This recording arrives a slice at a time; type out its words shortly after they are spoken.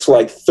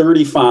like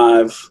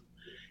 35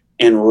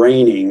 and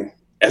raining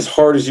as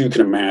hard as you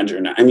can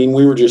imagine. I mean,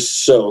 we were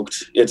just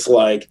soaked. It's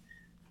like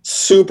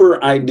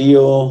super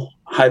ideal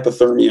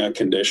hypothermia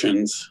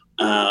conditions.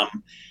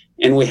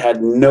 And we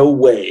had no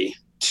way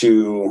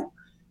to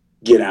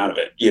get out of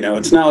it. You know,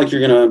 it's not like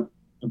you're going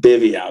to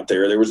bivvy out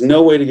there. There was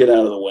no way to get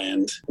out of the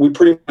wind. We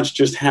pretty much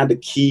just had to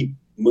keep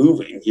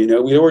moving. You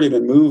know, we'd already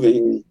been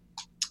moving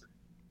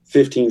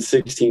 15,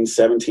 16,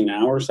 17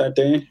 hours that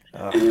day.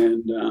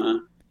 And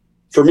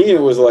for me,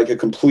 it was like a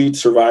complete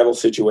survival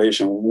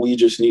situation. We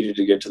just needed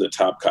to get to the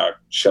Topcock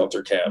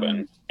shelter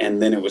cabin,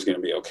 and then it was going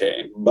to be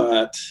okay.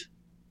 But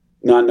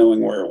not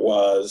knowing where it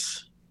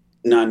was,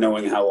 not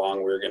knowing how long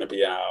we were going to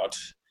be out,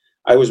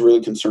 I was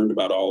really concerned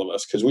about all of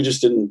us because we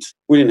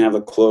didn't have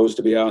the clothes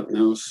to be out in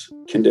those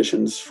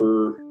conditions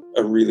for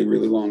a really,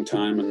 really long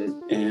time.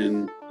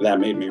 And that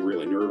made me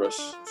really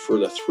nervous for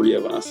the three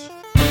of us.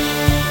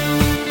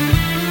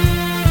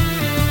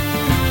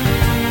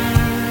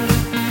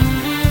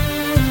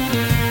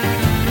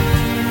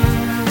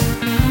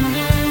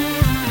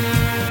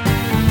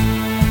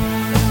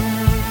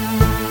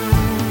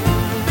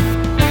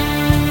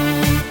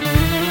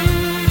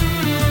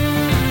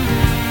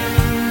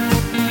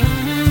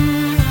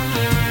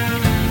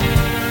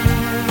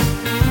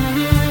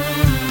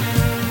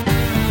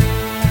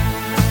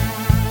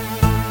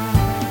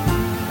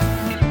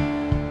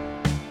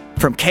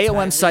 From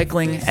KOM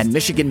Cycling and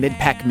Michigan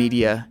Midpack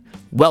Media,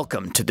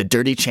 welcome to the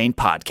Dirty Chain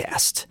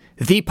Podcast,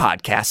 the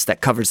podcast that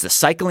covers the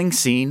cycling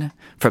scene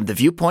from the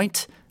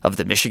viewpoint of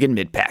the Michigan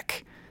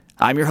Midpack.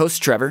 I'm your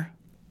host, Trevor.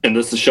 And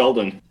this is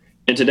Sheldon.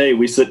 And today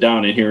we sit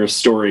down and hear a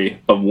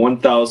story of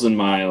 1,000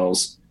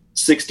 miles,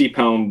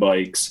 60-pound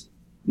bikes,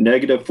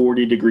 negative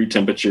 40-degree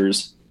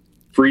temperatures,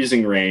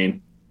 freezing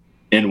rain,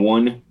 and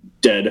one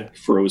dead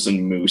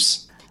frozen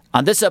moose.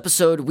 On this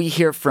episode, we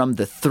hear from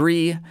the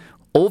three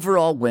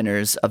overall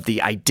winners of the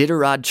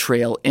Iditarod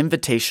Trail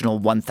Invitational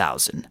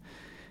 1000,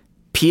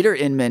 Peter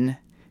Inman,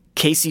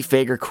 Casey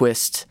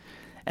Fagerquist,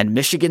 and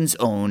Michigan's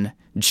own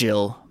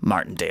Jill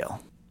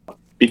Martindale.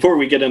 Before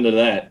we get into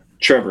that,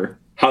 Trevor,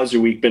 how's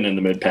your week been in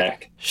the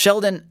Midpack?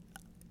 Sheldon,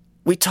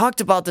 we talked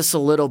about this a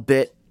little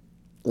bit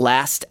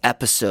last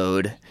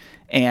episode,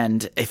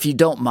 and if you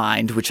don't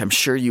mind, which I'm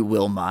sure you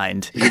will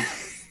mind,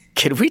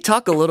 can we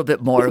talk a little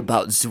bit more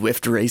about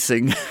Zwift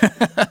racing?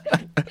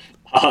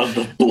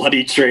 The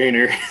bloody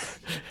trainer.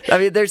 I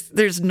mean,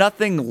 there's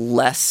nothing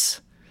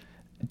less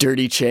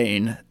dirty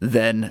chain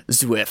than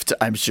Zwift,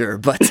 I'm sure,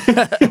 but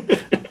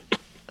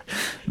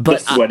the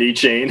sweaty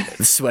chain.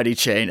 The sweaty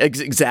chain,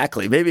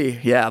 exactly. Maybe,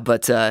 yeah.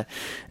 But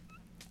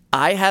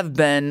I have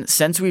been,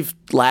 since we've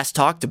last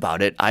talked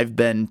about it, I've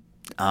been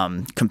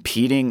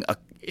competing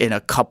in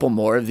a couple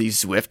more of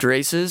these Zwift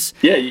races.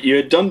 Yeah, you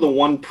had done the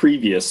one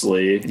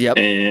previously. Yep.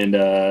 And you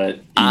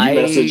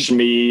messaged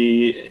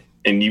me,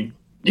 and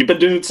you've been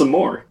doing some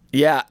more.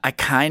 Yeah, I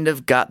kind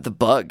of got the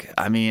bug.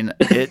 I mean,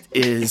 it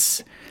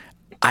is,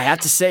 I have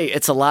to say,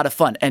 it's a lot of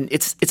fun. And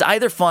it's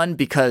either fun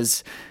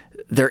because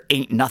there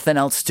ain't nothing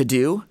else to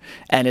do,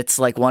 and it's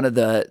like one of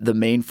the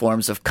main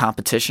forms of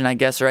competition, I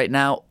guess, right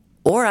now,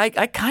 or I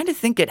kind of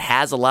think it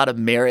has a lot of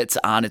merits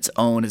on its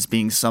own as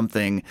being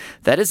something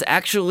that is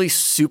actually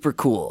super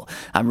cool.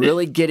 I'm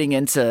really getting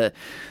into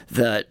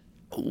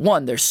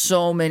there's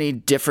so many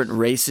different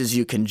races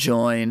you can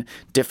join,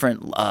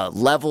 different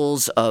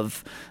levels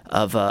of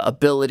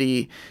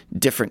ability,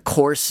 different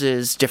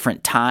courses,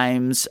 different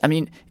times. I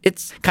mean,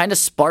 it's kind of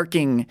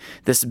sparking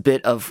this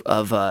bit of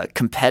a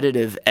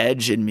competitive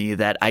edge in me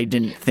that I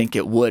didn't think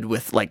it would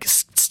with like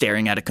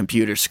staring at a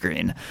computer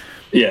screen.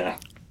 Yeah.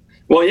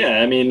 Well,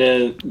 yeah, I mean,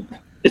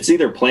 it's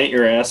either plant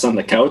your ass on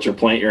the couch or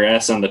plant your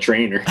ass on the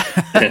trainer.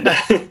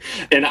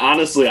 And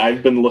honestly,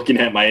 I've been looking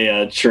at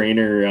my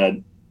trainer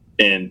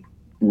and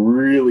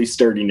really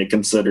starting to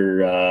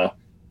consider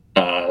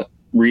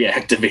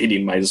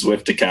reactivating my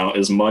Zwift account.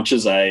 As much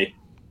as I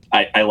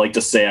like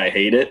to say I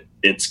hate it,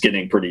 it's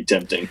getting pretty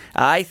tempting.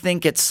 I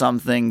think it's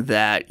something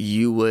that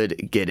you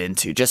would get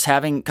into. Just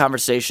having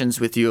conversations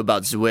with you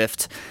about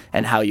Zwift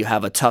and how you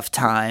have a tough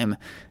time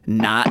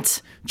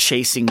not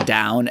chasing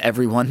down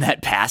everyone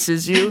that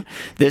passes you.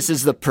 This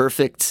is the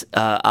perfect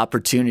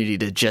opportunity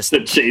to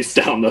chase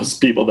down those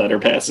people that are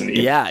passing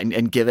you. Yeah,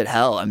 and give it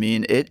hell. I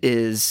mean, it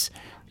is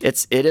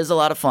a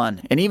lot of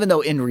fun. And even though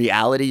in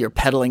reality you're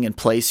pedaling in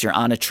place, you're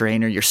on a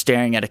trainer, you're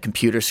staring at a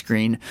computer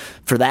screen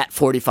for that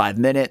 45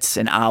 minutes,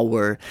 an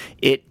hour,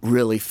 it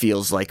really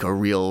feels like a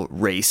real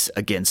race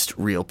against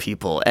real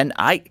people. And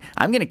I'm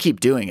going to keep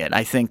doing it.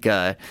 I think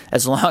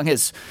as long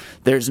as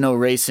there's no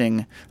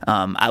racing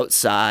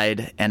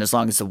outside and as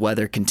long as the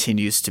weather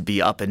continues to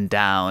be up and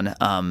down,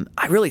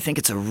 I really think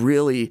it's a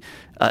really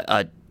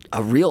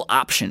a real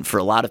option for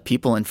a lot of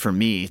people and for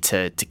me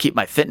to keep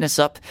my fitness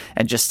up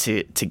and just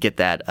to get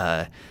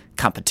that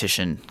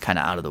competition kind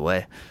of out of the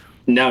way.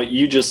 Now,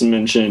 you just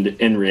mentioned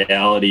in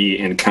reality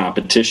and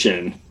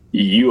competition,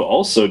 you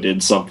also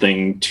did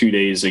something 2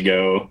 days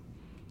ago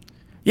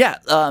Yeah,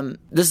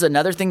 this is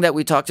another thing that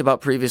we talked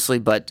about previously,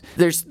 but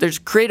there's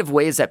creative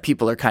ways that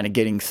people are kind of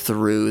getting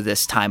through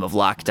this time of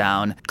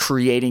lockdown,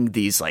 creating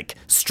these like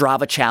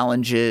Strava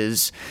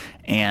challenges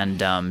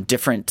and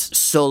different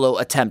solo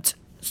attempt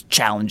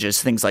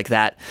challenges, things like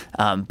that.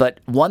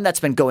 But one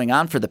that's been going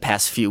on for the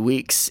past few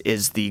weeks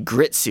is the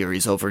Grit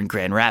series over in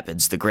Grand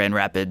Rapids, the Grand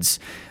Rapids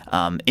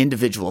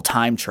individual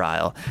time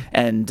trial.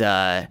 And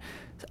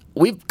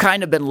we've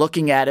kind of been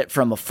looking at it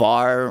from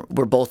afar.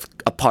 We're both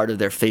a part of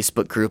their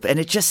Facebook group, and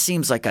it just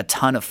seems like a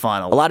ton of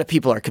fun. A lot of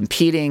people are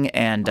competing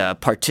and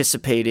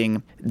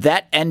participating.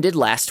 That ended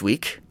last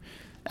week,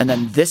 and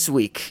then this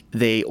week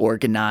they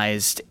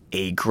organized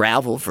a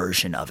gravel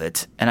version of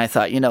it. And I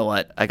thought, you know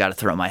what, I got to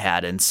throw my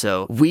hat in.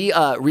 So we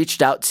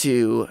reached out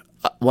to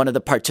one of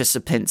the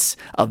participants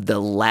of the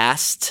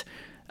last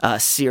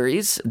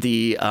series.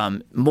 It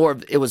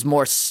was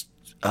more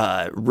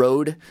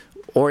road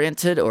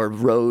oriented or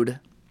road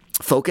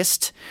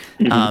focused.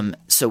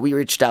 So we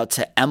reached out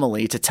to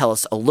Emily to tell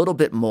us a little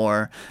bit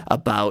more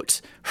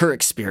about her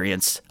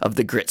experience of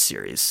the Grit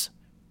series.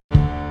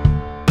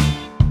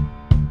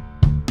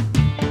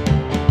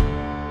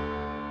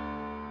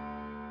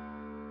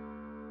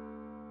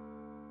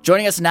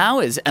 Joining us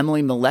now is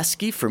Emily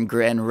Molesky from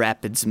Grand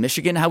Rapids,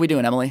 Michigan. How we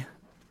doing, Emily?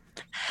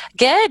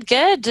 Good.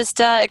 Just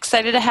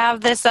excited to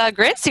have this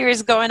Grit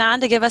series going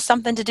on to give us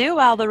something to do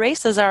while the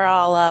races are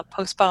all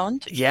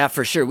postponed. Yeah,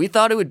 for sure. We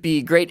thought it would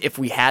be great if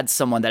we had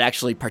someone that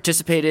actually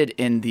participated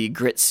in the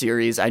Grit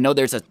series. I know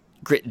there's a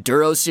Grit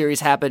Duro series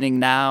happening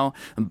now,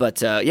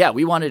 but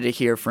we wanted to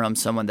hear from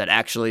someone that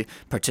actually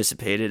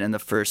participated in the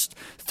first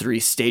 3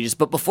 stages.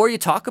 But before you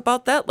talk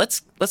about that,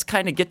 let's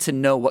kind of get to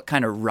know what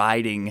kind of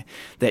riding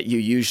that you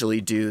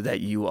usually do that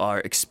you are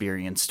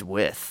experienced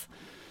with.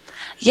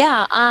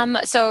 Yeah,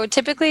 so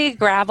typically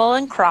gravel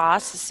and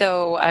cross.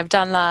 So I've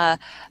done the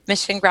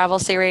Michigan Gravel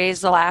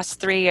Series the last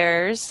 3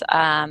 years,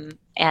 and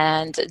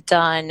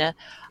done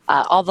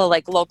all the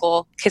like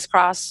local Kiss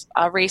Cross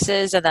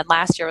races. And then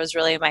last year was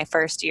really my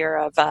first year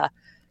of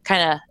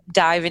kind of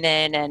diving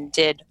in and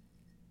did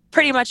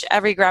pretty much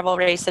every gravel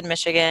race in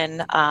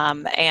Michigan,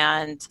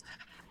 and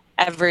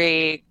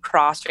every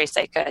cross race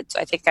I could. So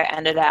I think I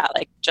ended at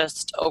like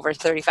just over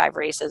 35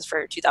 races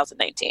for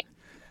 2019.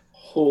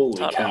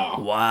 Holy cow.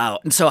 Wow.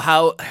 And so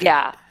how...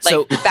 Yeah,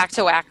 like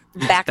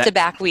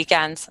back-to-back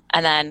weekends,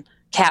 and then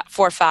Cat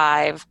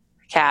 4-5,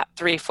 Cat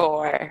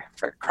 3-4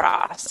 for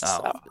cross.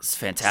 Oh, so it's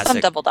fantastic. some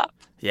doubled up.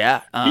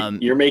 Yeah.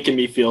 You're making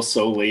me feel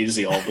so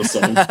lazy all of a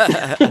sudden.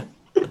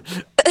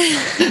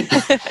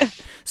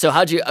 So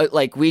how'd you...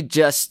 we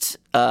just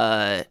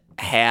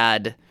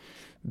had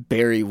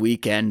Barrie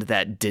weekend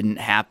that didn't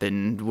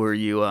happen. Were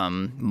you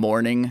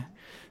mourning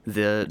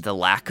the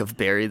lack of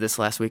Barrie this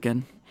last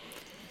weekend?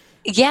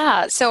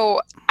 Yeah, so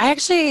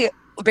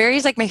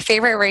Barrie's like my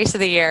favorite race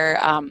of the year.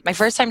 My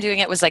first time doing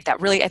it was like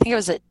that really, I think it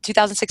was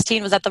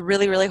 2016, was that the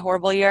really, really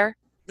horrible year,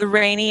 the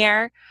rainy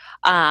year.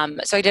 So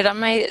I did it on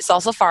my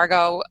Salsa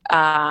Fargo,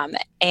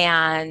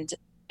 and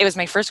it was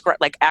my first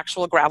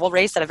actual gravel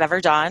race that I've ever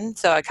done.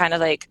 So I kind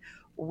of like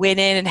went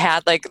in and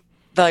had like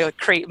the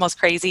most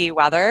crazy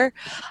weather.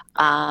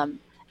 And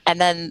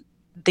then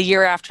the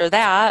year after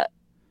that,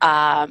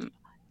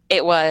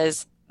 it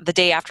was the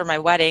day after my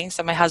wedding.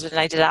 So my husband and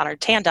I did it on our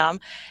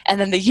tandem.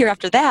 And then the year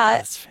after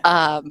that,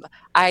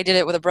 I did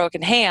it with a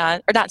broken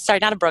hand, or not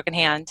a broken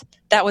hand.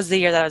 That was the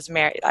year that I was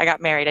married. I got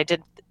married. I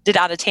did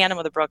on a tandem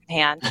with a broken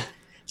hand.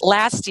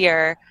 Last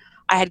year,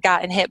 I had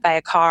gotten hit by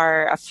a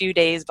car a few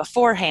days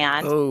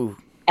beforehand. Oh.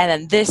 And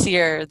then this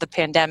year, the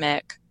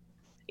pandemic,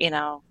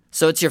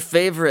 So it's your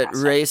favorite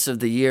race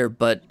of the year,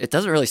 but it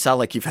doesn't really sound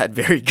like you've had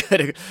very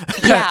good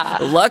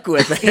luck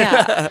with it.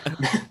 Yeah.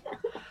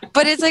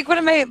 But it's like one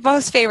of my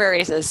most favorite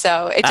races.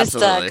 So it just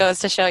goes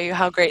to show you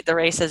how great the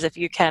race is if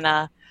you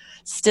can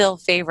still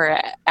favor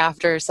it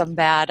after some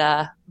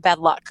bad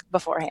luck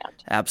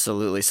beforehand.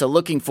 Absolutely. So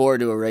looking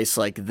forward to a race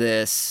like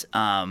this,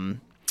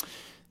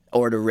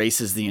 or to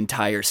races the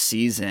entire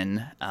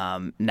season.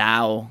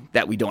 Now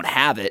that we don't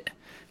have it,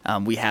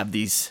 we have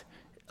these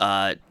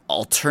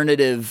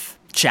alternative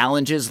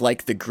challenges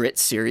like the Grit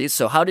series.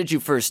 So how did you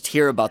first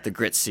hear about the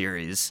Grit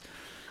series?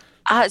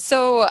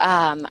 So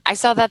I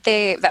saw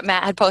that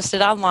Matt had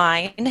posted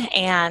online,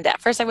 and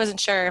at first I wasn't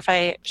sure if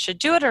I should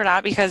do it or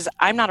not because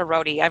I'm not a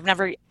roadie. I've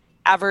never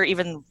ever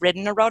even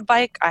ridden a road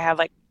bike. I have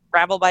like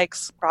gravel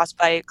bikes, cross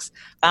bikes,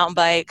 mountain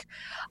bike,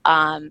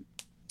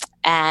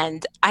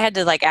 and I had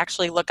to like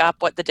actually look up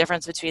what the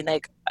difference between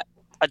like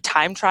a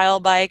time trial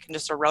bike and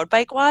just a road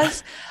bike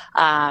was.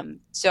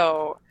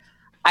 So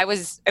I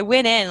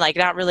went in like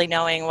not really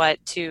knowing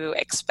what to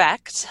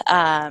expect,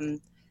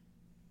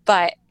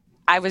 but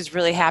I was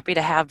really happy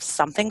to have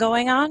something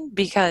going on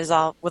because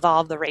with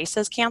all of the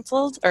races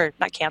canceled, or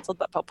not canceled,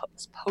 but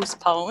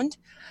postponed,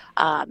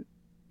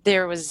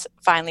 there was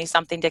finally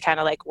something to kind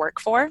of like work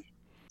for.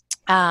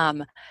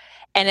 And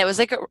it was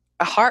like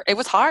it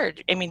was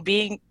hard. I mean,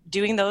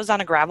 doing those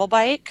on a gravel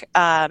bike,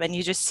 and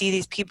you just see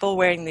these people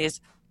wearing these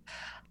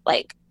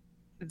like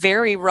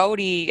very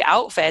roady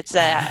outfits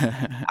that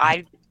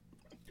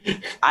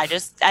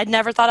I'd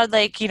never thought I'd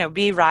like,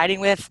 be riding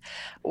with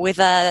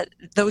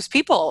those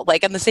people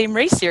like in the same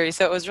race series.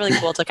 So it was really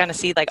cool to kind of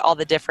see like all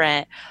the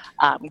different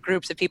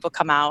groups of people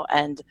come out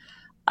and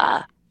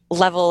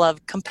level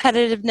of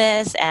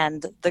competitiveness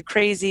and the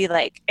crazy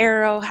like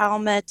aero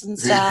helmets and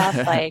stuff.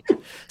 Like,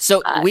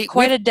 So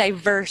quite a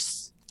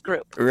diverse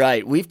group.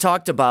 Right. We've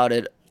talked about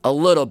it a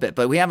little bit,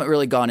 but we haven't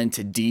really gone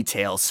into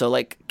detail. So,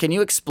 like, can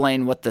you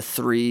explain what the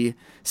 3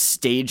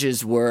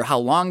 stages were, how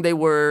long they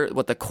were,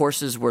 what the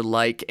courses were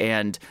like?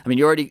 And I mean,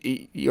 you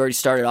already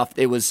started off.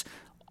 It was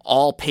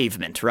all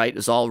pavement, right? It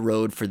was all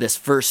road for this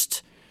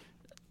first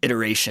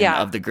iteration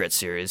of the Grit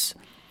Series.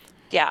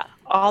 Yeah,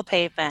 all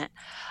pavement.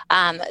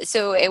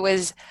 So it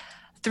was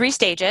 3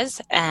 stages,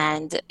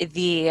 and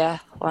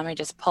let me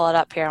just pull it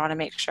up here. I want to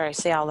make sure I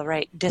say all the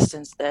right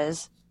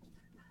distances.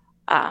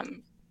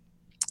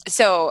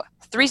 So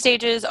 3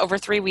 stages over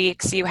 3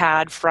 weeks. You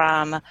had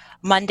from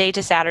Monday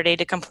to Saturday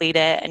to complete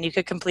it, and you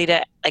could complete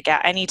it like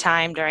at any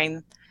time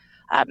during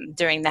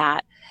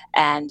that.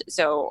 And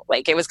so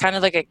like it was kind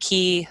of like a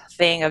key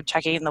thing of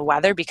checking the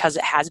weather because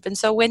it has been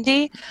so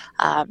windy.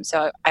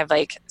 So I have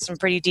like some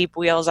pretty deep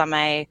wheels on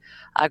my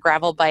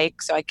gravel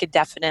bike, so I could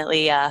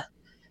definitely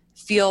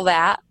feel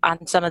that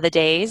on some of the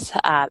days.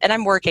 And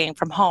I'm working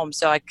from home,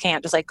 so I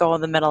can't just like go in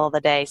the middle of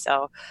the day.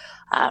 So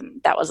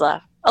that was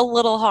a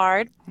little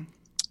hard.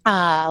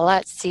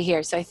 Let's see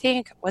here. So I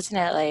think, wasn't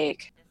it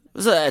like...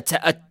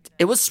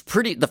 It was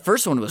pretty... The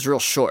first one was real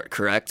short,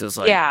 correct? It was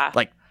like... Yeah.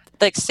 Like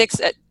 6...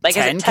 Like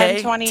 10K? Is it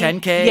 10, 20?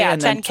 10K? Yeah,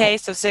 and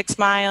 10K, so 6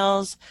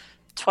 miles,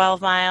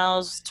 12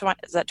 miles, 20,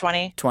 is that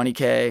 20?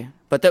 20K.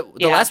 But the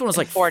last one was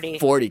like 40.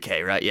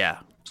 40K, right? Yeah.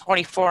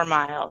 24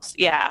 miles.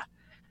 Yeah.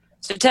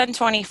 So 10,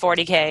 20,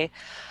 40K.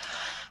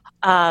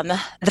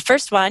 The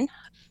first one,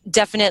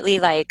 definitely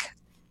like...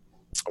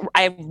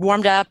 I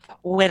warmed up,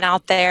 went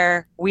out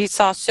there.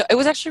 It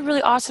was actually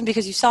really awesome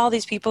because you saw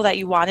these people that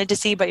you wanted to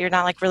see, but you're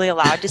not like really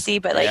allowed to see.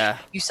 But like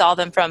you saw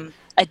them from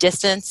a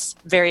distance,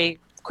 very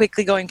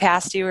quickly going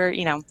past you, or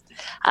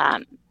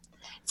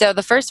So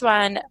the first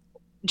one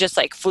just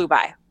like flew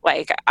by.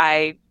 Like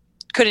I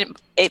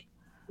couldn't. It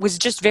was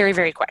just very,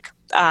 very quick.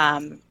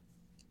 And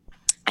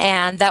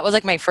that was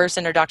like my first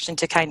introduction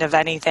to kind of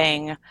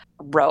anything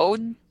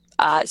road.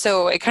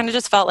 So it kind of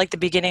just felt like the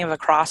beginning of a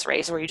cross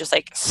race where you just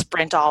like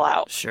sprint all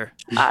out. Sure.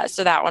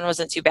 So that one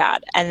wasn't too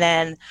bad. And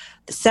then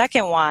the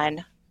second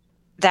one,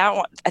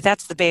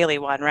 that's the Bailey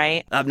one,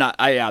 right? I'm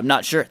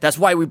not sure. That's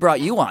why we brought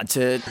you on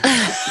to.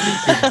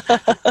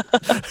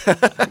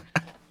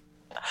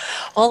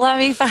 Well, let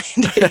me find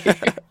it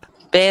here.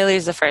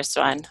 Bailey's the first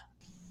one.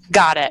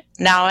 Got it.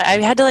 Now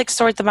I had to like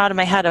sort them out in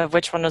my head of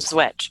which one was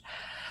which.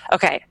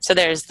 Okay. So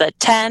there's the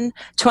 10,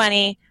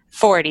 20,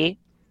 40.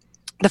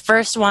 The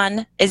first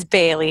one is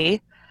Bailey,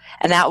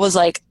 and that was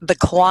like the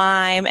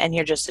climb, and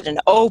you're just in an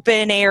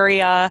open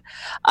area.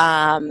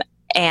 And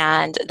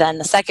then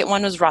the second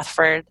one was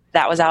Rutherford.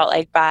 That was out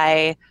like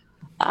by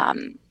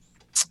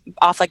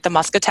off like the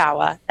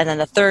Muscatawa, and then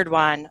the third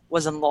one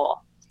was in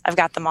Lowell. I've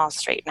got them all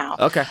straight now.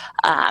 Okay.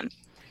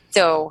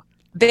 So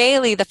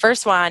Bailey, the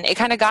first one, it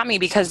kind of got me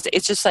because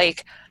it's just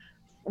like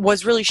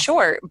was really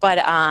short, but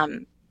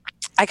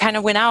I kind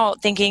of went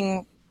out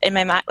thinking in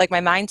my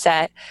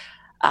mindset.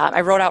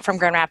 I rode out from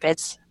Grand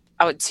Rapids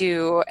out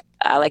to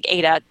like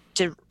Ada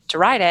to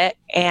ride it,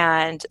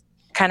 and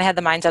kind of had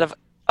the mindset of,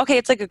 okay,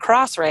 it's like a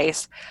cross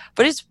race,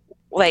 but it's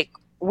like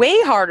way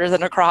harder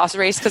than a cross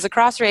race, because a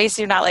cross race,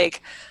 you're not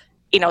like,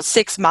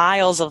 6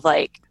 miles of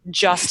like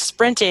just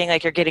sprinting,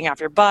 like you're getting off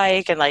your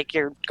bike and like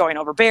you're going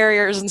over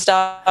barriers and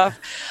stuff.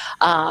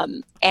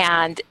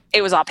 And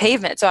it was all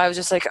pavement. So I was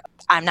just like,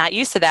 I'm not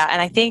used to that.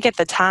 And I think at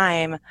the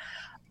time,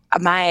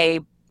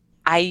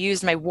 I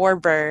used my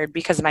Warbird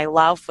because my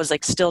Lauf was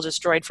like still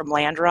destroyed from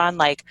land run.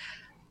 Like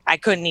I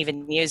couldn't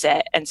even use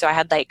it. And so I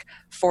had like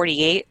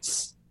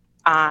 48s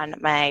on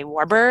my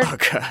Warbird.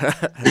 Okay.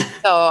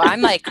 So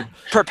I'm like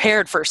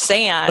prepared for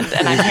sand,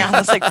 and I'm on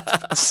this like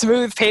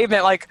smooth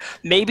pavement, like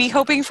maybe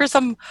hoping for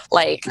some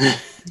like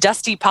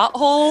dusty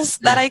potholes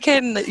that I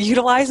can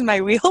utilize my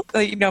wheel,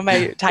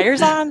 my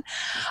tires on.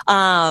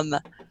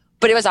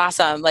 But it was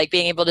awesome, like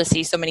being able to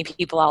see so many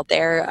people out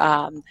there.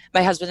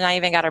 My husband and I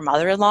even got my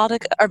mother-in-law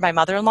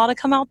to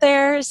come out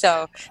there.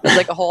 So it was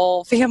like a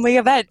whole family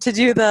event to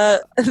do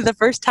the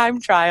first time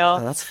trial.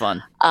 Oh, that's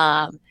fun.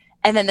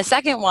 And then the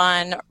second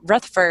one,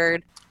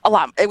 Rutherford,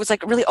 it was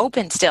like really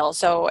open still.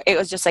 So it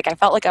was just like, I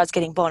felt like I was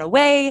getting blown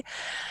away.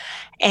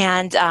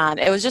 And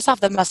it was just off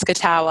the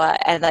Muscatawa,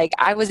 and like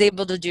I was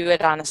able to do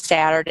it on a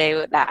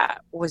Saturday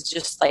that was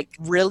just like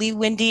really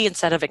windy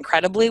instead of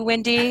incredibly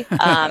windy.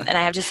 And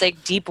I have just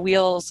like deep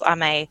wheels on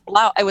my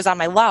I was on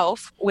my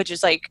Lauf, which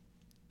is like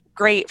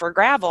great for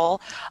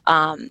gravel.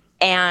 And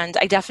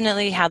I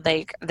definitely had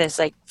like this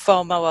like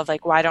FOMO of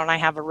like, why don't I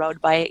have a road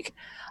bike?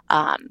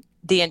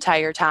 The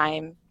entire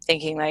time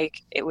thinking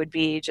like it would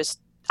be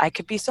I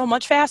could be so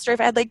much faster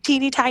if I had like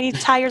teeny tiny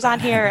tires on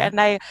here, and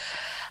I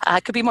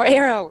could be more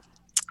aero.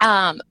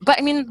 But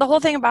I mean, the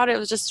whole thing about it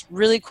was just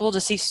really cool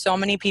to see so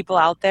many people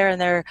out there, and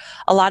there are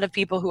a lot of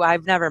people who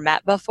I've never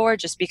met before,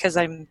 just because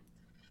I'm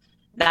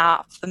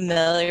not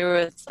familiar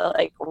with the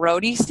like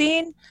roadie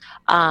scene,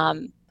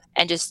 and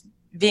just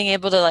being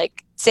able to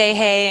like say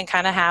hey and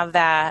kind of have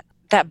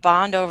that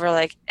bond over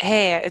like,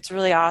 hey, it's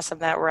really awesome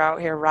that we're out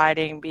here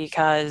riding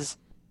because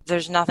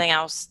there's nothing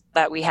else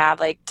that we have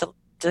like to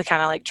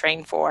kind of like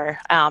train for.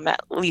 At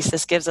least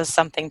this gives us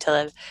something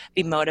to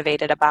be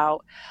motivated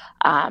about.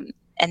 And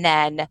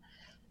then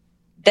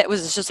that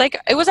was just like,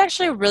 it was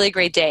actually a really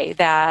great day,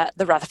 that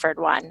the Rutherford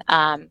one,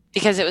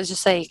 because it was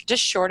just like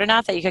just short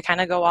enough that you could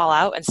kind of go all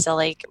out and still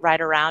like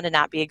ride around and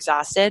not be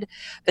exhausted.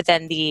 But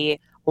then the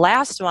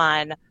last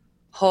one,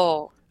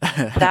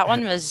 that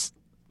one was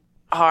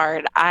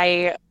hard.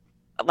 I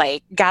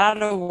like got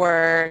out of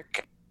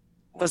work,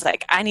 was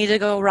like, I need to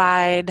go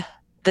ride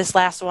this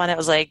last one. It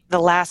was like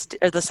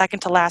the second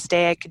to last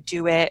day I could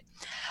do it.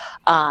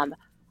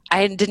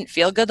 I didn't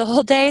feel good the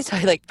whole day, so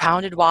I like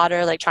pounded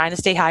water, like trying to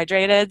stay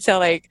hydrated. So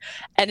like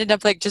ended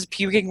up like just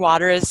puking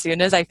water as soon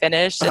as I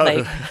finished, and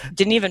like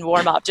didn't even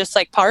warm up, just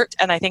like parked.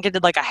 And I think I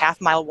did like a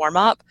half-mile warm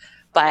up.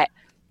 But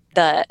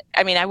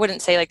I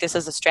wouldn't say like this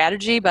is a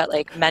strategy, but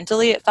like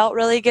mentally it felt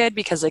really good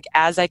because like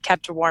as I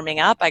kept warming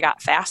up, I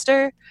got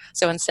faster.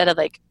 So instead of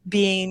like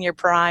being in your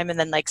prime and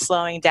then like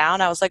slowing down,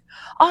 I was like,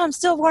 oh, I'm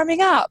still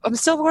warming up.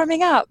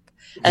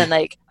 And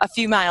like a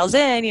few miles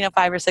in,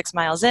 5 or 6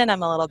 miles in,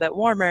 I'm a little bit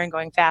warmer and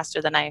going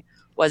faster than I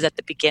was at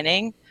the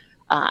beginning.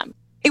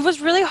 It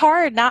was really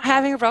hard not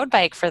having a road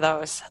bike for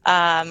those.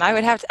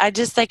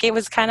 It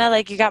was kind of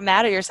like you got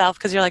mad at yourself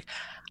because you're like,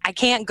 I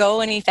can't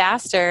go any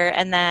faster.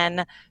 And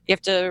then you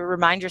have to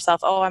remind yourself,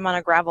 oh, I'm on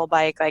a gravel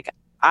bike. Like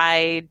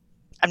I'm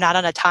not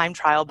on a time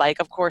trial bike.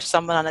 Of course,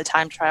 someone on a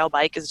time trial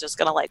bike is just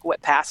going to like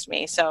whip past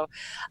me. So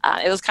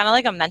it was kind of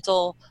like a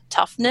mental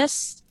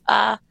toughness,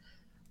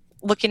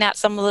 looking at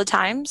some of the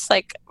times,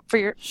 like for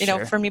your,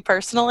 Sure. for me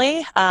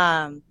personally.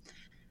 But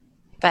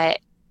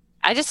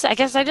I guess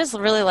I just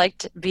really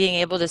liked being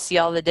able to see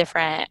all the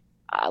different,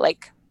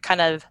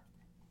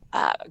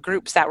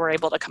 groups that were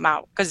able to come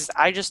out, because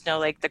I just know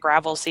like the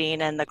gravel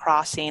scene and the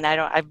cross scene.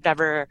 I've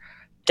never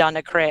done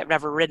a crit. I've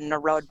never ridden a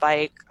road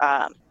bike.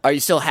 Are you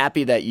still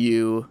happy that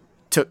you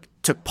took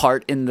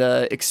part in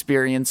the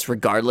experience,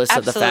 regardless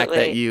of the fact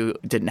that you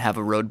didn't have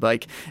a road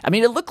bike? I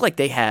mean, it looked like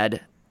they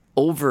had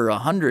over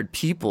 100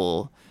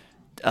 people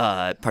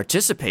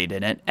participate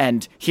in it,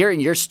 and hearing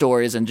your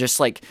stories and just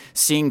like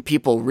seeing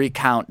people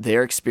recount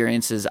their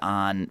experiences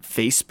on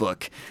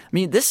Facebook. I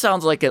mean, this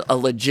sounds like a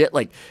legit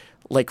like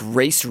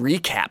race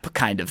recap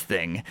kind of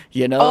thing,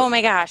 Oh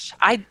my gosh.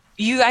 I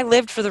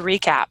lived for the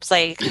recaps.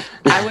 Like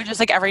I would just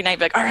like every night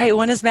be like, all right,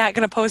 when is Matt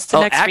going to post the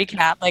next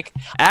recap? Like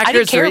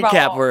Actors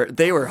recap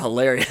were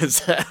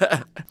hilarious.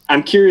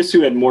 I'm curious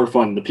who had more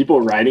fun, the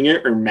people writing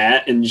it or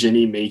Matt and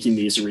Jenny making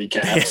these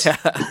recaps.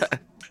 Yeah.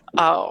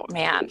 Oh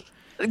man.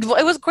 It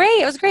was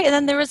great. And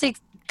then there was like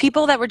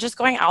people that were just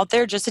going out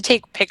there just to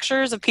take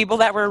pictures of people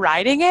that were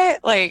riding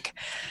it. Like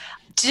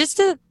just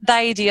the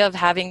idea of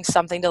having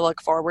something to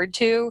look forward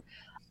to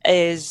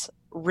is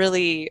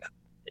really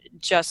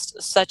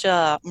just such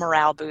a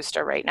morale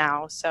booster right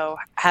now. So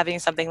having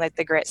something like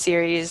the Grit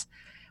series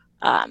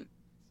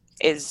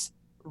is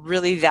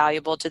really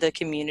valuable to the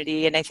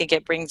community, and I think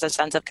it brings a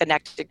sense of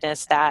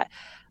connectedness that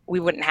we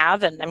wouldn't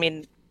have. And I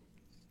mean,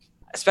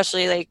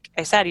 especially like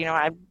I said,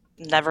 I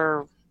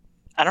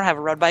don't have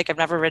a road bike. I've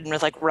never ridden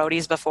with like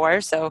roadies before,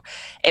 so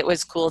it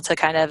was cool to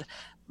kind of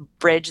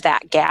bridge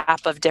that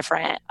gap of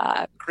different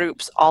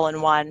groups all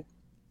in one.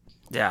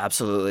 Yeah,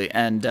 absolutely.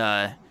 And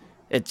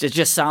it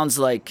just sounds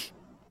like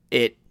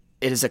it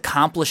is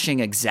accomplishing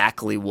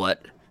exactly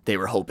what they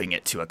were hoping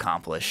it to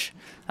accomplish.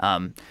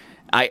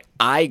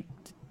 I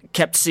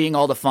kept seeing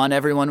all the fun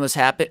everyone was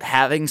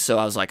having, so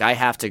I was like, I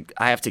have to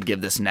give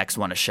this next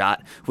one a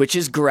shot, which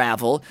is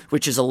gravel,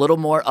 which is a little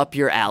more up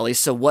your alley.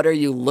 So what are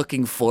you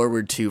looking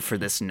forward to for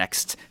this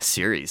next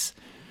series?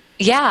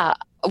 Yeah,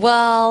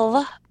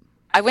 well,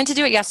 I went to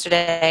do it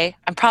yesterday.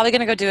 I'm probably going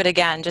to go do it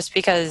again just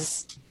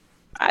because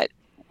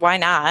why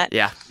not?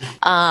 Yeah.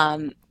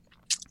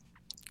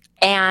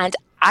 And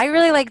I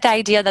really like the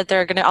idea that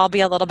they're going to all be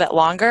a little bit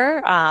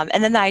longer.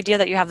 And then the idea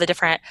that you have the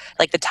different,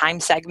 like the time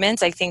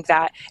segments, I think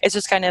that it's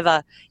just kind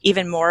of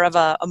even more of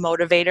a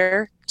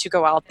motivator to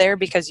go out there,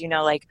 because,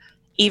 like,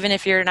 even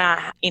if you're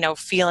not,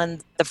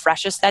 feeling the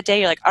freshest that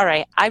day, you're like, all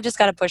right, I've just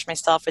got to push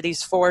myself for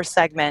these 4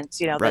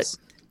 segments, right. This,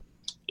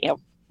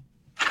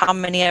 how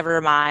many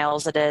ever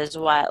miles it is,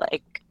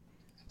 like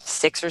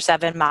 6 or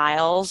 7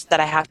 miles that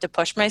I have to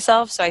push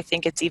myself. So I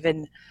think it's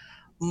even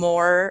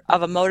more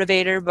of a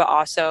motivator, but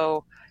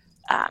also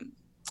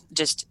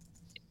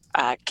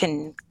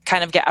can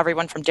kind of get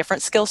everyone from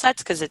different skill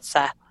sets, because it's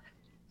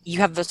you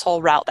have this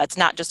whole route that's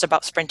not just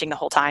about sprinting the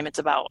whole time. It's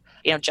about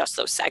just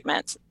those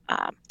segments.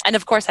 And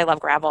of course I love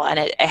gravel, and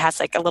it has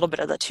like a little bit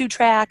of the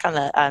 2-track on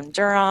the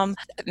Durham.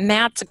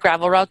 Matt's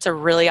gravel routes are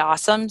really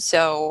awesome,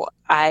 so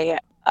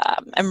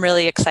I'm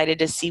really excited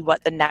to see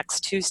what the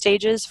next 2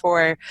 stages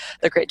for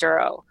the Great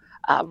Duro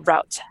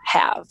routes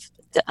have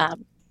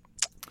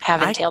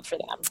entailed for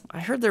them. I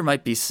heard there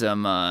might be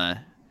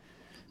some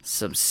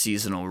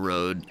seasonal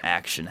road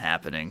action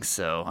happening,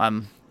 so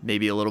I'm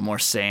maybe a little more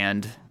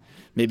sand.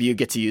 Maybe you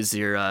get to use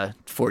your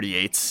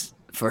 48s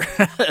for.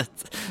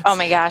 Oh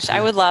my gosh,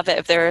 I would love it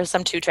if there was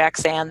some 2-track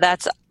sand.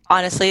 That's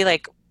honestly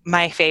like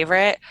my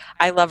favorite.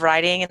 I love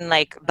riding in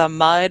like the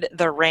mud,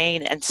 the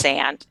rain, and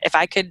sand. If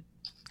I could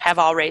have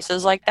all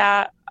races like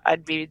that,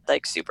 I'd be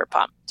like super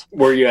pumped.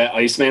 Were you at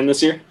Iceman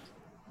this year?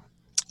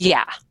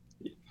 Yeah,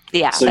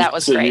 So, that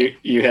was great.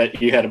 You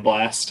had a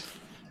blast.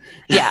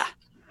 Yeah,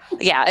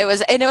 it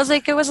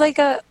was like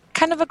a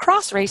kind of a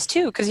cross race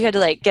too, because you had to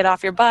like get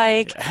off your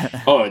bike,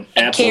 Oh,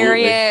 absolutely.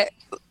 carry it,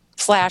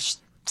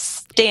 /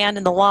 stand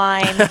in the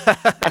line,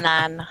 and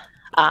then.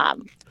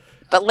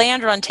 But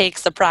Land Run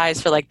takes the prize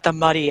for like the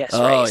muddiest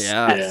race. Oh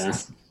yeah. Yeah.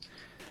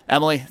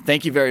 Emily,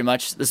 thank you very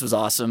much. This was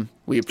awesome.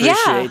 We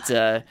appreciate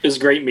It was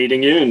great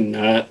meeting you, and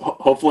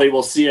hopefully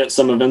we'll see you at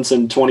some events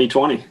in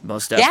 2020.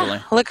 most definitely.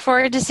 Yeah, look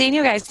forward to seeing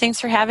you guys.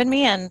 Thanks for having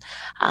me, and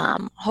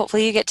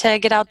hopefully you get to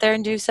get out there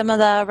and do some of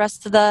the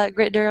rest of the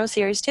Grit Duro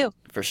series too.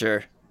 For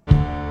sure.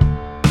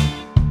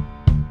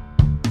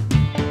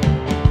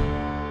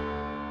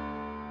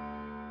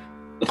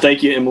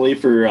 Thank you, Emily,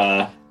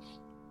 for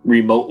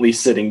remotely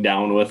sitting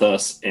down with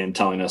us and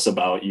telling us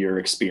about your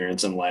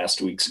experience in last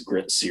week's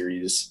Grit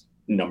Series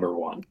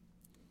 #1.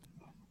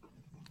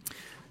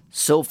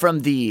 So from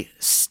the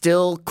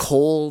still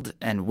cold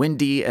and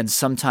windy and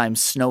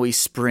sometimes snowy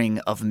spring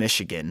of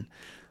Michigan,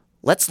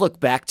 let's look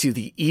back to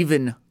the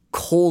even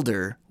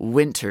colder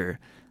winter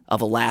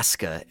of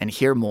Alaska and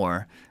hear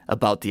more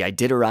about the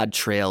Iditarod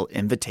Trail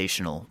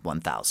Invitational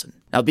 1000.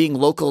 Now, being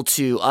local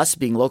to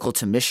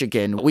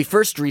Michigan, we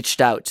first reached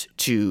out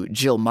to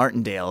Jill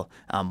Martindale,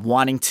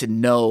 wanting to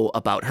know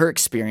about her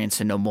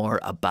experience and know more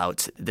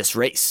about this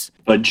race.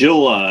 But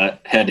Jill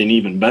had an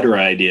even better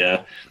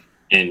idea,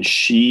 and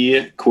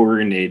she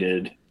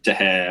coordinated to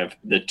have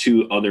the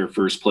 2 other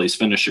first place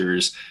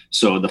finishers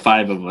so the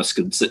 5 of us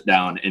could sit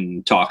down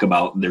and talk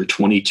about their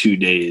 22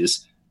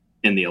 days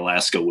in the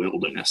Alaska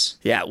wilderness.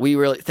 Yeah, we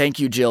really thank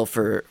you, Jill,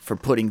 for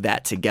putting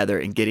that together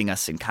and getting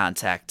us in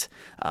contact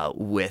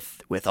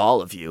with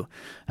all of you.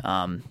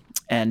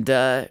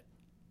 Yeah,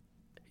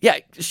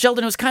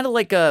 Sheldon, it was kind of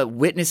like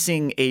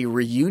witnessing a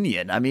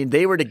reunion. I mean,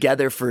 they were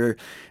together for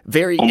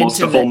almost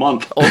a full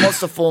month.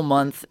 almost a full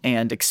month,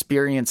 and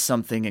experienced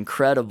something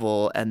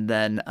incredible. And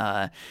then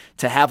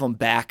to have them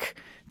back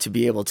to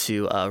be able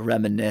to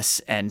reminisce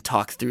and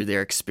talk through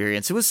their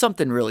experience, it was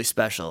something really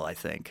special, I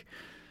think.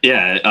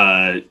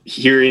 Yeah,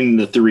 hearing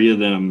the 3 of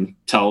them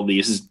tell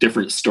these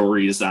different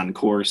stories on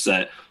course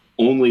that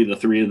only the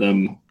 3 of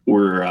them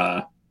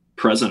were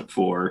present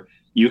for,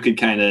 you could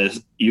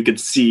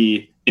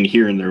see and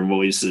hear in their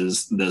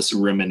voices this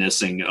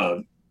reminiscing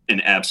of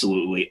an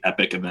absolutely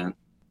epic event.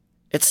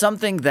 It's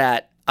something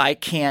that I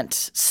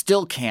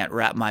still can't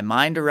wrap my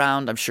mind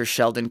around. I'm sure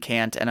Sheldon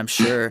can't, and I'm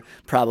sure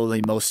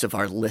probably most of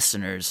our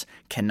listeners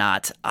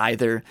cannot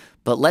either.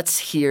 But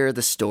let's hear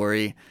the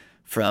story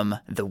from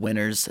the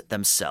winners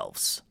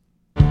themselves.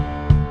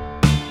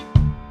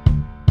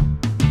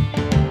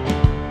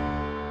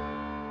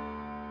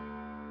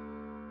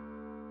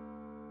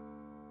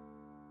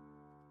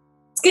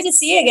 It's good to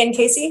see you again,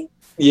 Casey.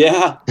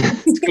 Yeah,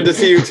 it's good to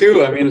see you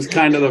too. I mean, it's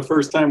kind of the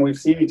first time we've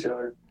seen each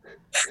other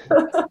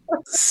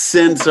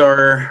since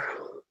our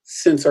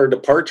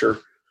departure.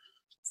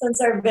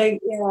 Since our big,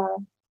 yeah.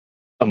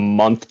 A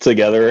month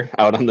together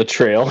out on the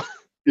trail.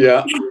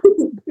 Yeah.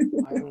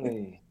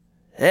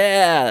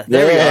 Yeah,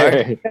 there we are.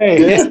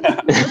 Hey.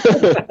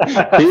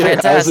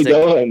 Fantastic. How's it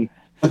going?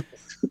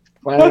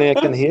 Finally, I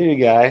can hear you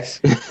guys.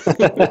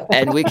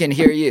 And we can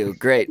hear you.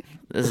 Great.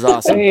 This is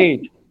awesome.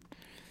 Hey,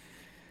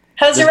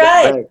 How's your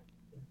ride? it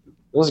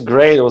was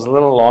great. It was a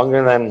little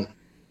longer than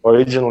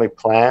originally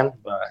planned,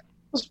 but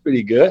it was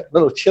pretty good. A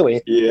little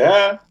chilly.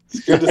 Yeah.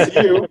 It's good to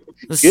see you. It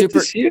was Good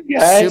to see you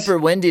guys. super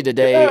windy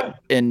today Yeah.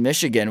 in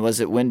Michigan. Was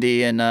it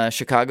windy in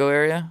Chicago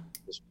area?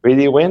 It's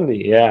pretty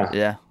windy, yeah.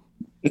 Yeah.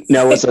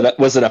 Now, was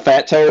it a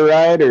fat tire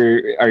ride,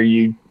 or are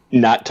you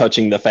not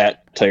touching the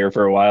fat tire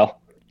for a while?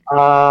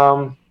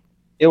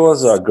 It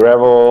was a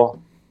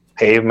gravel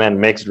pavement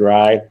mixed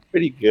ride.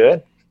 Pretty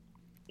good.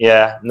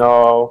 Yeah,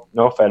 no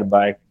fat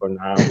bike for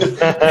now.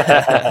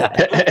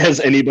 Has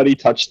anybody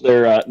touched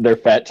their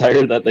fat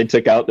tire that they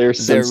took out there Their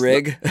since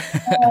rig.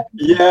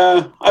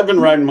 Yeah, I've been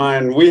riding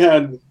mine. We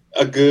had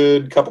a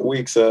good couple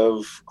weeks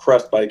of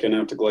crust biking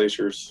out to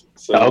glaciers.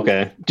 So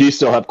Okay. Do you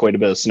still have quite a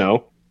bit of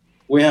snow?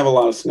 we have a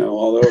lot of snow,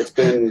 although it's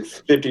been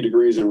 50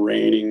 degrees and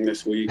raining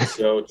this week,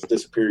 so it's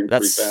disappearing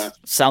pretty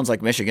fast. Sounds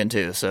like Michigan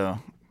too. So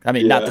I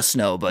mean, not Yeah. the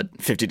snow, but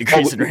 50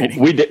 degrees and raining.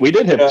 We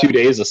did have Yeah. 2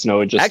 days of snow.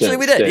 It just Actually, didn't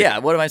we did. stick. Yeah.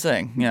 What am I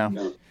saying? Yeah.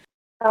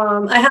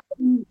 I had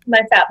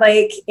my fat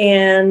bike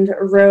and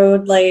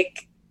rode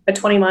like a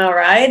 20-mile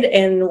ride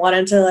and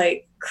wanted to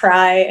like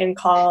cry and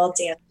call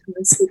Dan to come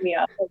and scoop me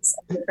up.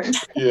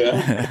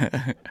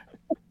 Yeah.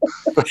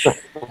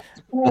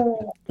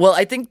 Well,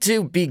 I think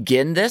to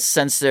begin this,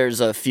 since there's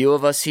a few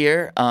of us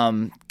here,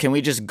 can we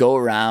just go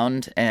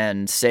around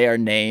and say our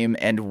name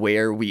and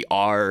where we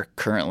are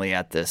currently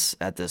at this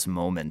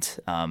moment?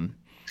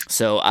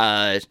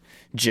 So,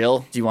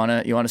 Jill, do you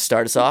wanna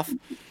start us off?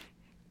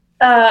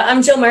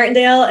 I'm Jill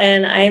Martindale,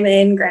 and I'm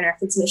in Grand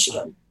Rapids,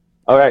 Michigan.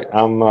 All right,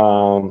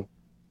 I'm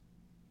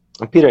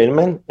Peter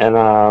Inman, and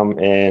I'm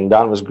in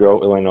Donovans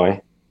Grove, Illinois,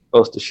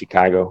 close to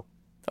Chicago.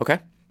 Okay.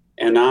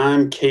 And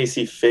I'm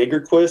Casey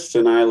Fagerquist,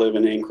 and I live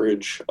in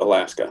Anchorage,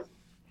 Alaska.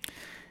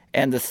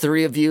 And the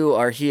three of you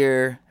are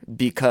here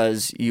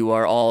because you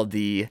are all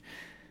the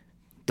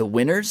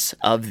winners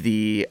of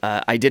the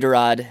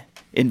Iditarod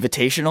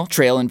Invitational,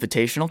 Trail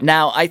Invitational.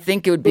 Now, I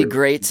think it would be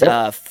great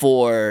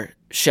for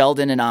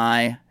Sheldon and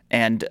I,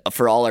 and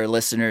for all our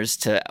listeners,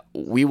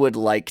 we would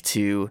like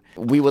to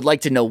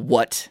know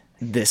what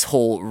this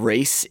whole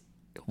race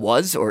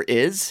was or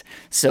is.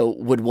 So,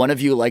 would one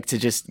of you like to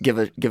just give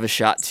a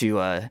shot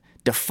to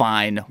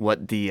define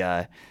what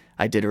the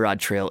Iditarod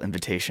Trail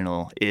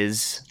Invitational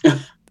is?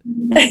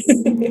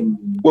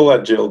 We'll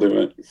let Jill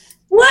do it.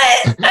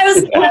 What? I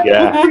was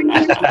Yeah.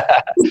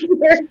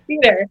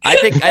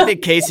 I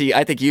think Casey,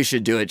 I think you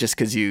should do it just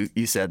because you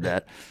said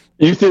that.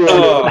 You threw it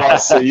under the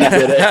bus, so you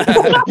did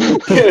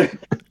it.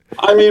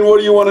 I mean, what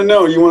do you want to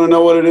know? You want to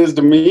know what it is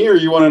to me, or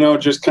you want to know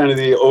just kind of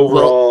the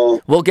overall?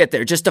 We'll get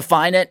there. Just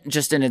define it,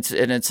 just in its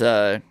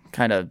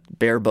kind of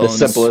bare The bones,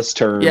 simplest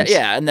terms.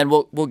 Yeah, and then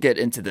we'll get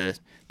into the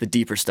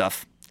deeper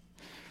stuff.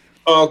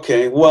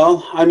 Okay,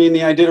 well, I mean,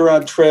 the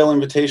Iditarod Trail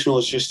Invitational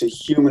is just a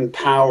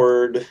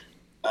human-powered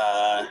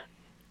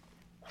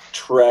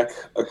trek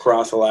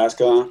across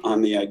Alaska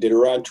on the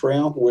Iditarod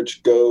Trail,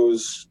 which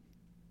goes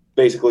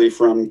basically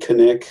from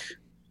Knik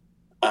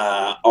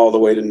all the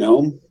way to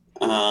Nome.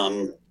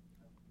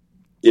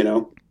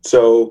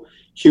 So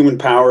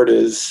human-powered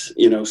is,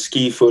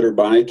 ski, foot, or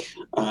bike,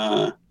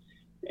 and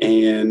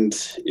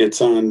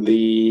it's on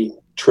the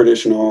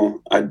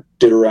traditional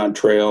Iditarod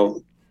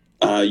Trail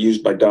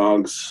used by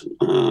dogs,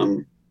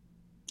 to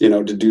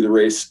do the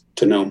race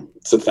to Nome.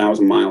 It's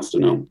 1,000 miles to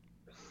Nome.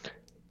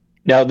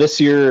 Now, this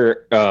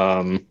year,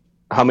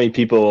 how many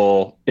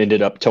people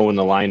ended up towing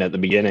the line at the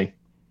beginning?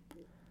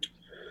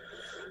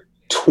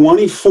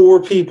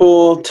 24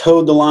 people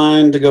towed the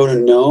line to go to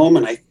Nome,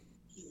 and I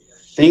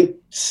think,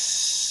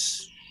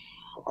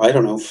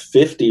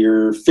 50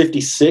 or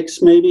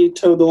 56 maybe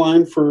towed the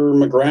line for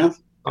McGrath.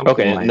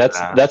 Okay, and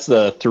that's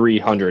the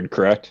 300,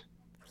 correct?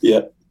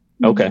 Yep.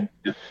 Okay.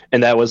 Yeah.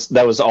 And that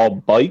was all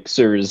bikes,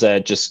 or is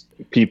that just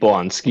people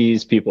on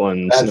skis, people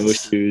on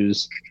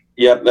snowshoes?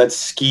 Yep, that's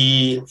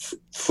ski,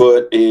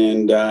 foot,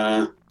 and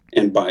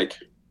bike.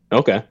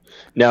 Okay.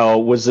 Now,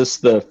 was this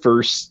the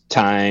first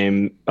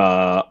time?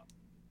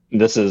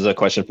 This is a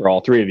question for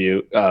all three of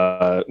you.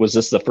 Was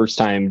this the first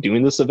time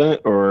doing this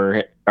event,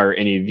 or are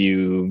any of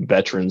you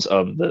veterans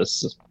of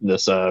this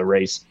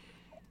race?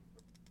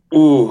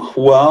 Ooh,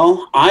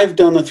 well, I've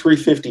done the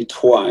 350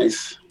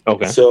 twice.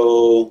 Okay.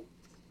 So,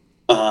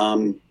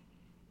 and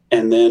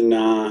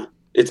then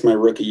it's my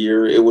rookie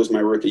year. It was my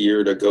rookie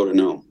year to go to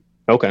Nome.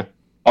 Okay.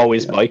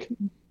 Always bike?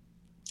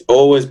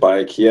 Always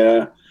bike,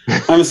 yeah.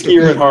 I'm a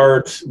skier at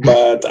heart,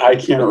 but I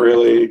can't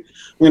really. I'm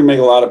going to make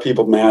a lot of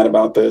people mad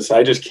about this.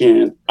 I just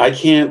can't. I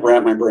can't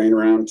wrap my brain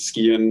around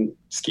skiing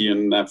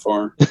that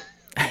far.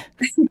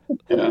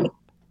 Yeah.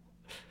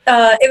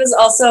 It was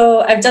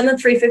also, I've done the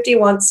 350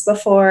 once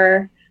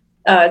before,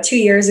 2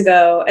 years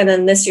ago, and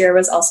then this year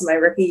was also my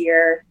rookie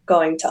year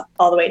going to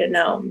all the way to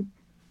Nome.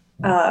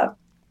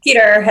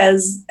 Peter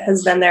has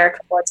been there a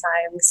couple of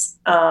times,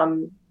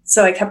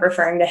 so I kept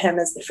referring to him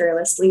as the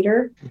fearless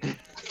leader.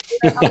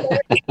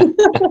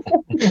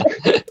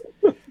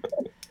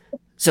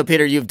 So,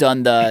 Peter, you've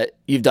done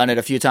it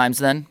a few times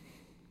then?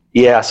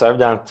 Yeah, so I've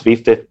done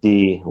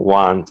 350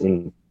 once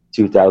in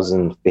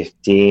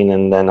 2015,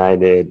 and then I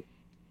did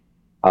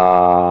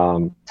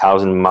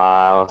 1,000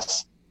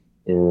 miles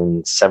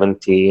in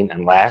 17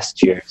 and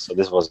last year. So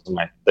this was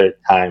my third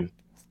time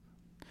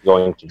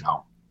going to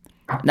Nome.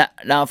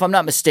 Now, if I'm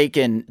not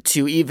mistaken,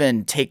 to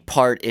even take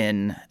part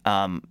in,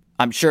 I'm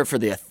sure for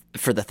the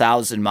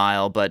 1,000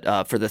 mile, but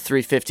for the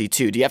 350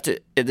 too, do you have to?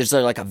 There's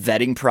there like a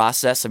vetting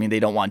process? I mean, they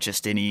don't want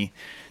just any.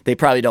 They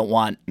probably don't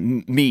want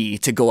me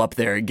to go up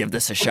there and give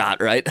this a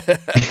shot, right?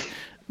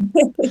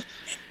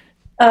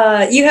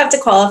 You have to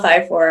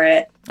qualify for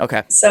it.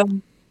 Okay. So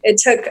it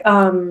took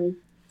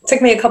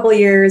me a couple of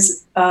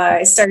years.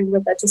 I started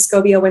with the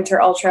Tuscobia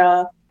Winter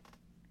Ultra,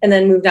 and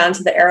then moved on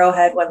to the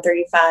Arrowhead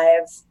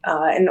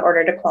 135 in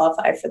order to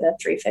qualify for the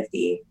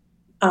 350.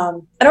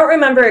 I don't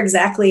remember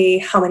exactly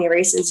how many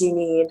races you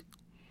need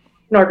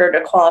in order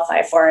to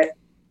qualify for it.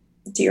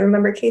 Do you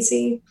remember,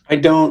 Casey? I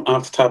don't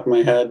off the top of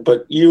my head,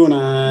 but you and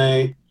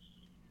I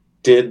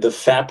did the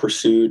Fat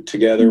Pursuit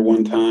together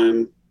one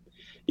time.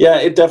 Yeah,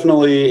 it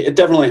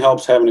definitely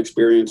helps having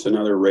experience in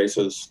other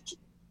races.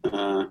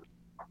 And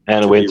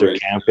winter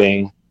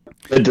camping.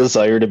 The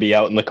desire to be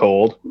out in the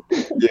cold.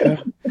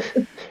 Yeah.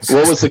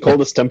 What was the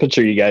coldest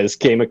temperature you guys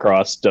came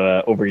across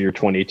over your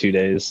 22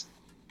 days?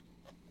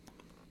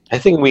 I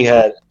think we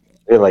had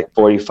like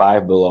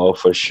 45 below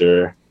for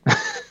sure.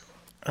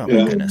 Oh my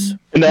goodness.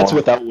 And that's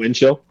without wind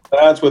chill?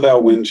 That's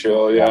without wind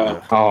chill,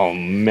 yeah. Oh,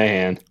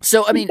 man.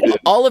 So, I mean,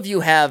 all of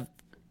you have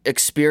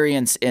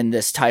experience in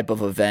this type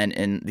of event,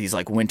 in these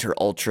like winter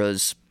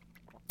ultras.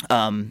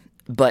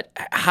 But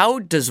how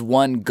does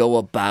one go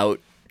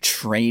about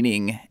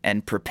training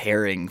and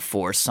preparing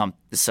for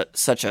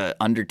such a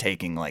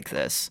undertaking like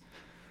this?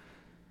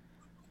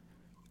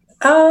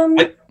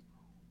 I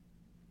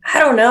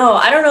don't know.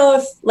 I don't know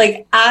if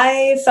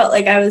I felt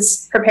like I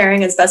was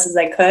preparing as best as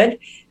I could.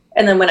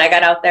 And then when I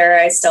got out there,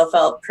 I still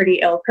felt pretty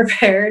ill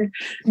prepared.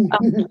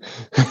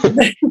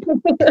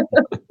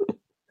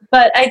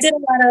 But I did a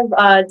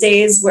lot of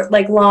days where,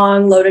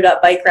 long loaded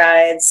up bike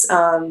rides,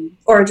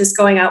 or just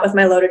going out with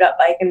my loaded up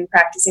bike and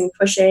practicing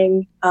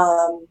pushing.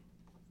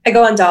 I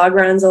go on dog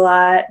runs a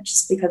lot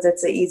just because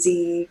it's an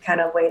easy kind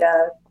of way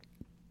to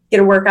get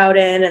a workout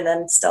in and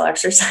then still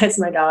exercise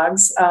my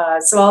dogs.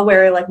 So I'll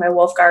wear my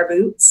Wolfgar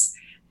boots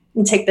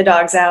and take the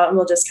dogs out, and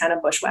we'll just kind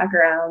of bushwhack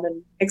around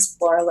and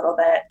explore a little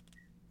bit.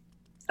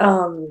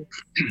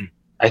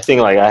 I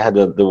think I had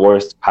the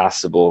worst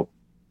possible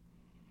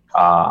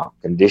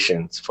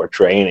conditions for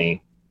training.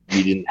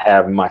 We didn't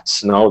have much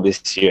snow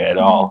this year at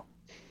all,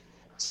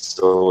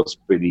 so it was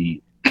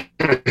pretty.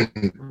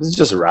 It was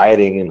just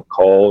riding in the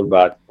cold,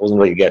 but it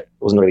wasn't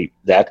really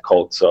that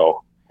cold.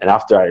 So, and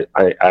after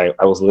I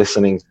was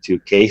listening to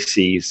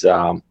Casey's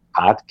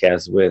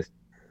podcast with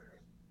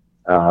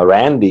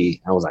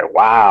Randy, I was like,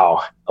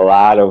 wow, a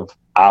lot of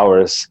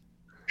hours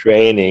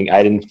training.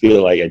 I didn't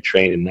feel like I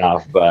trained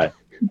enough, but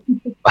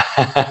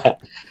I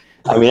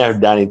mean, I've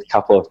done it a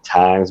couple of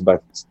times,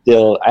 but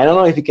still, I don't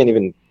know if you can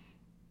even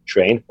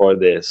train for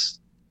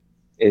this.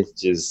 It's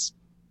just,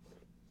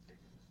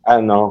 I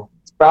don't know.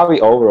 It's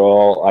probably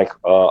overall,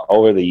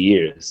 over the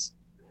years.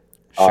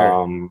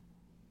 Sure.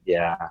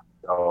 Yeah.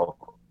 So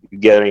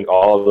getting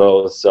all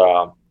those,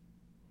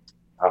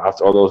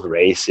 after all those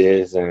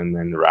races and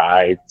then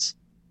rides,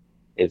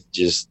 it's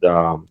just,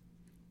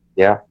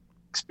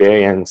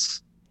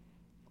 experience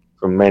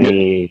from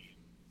many,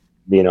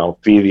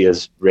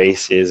 previous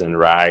races and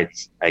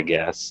rides, I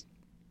guess.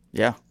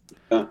 Yeah.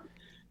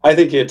 I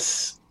think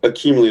it's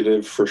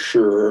accumulative for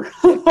sure.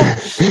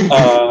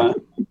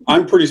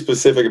 I'm pretty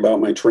specific about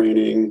my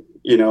training.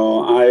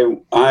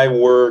 I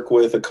work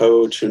with a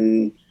coach,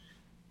 and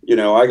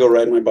I go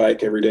ride my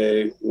bike every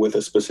day with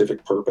a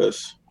specific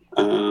purpose.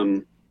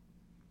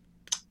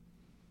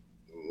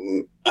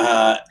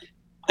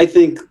 I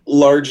think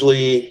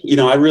largely,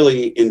 I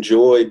really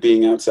enjoy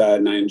being outside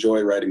and I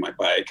enjoy riding my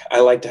bike. I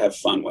like to have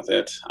fun with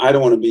it. I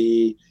don't want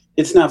to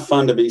it's not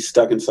fun to be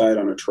stuck inside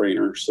on a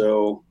trainer.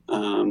 So,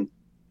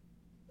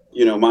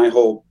 my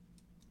whole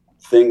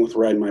thing with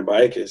riding my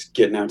bike is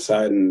getting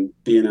outside and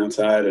being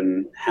outside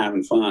and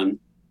having fun.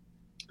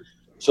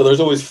 So there's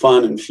always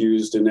fun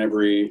infused in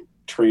every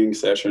training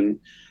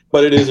session,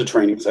 but it is a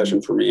training session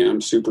for me.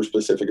 I'm super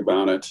specific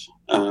about it.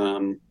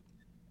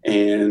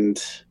 And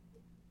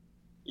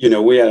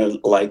we had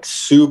a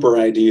super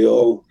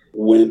ideal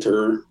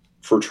winter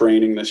for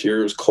training this year.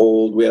 It was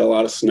cold. We had a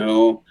lot of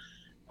snow.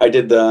 I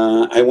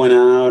went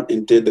out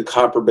and did the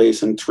Copper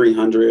Basin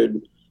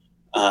 300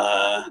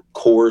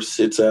 course.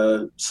 It's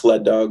a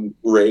sled dog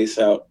race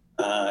out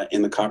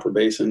in the Copper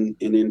Basin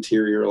in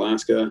interior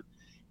Alaska.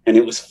 And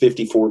it was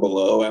 54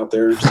 below out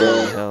there.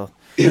 So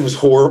it was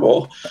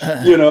horrible.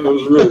 It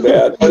was really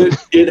bad.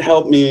 But it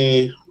helped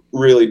me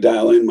really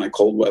dial in my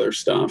cold weather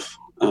stuff.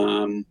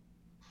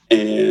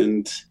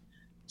 And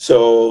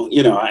so,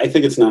 I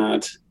think it's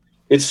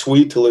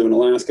sweet to live in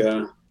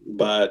Alaska,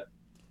 but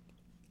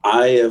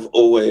I have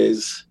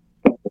always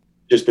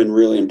just been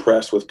really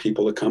impressed with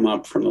people that come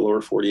up from the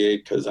lower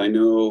 48, because I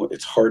know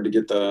it's hard to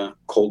get the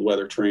cold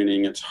weather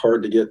training. It's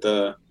hard to get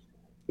the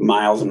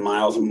miles and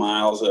miles and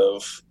miles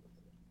of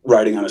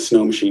riding on a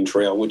snow machine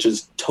trail, which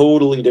is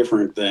totally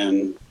different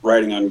than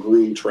riding on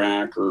groomed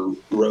track or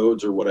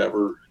roads or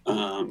whatever.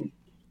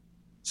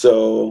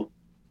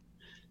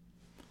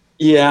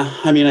 Yeah,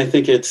 I mean, I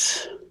think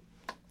it's,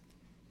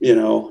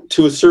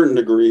 to a certain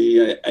degree,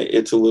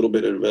 it's a little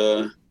bit of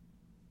a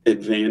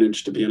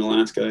advantage to be in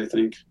Alaska, I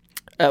think.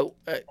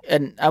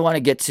 And I want to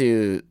get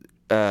to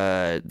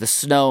the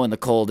snow and the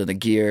cold and the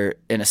gear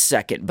in a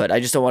second, but I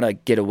just don't want to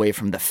get away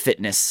from the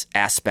fitness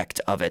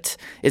aspect of it.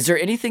 Is there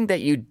anything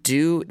that you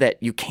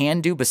can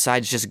do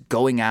besides just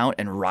going out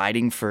and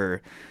riding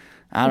for,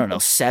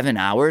 7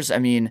 hours? I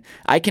mean,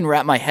 I can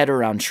wrap my head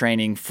around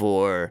training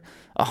for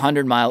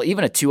 100-mile,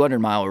 even a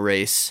 200-mile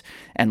race,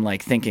 and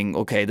thinking,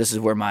 okay, this is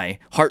where my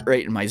heart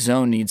rate and my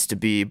zone needs to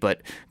be.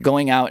 But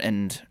going out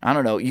and,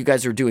 you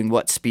guys are doing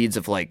what speeds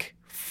of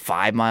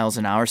 5 miles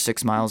an hour,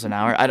 6 miles an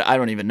hour? I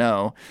don't even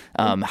know.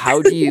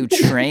 How do you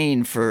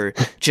train for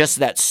just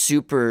that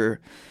super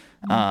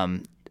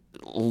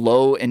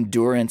low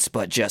endurance,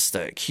 but just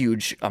a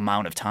huge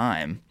amount of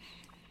time?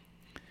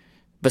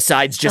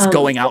 Besides just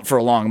going out for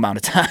a long amount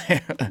of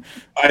time.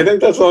 I think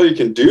that's all you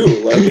can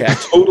do.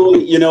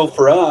 Totally,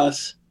 for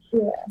us,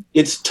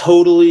 it's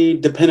totally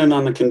dependent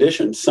on the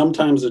conditions.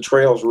 Sometimes the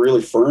trail's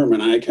really firm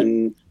and I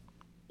can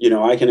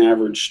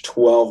average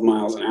 12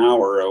 miles an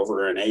hour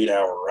over an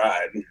 8-hour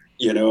ride,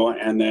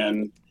 and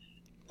then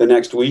the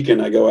next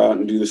weekend I go out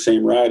and do the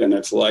same ride and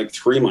it's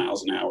 3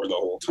 miles an hour the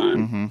whole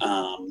time.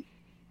 Mm-hmm.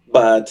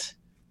 But,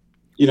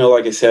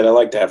 like I said, I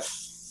like to have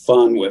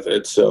fun with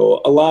it.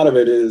 So a lot of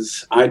it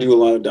is I do a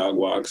lot of dog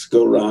walks,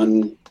 go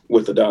run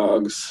with the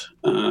dogs,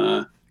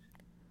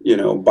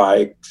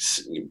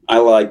 bikes. I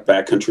like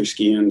backcountry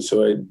skiing,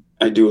 so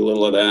I do a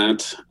little of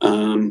that.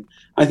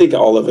 I think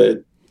all of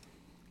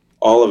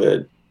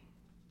it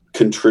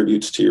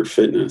contributes to your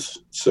fitness.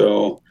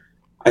 So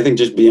I think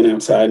just being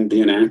outside and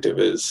being active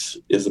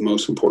is the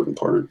most important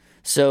part.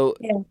 So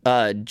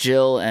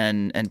Jill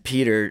and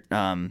Peter,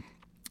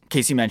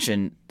 Casey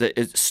mentioned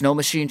the snow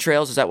machine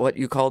trails. Is that what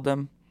you called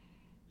them?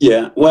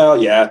 Yeah.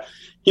 Well, yeah.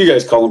 You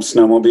guys call them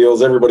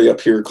snowmobiles. Everybody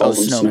up here calls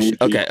them snow machines.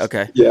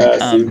 Okay.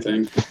 Yeah, same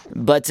thing.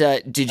 But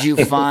did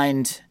you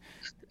find,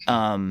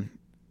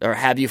 or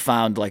have you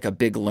found like a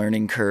big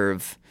learning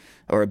curve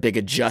or a big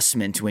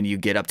adjustment when you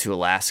get up to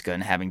Alaska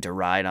and having to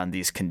ride on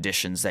these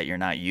conditions that you're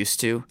not used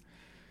to?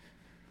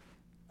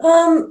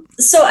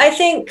 So I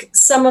think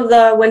some of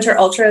the winter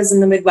ultras in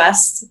the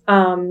Midwest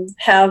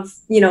have,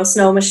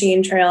 snow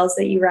machine trails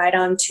that you ride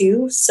on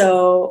too.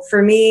 So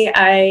for me,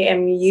 I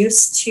am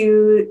used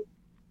to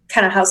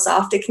kind of how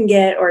soft it can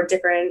get or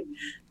different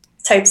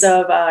types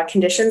of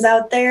conditions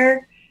out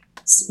there.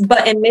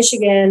 But in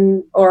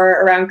Michigan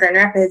or around Grand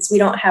Rapids, we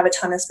don't have a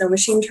ton of snow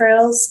machine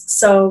trails.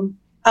 So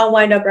I'll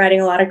wind up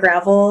riding a lot of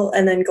gravel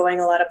and then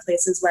going a lot of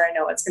places where I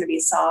know it's going to be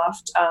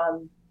soft.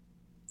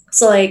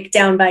 So like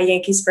down by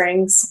Yankee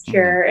Springs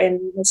here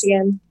in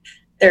Michigan,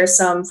 there's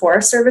some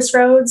Forest Service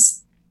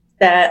roads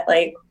that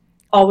like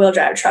all-wheel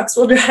drive trucks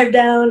will drive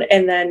down,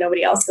 and then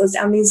nobody else goes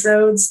down these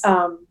roads.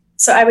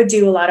 So I would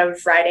do a lot of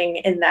riding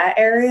in that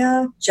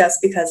area just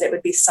because it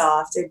would be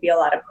soft. It'd be a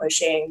lot of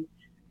pushing.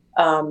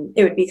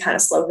 It would be kind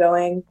of slow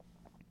going.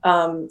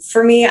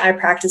 For me, I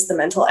practice the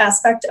mental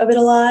aspect of it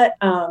a lot.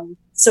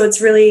 So it's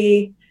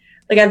really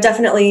like I've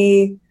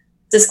definitely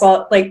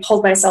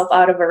pulled myself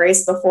out of a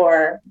race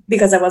before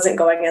because I wasn't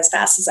going as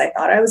fast as I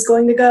thought I was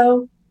going to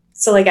go.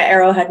 So like at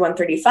Arrowhead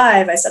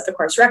 135, I set the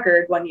course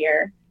record one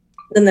year.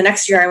 Then the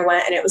next year I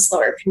went and it was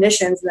slower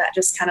conditions, and that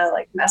just kind of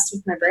like messed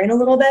with my brain a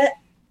little bit.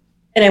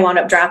 And I wound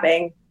up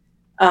dropping.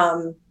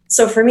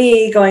 So for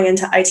me, going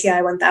into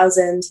ITI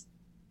 1000,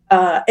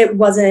 it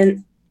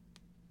wasn't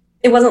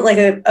like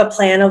a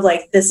plan of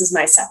like, this is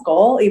my set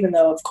goal, even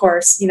though of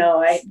course,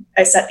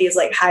 I set these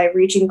like high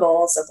reaching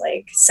goals of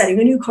like setting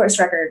a new course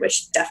record,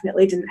 which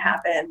definitely didn't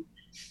happen.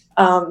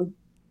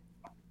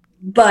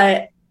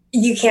 But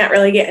you can't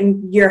really get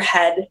in your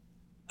head.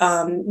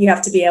 You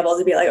have to be able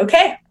to be like,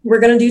 okay, we're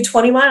going to do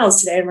 20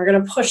 miles today and we're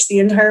going to push the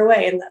entire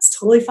way. And that's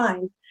totally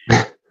fine.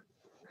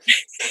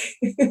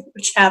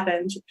 Which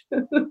happened.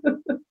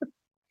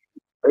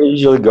 I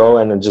usually go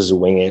and just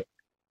wing it.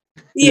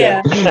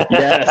 Yeah.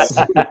 Yes.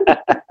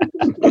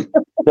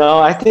 No,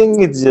 I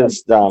think it's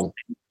just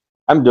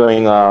I'm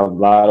doing a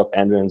lot of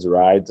endurance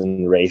rides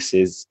and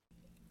races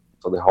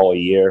for the whole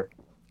year.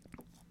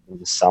 In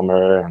the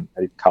summer,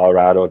 I did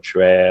Colorado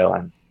Trail,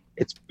 and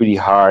it's pretty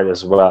hard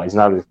as well. It's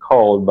not as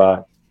cold,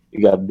 but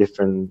you got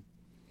different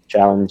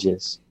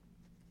challenges.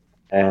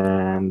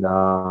 And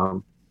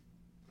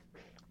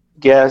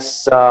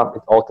guess it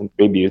all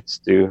contributes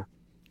to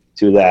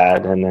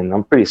that. And then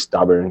I'm pretty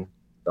stubborn.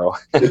 So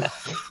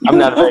I'm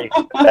not very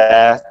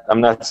fast.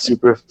 I'm not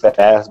super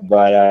fast,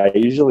 but I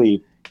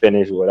usually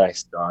finish what I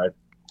start.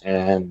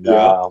 And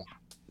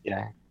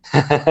yeah.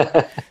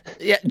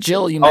 Yeah,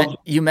 Jill,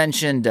 you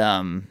mentioned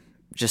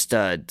just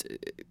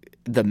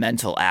the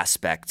mental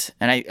aspect,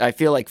 and I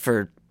feel like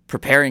for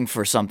preparing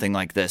for something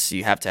like this,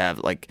 you have to have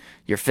like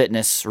your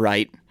fitness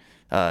right,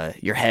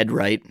 your head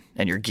right,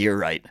 and your gear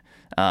right.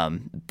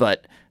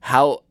 But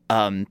how?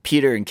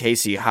 Peter and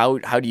Casey, how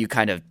do you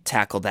kind of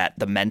tackle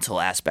the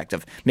mental aspect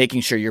of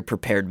making sure you're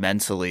prepared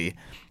mentally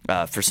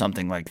for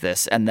something like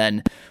this? And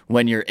then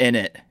when you're in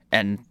it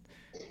and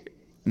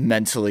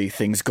mentally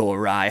things go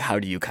awry, how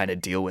do you kind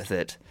of deal with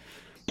it?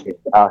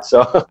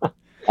 So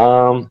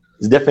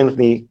it's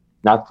definitely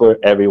not for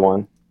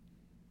everyone,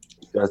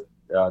 because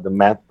the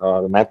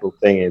mental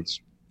thing is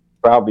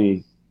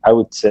probably, I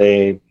would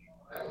say,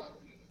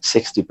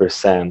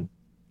 60%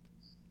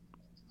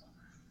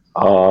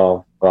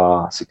 of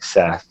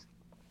success.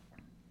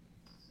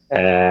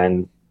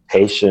 And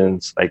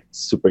patience, like,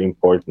 super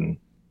important.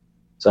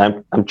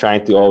 So I'm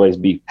trying to always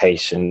be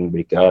patient,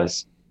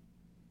 because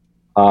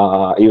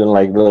even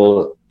like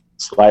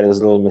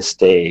slightest little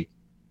mistake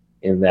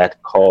in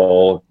that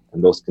cold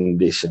and those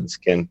conditions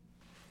can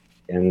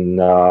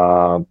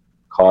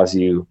cause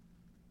you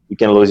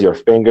can lose your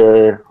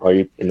finger, or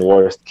in the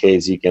worst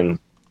case you can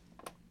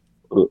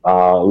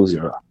lose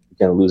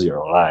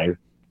your life.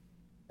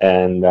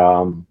 And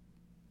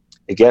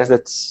I guess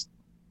it's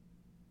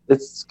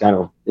kind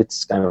of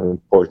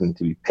important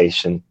to be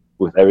patient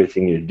with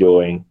everything you're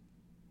doing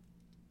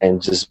and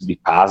just be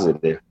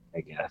positive, I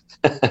guess.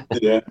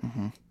 Yeah.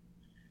 Mm-hmm.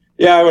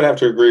 Yeah, I would have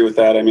to agree with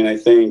that. I mean, I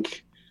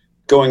think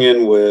going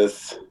in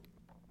with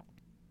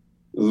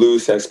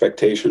loose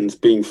expectations,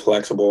 being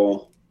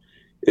flexible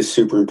is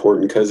super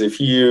important, because if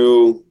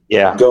you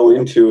go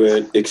into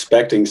it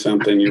expecting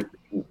something,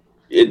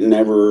 it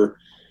never,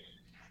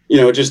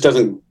 it just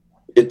doesn't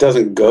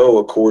go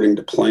according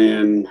to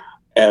plan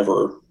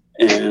ever.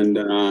 And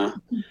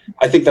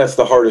I think that's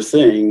the hardest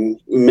thing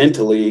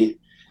mentally,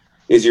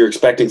 is you're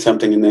expecting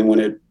something, and then when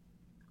it,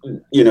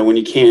 when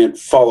you can't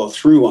follow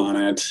through on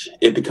it,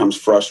 it becomes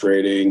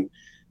frustrating.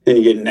 Then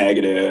you get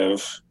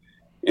negative,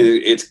 and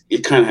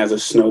it kind of has a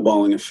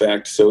snowballing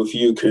effect. So if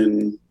you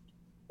can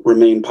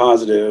remain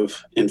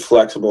positive and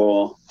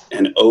flexible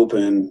and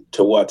open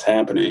to what's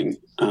happening,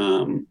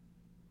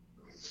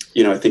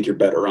 I think you're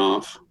better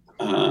off.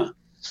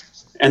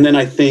 And then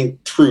I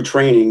think through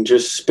training,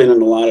 just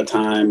spending a lot of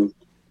time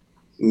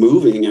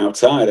moving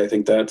outside, I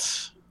think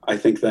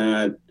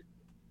that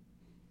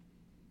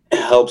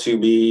helps you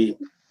be,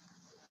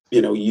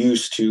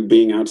 used to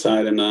being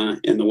outside in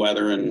the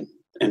weather and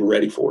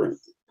ready for it.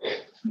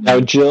 Now,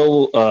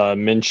 Jill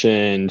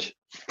mentioned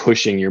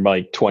pushing your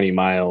bike 20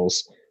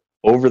 miles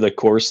over the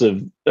course.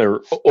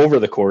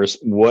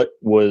 What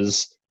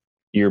was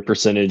your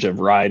percentage of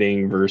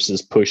riding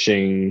versus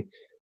pushing?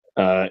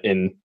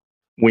 And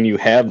when you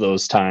have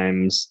those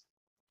times,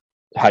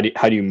 how do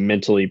you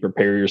mentally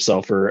prepare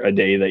yourself for a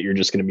day that you're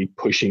just going to be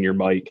pushing your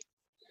bike?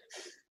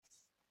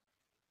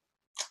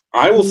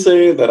 I will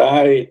say that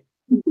I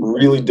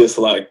really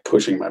dislike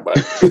pushing my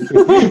bike.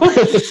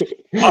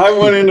 I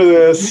went into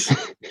this,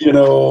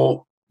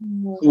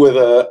 with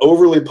a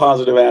overly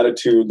positive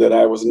attitude that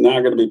I was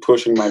not going to be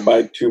pushing my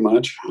bike too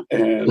much.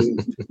 And,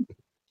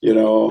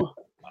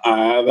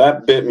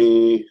 that bit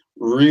me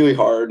really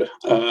hard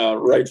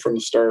right from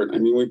the start. I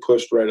mean, we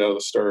pushed right out of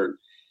the start.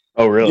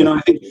 Oh, really? I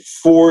think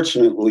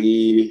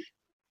fortunately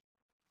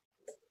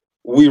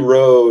we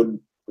rode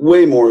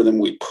way more than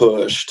we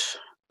pushed.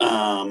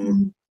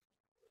 And,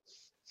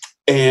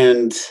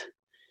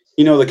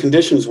 the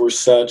conditions were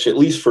such, at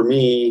least for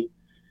me,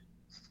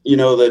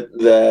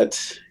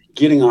 that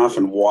getting off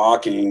and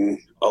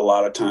walking a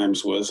lot of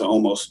times was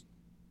almost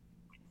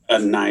a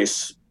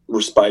nice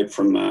respite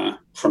from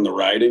the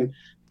riding,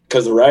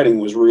 because the riding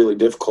was really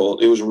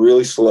difficult. It was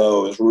really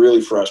slow. It was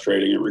really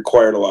frustrating. It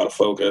required a lot of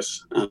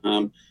focus.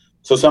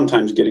 So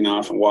sometimes getting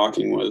off and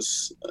walking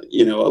was,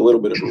 a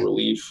little bit of a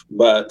relief,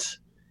 but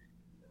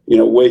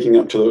waking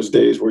up to those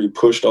days where you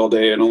pushed all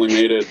day and only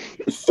made it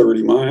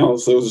 30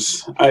 miles, I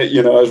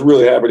was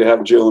really happy to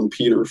have Jill and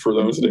Peter for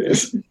those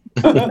days.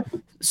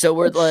 So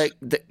we're like,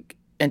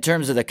 in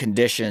terms of the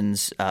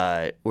conditions,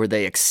 were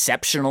they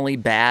exceptionally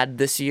bad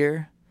this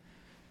year?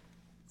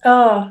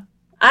 Oh,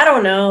 I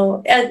don't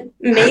know.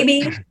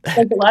 Maybe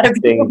like a lot of I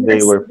think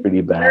they were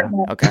pretty bad.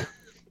 Okay.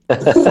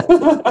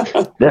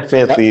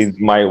 Definitely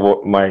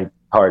my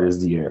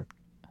hardest year.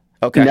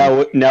 Okay.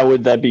 Now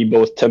would that be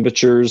both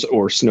temperatures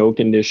or snow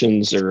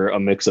conditions, or a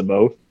mix of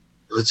both?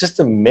 It was just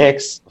a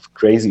mix of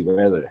crazy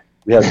weather.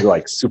 We had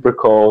like super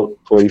cold,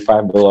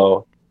 45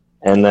 below,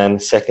 and then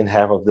second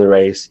half of the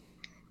race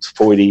was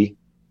 40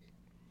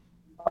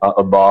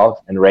 above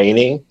and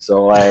raining.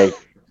 So like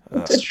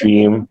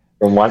extreme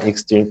from one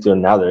extreme to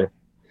another.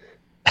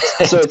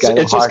 So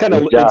it's just kind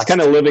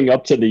of living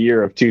up to the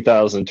year of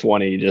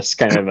 2020, just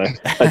kind of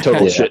a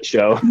total shit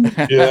show.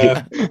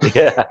 Yeah.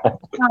 Yeah.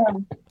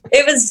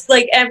 It was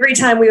like every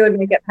time we would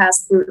make it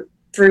past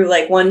through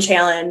like one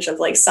challenge of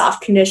like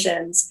soft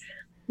conditions,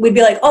 we'd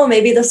be like, oh,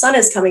 maybe the sun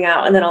is coming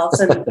out. And then all of a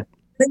sudden it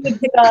would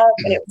pick up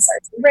and it would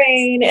start to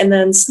rain. And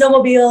then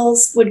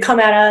snowmobiles would come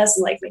at us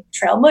and like make the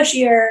trail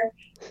mushier.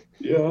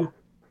 Yeah.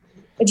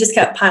 It just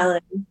kept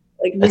piling.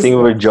 Like I think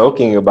we were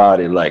joking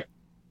about it, like,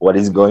 what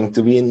is going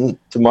to be in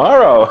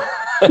tomorrow?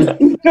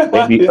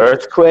 Maybe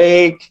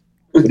earthquake.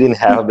 We didn't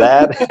have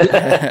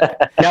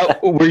that. Now,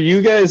 were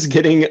you guys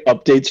getting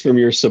updates from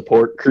your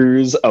support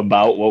crews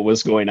about what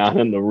was going on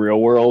in the real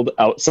world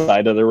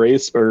outside of the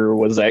race? Or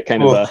was that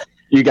kind of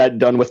you got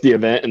done with the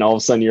event and all of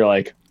a sudden you're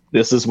like,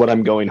 this is what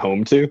I'm going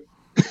home to?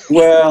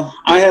 Well,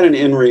 I had an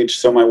inReach,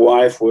 so my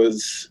wife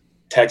was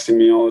texting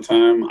me all the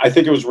time. I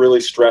think it was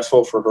really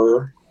stressful for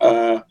her.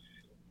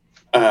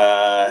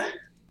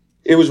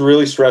 It was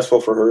really stressful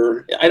for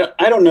her.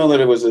 I don't know that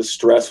it was as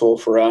stressful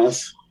for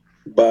us,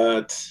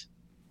 but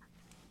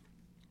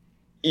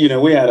we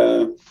had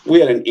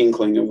an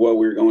inkling of what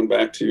we were going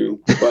back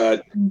to.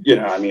 But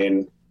I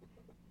mean,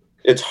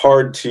 it's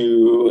hard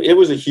to. It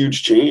was a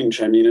huge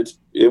change. I mean,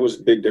 it was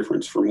a big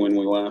difference from when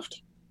we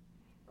left.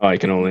 Oh, I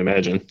can only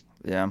imagine.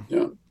 Yeah.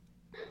 Yeah.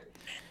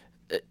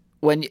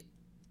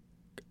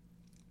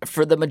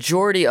 For the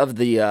majority of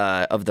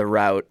the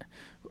route,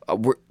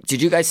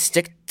 did you guys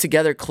stick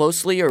together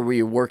closely, or were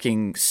you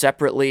working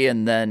separately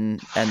and then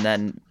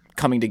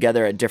coming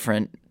together at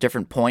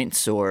different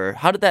points, or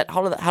how did that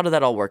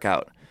all work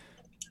out?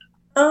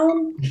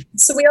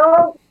 So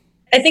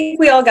I think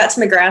we all got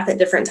to McGrath at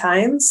different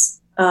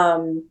times.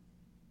 But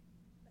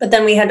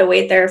then we had to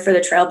wait there for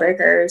the trail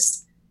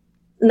breakers.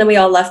 And then we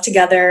all left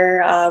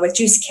together with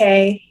Juicy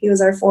K. He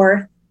was our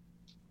fourth.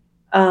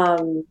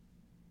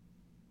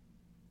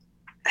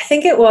 I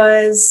think it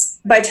was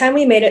by the time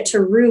we made it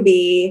to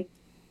Ruby,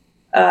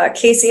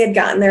 Casey had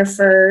gotten there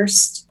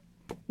first,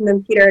 and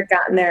then Peter had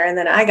gotten there, and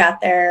then I got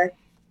there.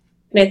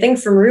 And I think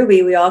from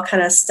Ruby, we all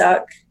kind of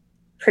stuck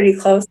pretty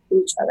close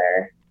to each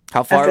other.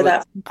 How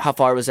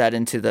far was that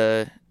into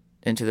the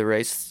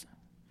race?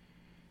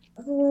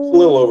 It's a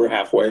little over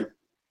halfway.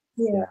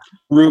 Yeah.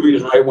 Ruby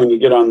is right when you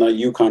get on the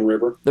Yukon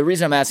River. The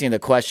reason I'm asking the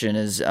question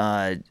is,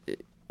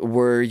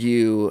 were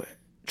you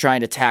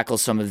trying to tackle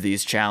some of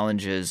these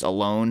challenges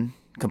alone,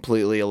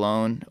 completely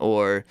alone,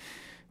 or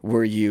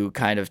were you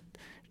kind of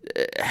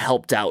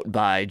helped out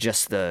by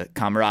just the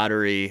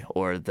camaraderie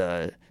or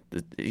the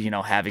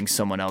having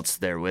someone else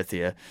there with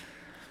you?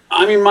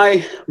 I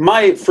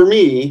mean, for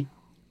me,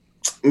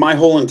 my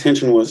whole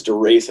intention was to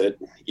race it,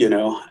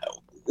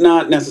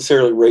 not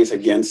necessarily race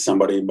against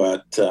somebody,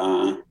 but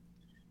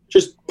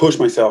just push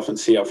myself and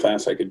see how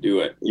fast I could do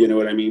it. You know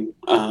what I mean?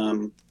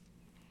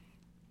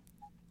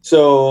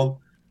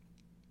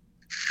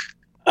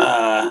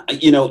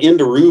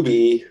 Into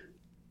Ruby,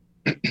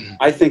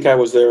 I think I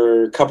was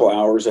there a couple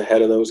hours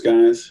ahead of those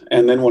guys.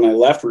 And then when I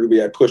left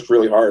Ruby, I pushed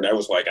really hard. I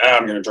was like,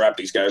 I'm going to drop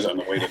these guys on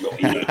the way to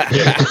Galena.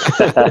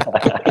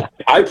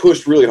 I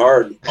pushed really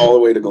hard all the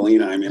way to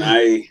Galena. I mean,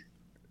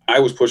 I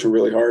was pushing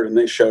really hard, and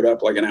they showed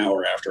up like an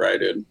hour after I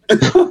did,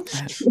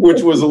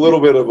 which was a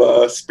little bit of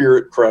a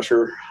spirit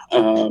crusher.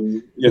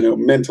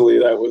 Mentally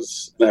that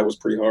was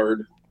pretty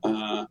hard.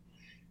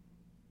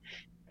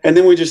 And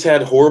then we just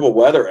had horrible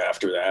weather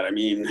after that. I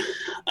mean,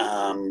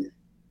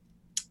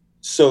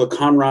 so the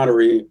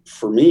camaraderie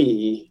for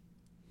me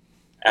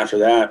after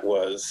that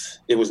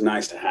it was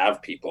nice to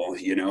have people.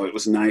 It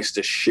was nice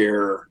to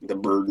share the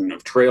burden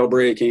of trail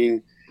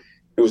breaking.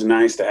 It was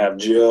nice to have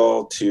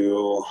Jill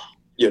to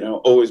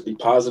always be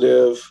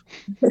positive.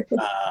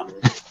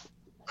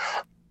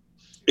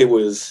 It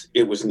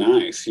was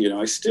nice.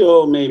 I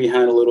still maybe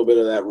had a little bit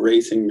of that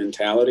racing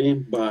mentality,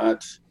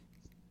 but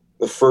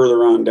the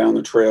further on down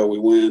the trail we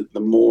went, the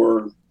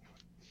more,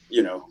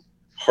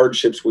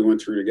 hardships we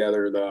went through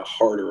together, the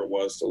harder it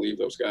was to leave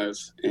those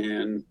guys.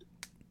 And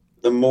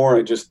the more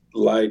I just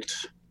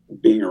liked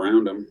being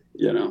around them,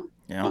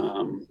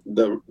 Yeah.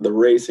 The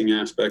racing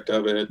aspect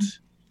of it,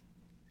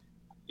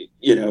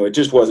 it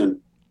just wasn't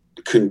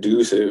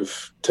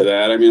conducive to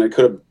that. I mean, I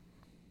could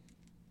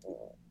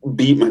have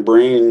beat my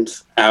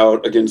brains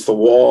out against the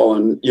wall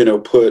and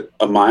put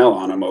a mile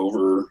on them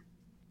over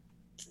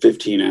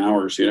 15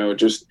 hours.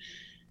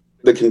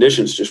 The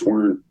conditions just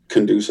weren't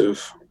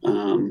conducive,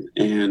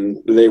 and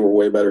they were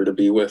way better to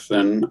be with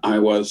than I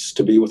was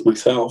to be with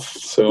myself.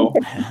 So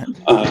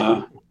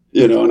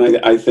and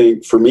I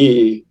think for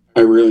me,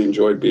 I really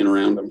enjoyed being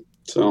around them.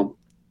 So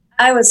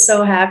I was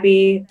so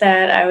happy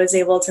that I was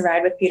able to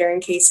ride with Peter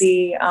and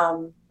Casey.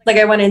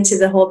 I went into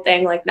the whole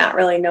thing not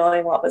really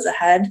knowing what was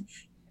ahead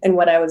and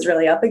what I was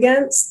really up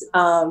against.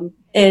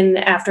 And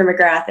after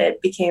McGrath, it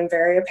became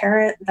very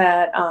apparent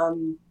that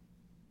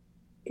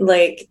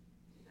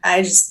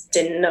I just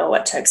didn't know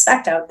what to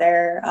expect out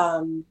there.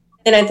 And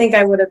I think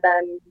I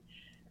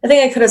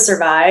could have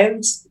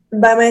survived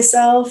by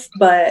myself,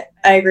 but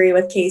I agree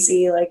with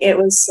Casey. It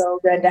was so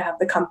good to have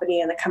the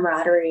company and the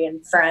camaraderie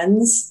and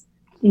friends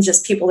and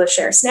just people to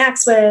share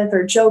snacks with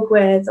or joke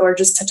with or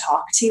just to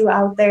talk to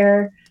out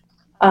there.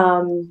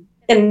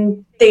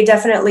 And they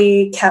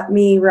definitely kept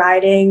me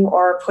riding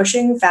or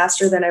pushing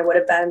faster than I would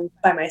have been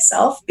by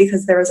myself,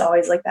 because there was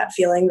always that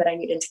feeling that I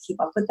needed to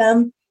keep up with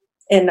them.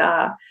 And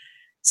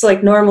so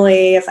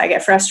normally if I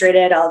get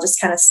frustrated, I'll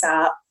just kind of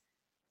stop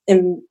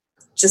and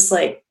just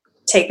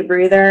take a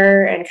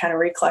breather and kind of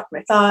recollect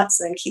my thoughts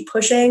and then keep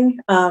pushing.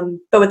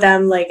 But with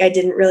them, I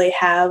didn't really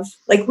have,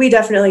 we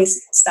definitely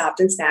stopped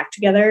and snacked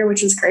together,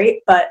 which was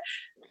great. But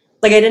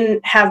I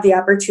didn't have the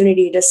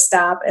opportunity to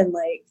stop and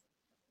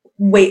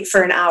wait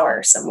for an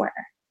hour somewhere,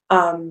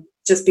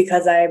 just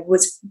because I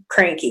was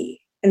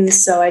cranky. And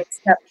so I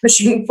kept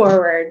pushing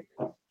forward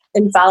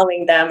and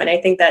following them. And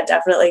I think that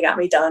definitely got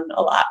me done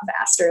a lot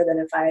faster than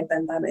if I had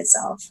been by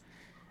myself.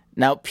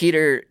 Now,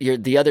 Peter,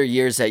 the other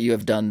years that you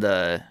have done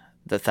the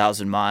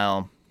 1,000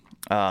 mile,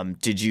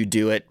 did you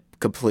do it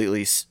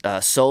completely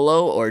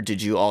solo, or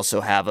did you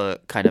also have a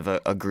kind of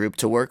a group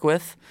to work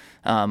with?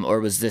 Or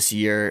was this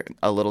year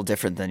a little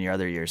different than your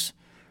other years?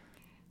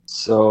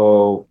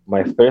 So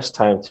my first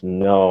time to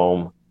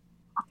Nome,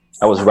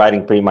 I was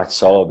riding pretty much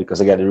solo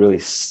because I got really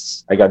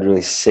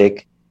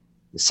sick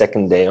the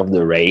second day of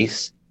the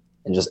race,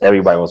 and just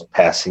everybody was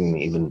passing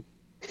me,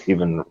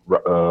 even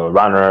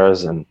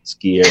runners and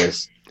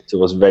skiers. So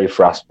it was very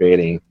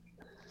frustrating.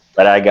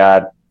 But I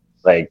got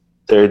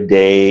third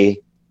day,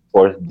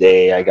 fourth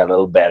day, I got a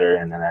little better,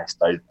 and then I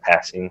started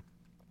passing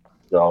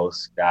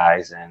those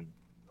guys.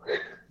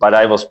 But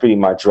I was pretty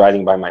much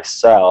riding by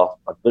myself.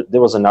 But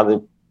there was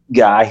another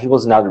guy. He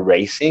was not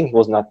racing. He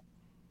was not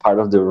part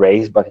of the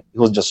race, but he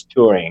was just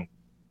touring.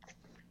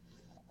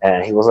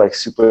 And he was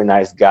super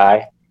nice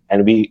guy.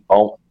 And we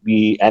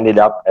ended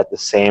up at the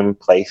same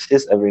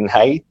places every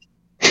night.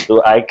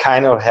 So I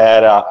kind of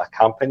had a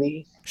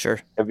company.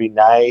 Sure. Every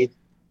night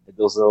at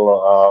those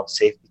little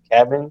safety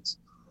cabins.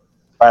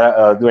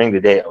 But during the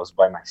day, I was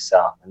by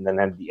myself. And then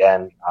at the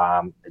end,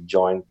 I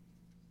joined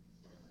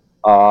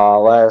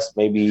last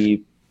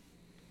maybe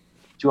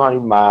 200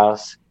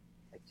 miles.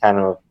 I kind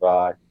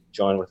of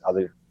joined with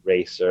other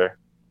racer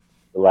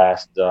the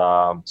last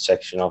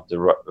section of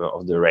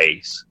the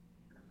race.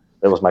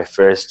 That was my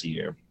first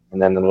year.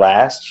 And then the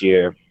last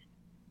year,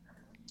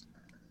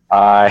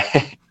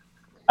 I,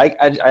 I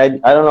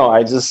don't know.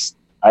 I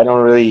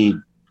don't really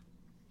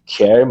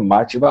care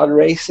much about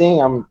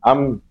racing. I'm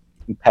a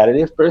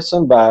competitive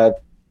person,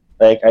 but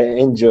like I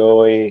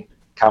enjoy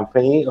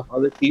company of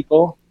other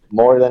people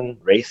more than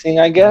racing,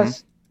 I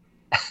guess.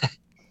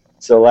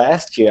 So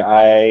last year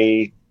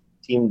I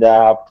teamed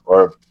up,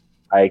 or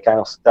I kind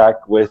of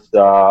stuck with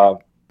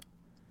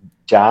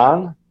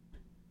John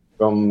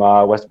from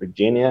West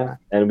Virginia,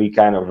 and we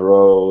kind of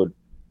rode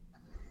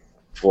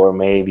for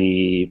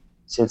maybe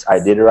since I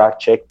did Rock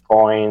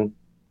Checkpoint,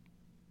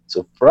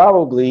 so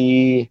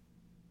probably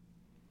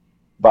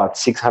about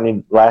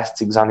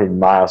 600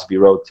 miles we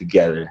rode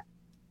together.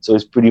 So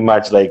it's pretty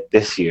much like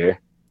this year,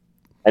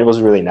 and it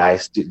was really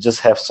nice to just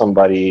have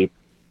somebody,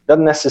 not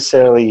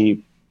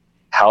necessarily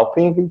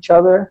helping each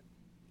other,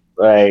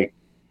 like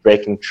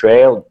breaking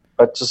trail,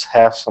 but just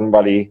have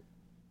somebody,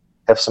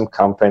 have some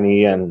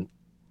company and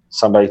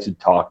somebody to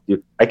talk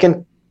to. I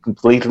can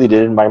completely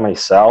do it by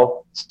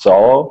myself,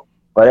 solo,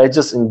 but I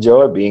just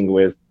enjoy being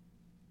with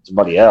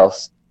somebody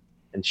else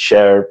and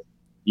share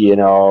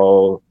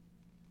the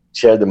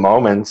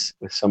moments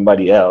with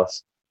somebody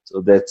else.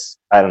 So that's,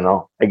 I don't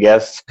know, I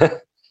guess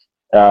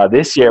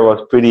this year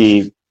was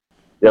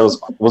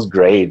was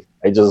great.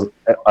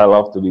 I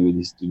love to be with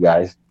these two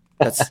guys.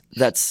 That's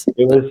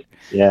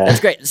yeah. That's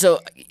great. So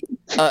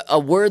a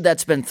word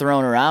that's been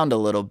thrown around a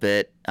little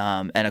bit,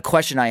 and a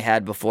question I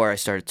had before I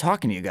started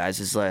talking to you guys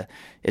is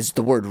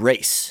the word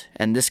race.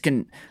 And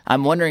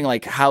I'm wondering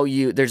like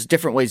there's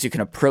different ways you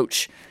can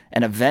approach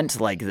an event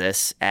like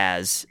this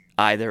as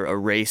either a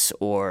race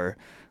or,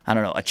 I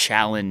don't know, a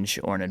challenge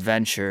or an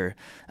adventure.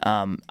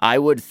 I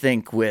would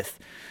think with,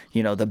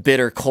 the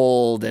bitter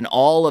cold and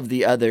all of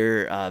the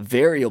other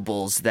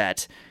variables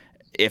that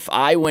if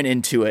I went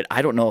into it,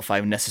 I don't know if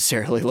I would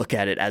necessarily look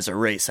at it as a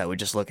race. I would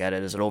just look at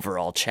it as an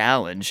overall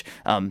challenge.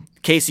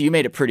 Casey, you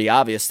made it pretty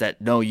obvious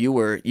that no, you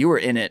were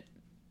in it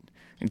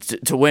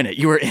to win it.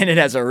 You were in it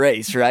as a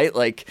race, right?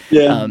 Like,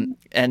 Yeah.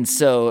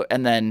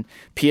 And then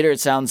Peter, it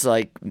sounds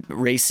like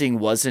racing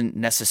wasn't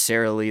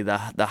necessarily the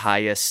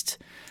highest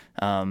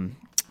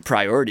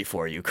priority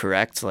for you,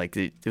 correct? Like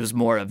it was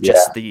more of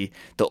just the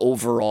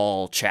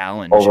overall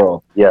challenge.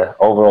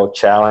 Overall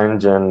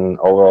challenge and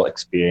overall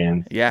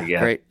experience. Yeah,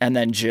 great. And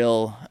then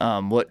Jill,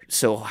 what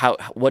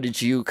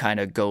did you kind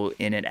of go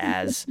in it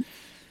as?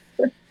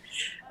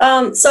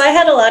 So I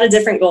had a lot of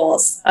different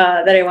goals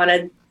that I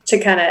wanted to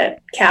kind of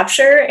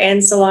capture,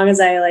 and so long as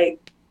I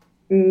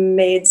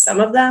made some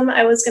of them,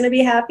 I was going to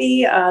be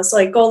happy. So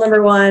like goal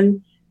number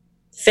 1,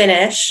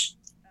 finish.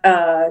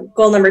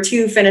 Goal number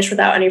 2, finish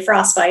without any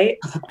frostbite.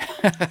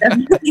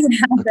 That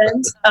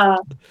happened.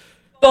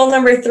 Goal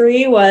number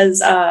 3 was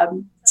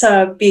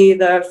to be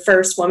the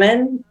first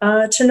woman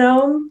to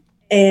Nome,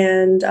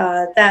 and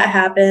that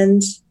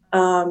happened.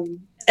 And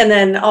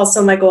then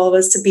also my goal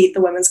was to beat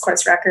the women's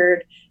course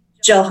record.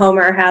 Jill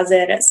Homer has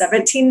it at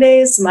 17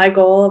 days. My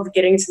goal of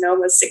getting to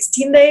Nome was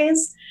 16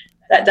 days.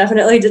 That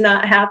definitely did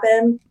not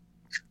happen.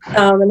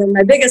 And then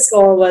my biggest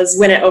goal was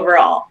win it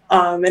overall.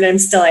 And I'm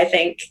still, I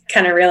think,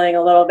 kind of reeling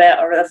a little bit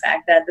over the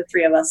fact that the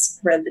 3 of us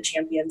were the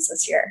champions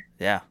this year.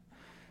 Yeah.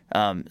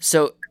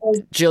 So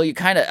Jill, you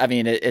kind of,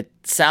 it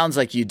sounds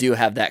like you do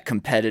have that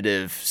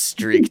competitive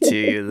streak to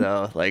you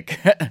though. Like,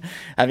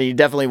 you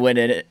definitely went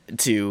in it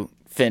to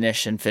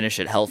finish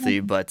it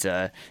healthy, but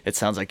it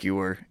sounds like you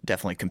were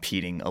definitely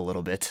competing a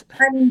little bit.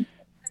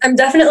 I'm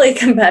definitely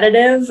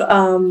competitive,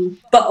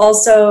 but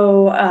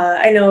also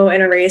I know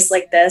in a race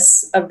like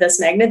this, of this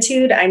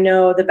magnitude, I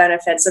know the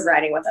benefits of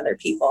riding with other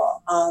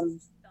people.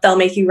 They'll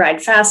make you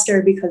ride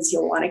faster because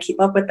you'll want to keep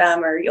up with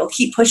them, or you'll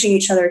keep pushing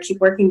each other, keep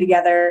working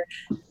together.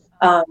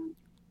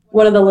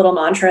 One of the little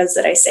mantras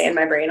that I say in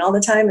my brain all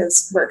the time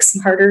is work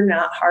smarter,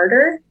 not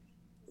harder.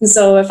 And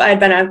so if I'd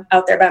been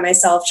out there by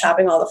myself,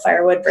 chopping all the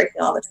firewood,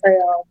 breaking all the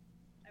trail,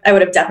 I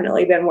would have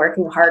definitely been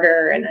working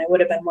harder, and I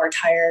would have been more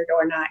tired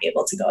or not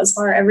able to go as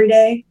far every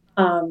day.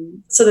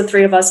 So the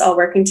 3 of us all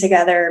working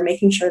together,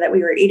 making sure that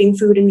we were eating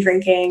food and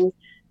drinking.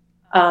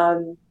 I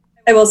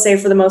will say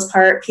for the most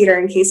part, Peter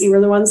and Casey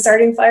were the ones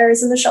starting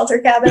fires in the shelter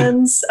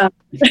cabins.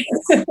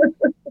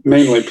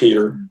 Mainly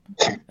Peter.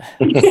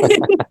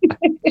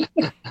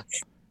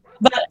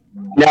 But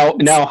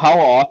now, how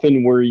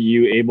often were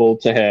you able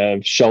to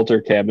have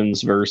shelter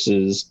cabins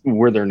versus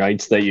were there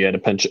nights that you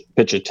had to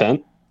pitch a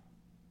tent?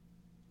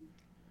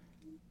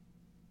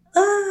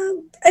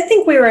 I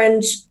think we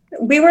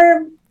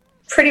were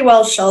pretty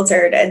well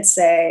sheltered, I'd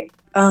say.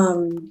 I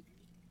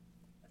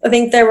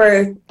think there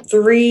were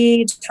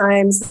 3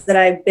 times that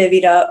I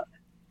bivvied up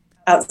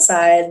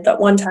outside. That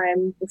one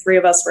time the 3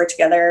 of us were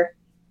together.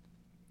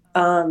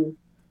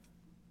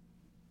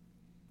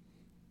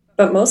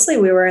 But mostly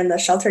we were in the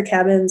shelter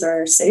cabins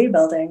or city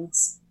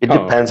buildings. It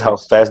depends how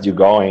fast you're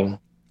going.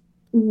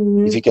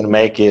 Mm-hmm. If you can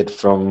make it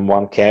from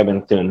one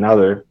cabin to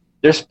another,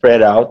 they're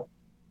spread out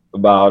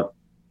about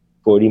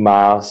 40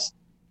 miles,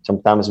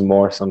 sometimes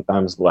more,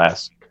 sometimes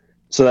less.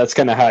 So that's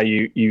kind of how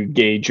you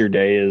gauge your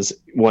day, is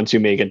once you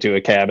make it to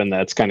a cabin,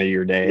 that's kind of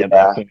your day at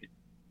that point.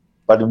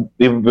 But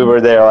we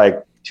were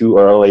there too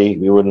early.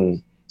 We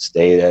wouldn't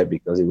stay there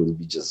because it would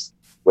be just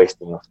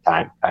wasting of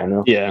time, kind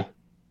of. Yeah.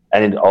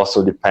 And it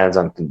also depends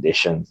on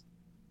conditions.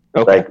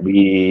 Okay. Like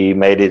we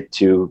made it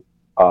to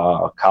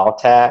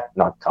Caltech,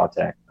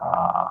 Caltech,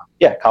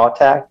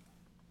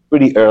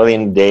 pretty early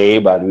in the day,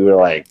 but we were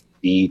like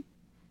beat.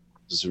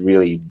 It was a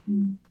really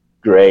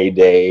gray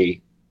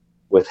day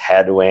with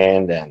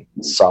headwind and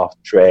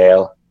soft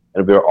trail,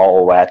 and we were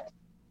all wet.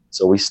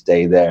 So we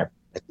stayed there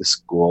at the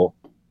school.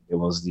 It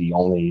was the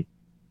only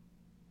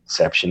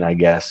exception, I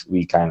guess.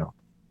 We kind of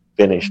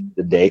finished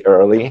the day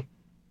early,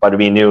 but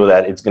we knew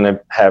that it's going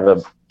to have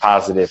a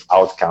positive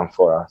outcome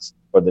for us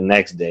for the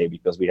next day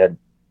because we had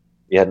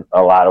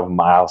a lot of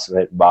miles in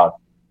it, about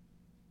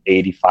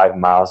 85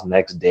 miles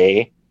next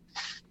day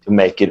to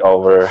make it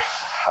over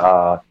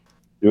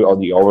through all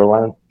the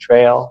overland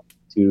trail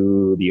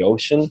to the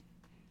ocean.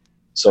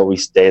 So we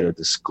stayed at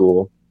the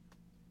school.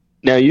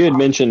 Now, you had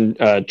mentioned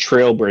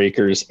trail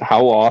breakers.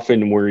 How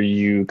often were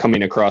you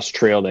coming across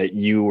trail that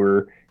you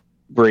were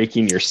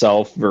breaking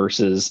yourself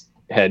versus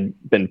had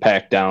been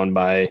packed down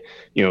by,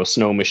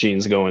 snow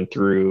machines going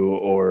through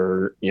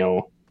or,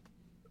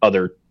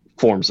 other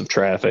forms of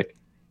traffic?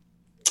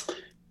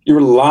 You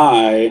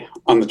rely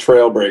on the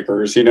trail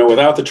breakers.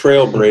 Without the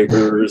trail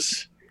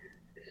breakers,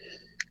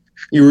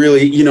 you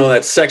really,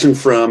 that section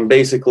from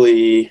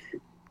basically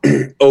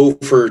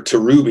Ophir to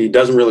Ruby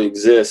doesn't really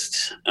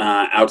exist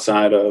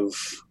outside of,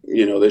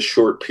 this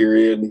short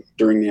period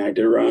during the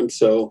Iditarod.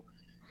 So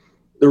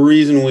the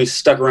reason we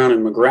stuck around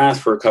in McGrath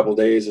for a couple of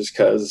days is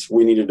because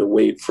we needed to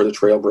wait for the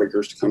trail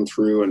breakers to come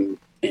through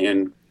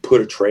and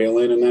put a trail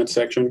in that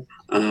section.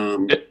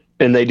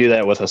 And they do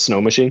that with a snow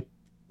machine?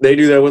 They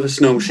do that with a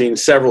snow machine,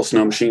 several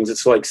snow machines.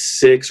 It's like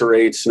 6 or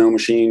 8 snow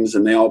machines,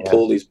 and they all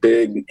pull these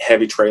big,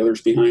 heavy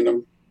trailers behind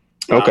them.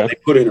 Okay. They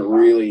put in a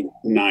really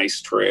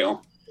nice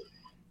trail.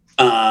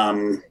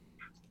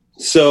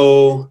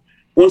 So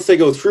once they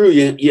go through,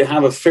 you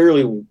have a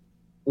fairly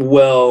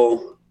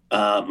well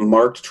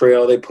marked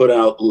trail. They put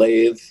out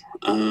lathe,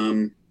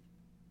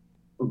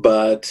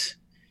 but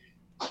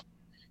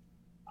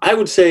I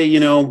would say,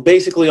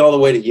 basically all the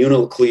way to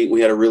Unalakleet,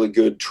 we had a really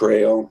good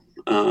trail,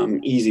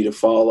 easy to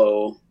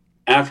follow.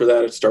 After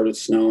that, it started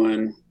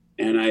snowing,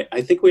 and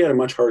I think we had a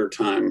much harder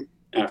time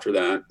after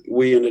that.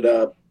 We ended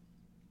up,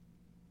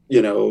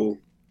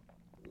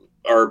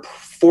 our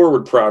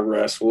forward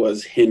progress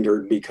was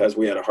hindered because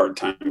we had a hard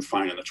time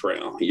finding the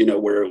trail,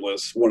 where it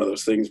was one of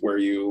those things where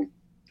you're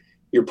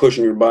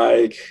pushing your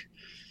bike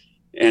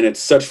and it's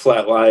such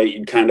flat light,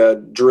 you'd kind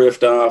of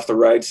drift off the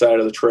right side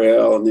of the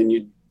trail, and then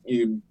you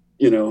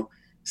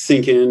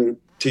sink in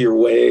to your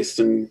waist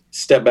and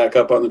step back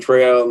up on the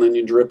trail, and then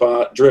you drift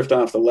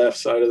off the left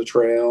side of the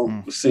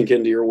trail, sink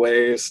into your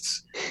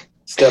waist,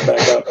 step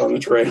back up on the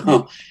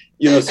trail.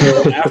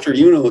 So after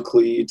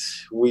Unalakleet,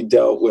 we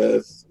dealt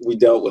with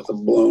a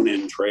blown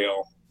in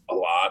trail a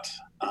lot,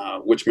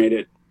 which made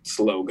it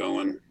slow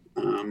going.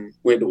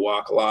 We had to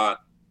walk a lot.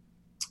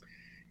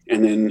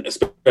 And then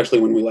especially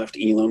when we left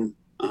Elam,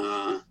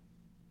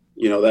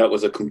 that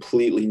was a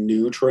completely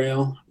new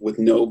trail with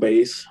no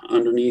base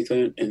underneath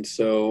it. And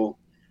so,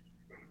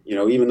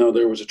 even though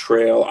there was a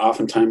trail,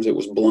 oftentimes it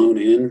was blown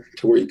in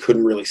to where you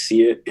couldn't really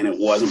see it and it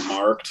wasn't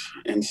marked.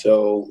 And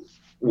so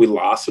we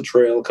lost the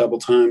trail a couple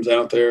times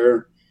out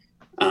there.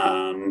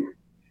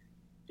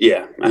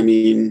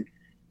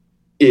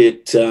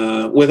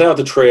 Without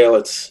the trail,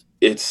 it's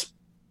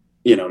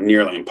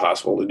nearly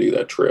impossible to do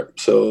that trip.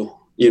 So,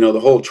 the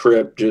whole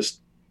trip,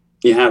 just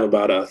you have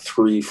about a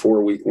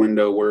 3-4 week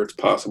window where it's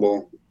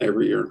possible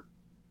every year.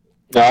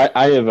 Now,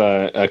 I have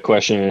a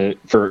question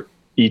for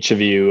each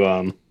of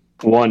you.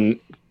 One,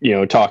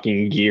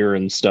 talking gear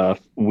and stuff,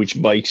 which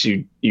bikes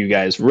you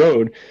guys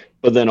rode,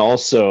 but then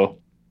also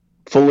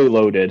fully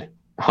loaded,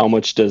 how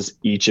much does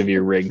each of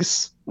your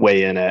rigs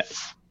weigh in at?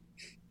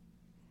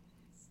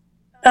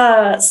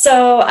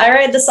 So I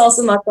ride the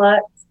Salsa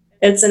Muckluck.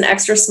 It's an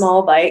extra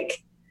small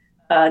bike,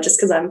 just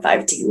because I'm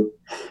 5'2".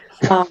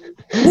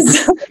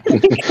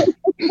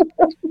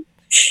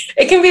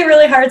 It can be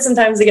really hard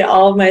sometimes to get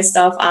all of my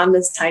stuff on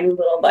this tiny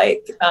little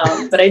bike,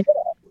 but I did it.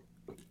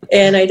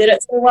 And I did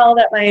it so well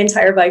that my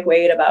entire bike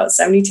weighed about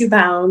 72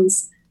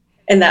 pounds,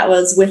 and that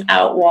was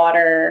without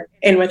water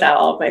and without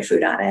all of my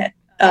food on it.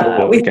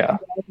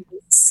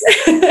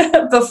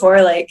 Before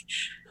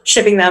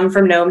shipping them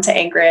from Nome to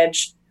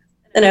Anchorage,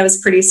 and I was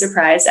pretty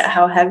surprised at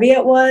how heavy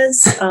it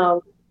was.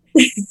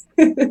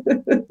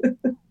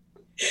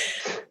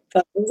 But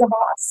it was a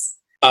Haas.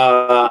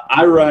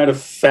 I ride a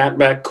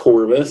Fatback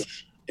Corvus.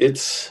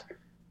 It's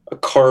a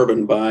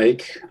carbon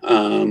bike.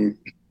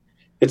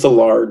 It's a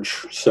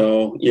large,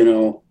 so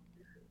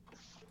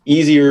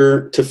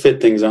easier to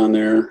fit things on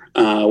there.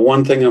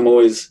 One thing I'm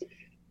always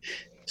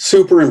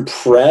super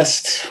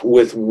impressed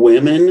with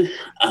women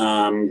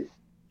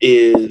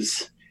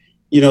is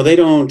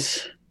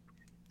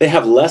they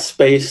have less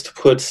space to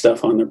put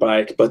stuff on their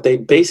bike, but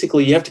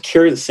you have to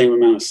carry the same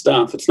amount of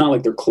stuff. It's not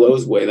like their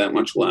clothes weigh that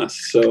much less.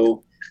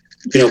 So,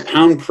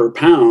 pound per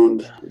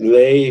pound,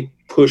 they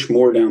push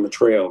more down the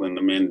trail than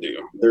the men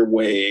do.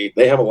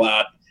 They have a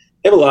lot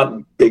they have a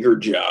lot bigger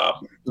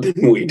job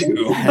than we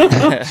do.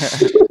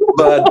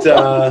 But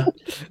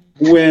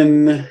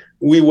when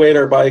we weighed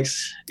our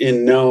bikes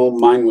in Nome,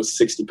 mine was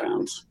 60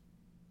 pounds.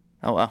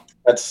 Oh, wow.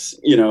 That's,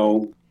 you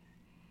know,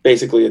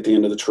 basically at the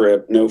end of the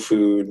trip, no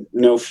food,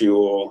 no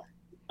fuel.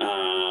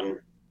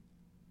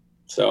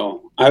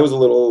 So I was a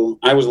little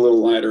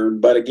lighter,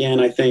 but again,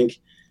 I think,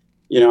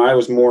 you know, I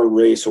was more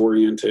race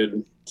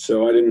oriented.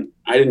 So I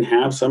didn't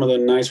have some of the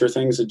nicer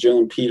things that Jill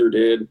and Peter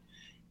did.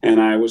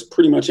 And I was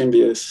pretty much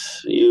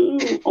envious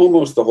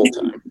almost the whole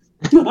time.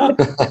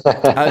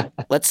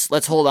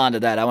 Let's hold on to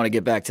that. I want to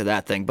get back to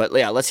that thing, but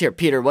yeah, let's hear.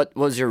 Peter, what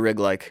was your rig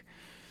like?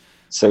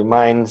 So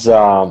mine's,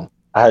 I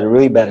had a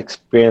really bad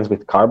experience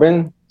with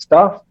carbon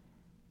stuff.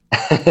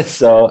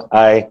 So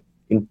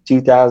in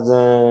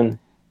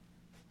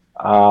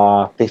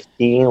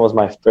 2015 was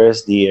my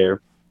first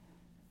year.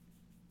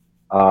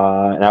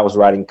 And I was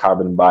riding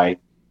carbon bike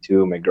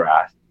to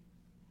McGrath,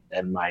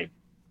 and my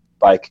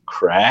bike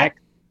cracked.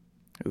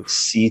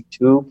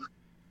 C-tube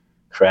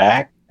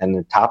cracked and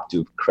the top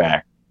tube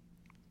cracked.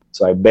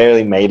 So I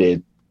barely made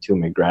it to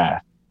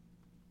McGrath.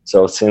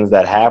 So since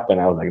that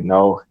happened, I was like,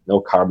 no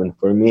carbon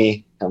for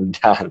me. I'm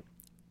done.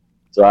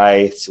 So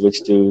I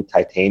switched to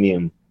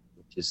titanium,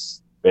 which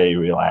is very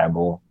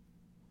reliable.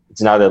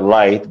 It's not that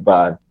light,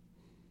 but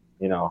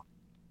you know,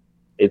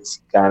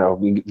 it's kind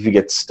of, if you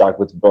get stuck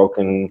with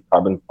broken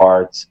carbon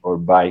parts or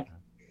bike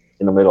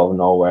in the middle of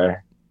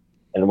nowhere,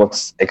 and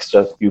what's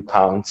extra few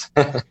pounds.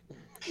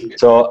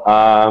 So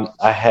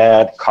I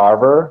had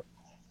Carver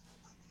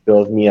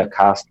build me a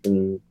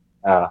custom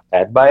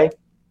fat bike.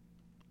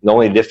 The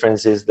only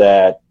difference is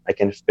that I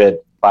can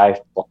fit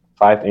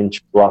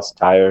 5-inch plus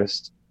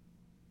tires,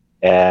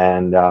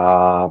 and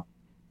the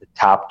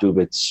top tube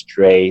it's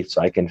straight,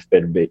 so I can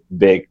fit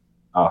big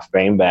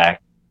frame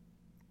back,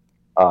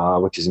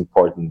 which is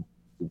important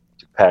to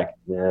pack,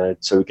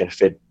 so you can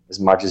fit as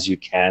much as you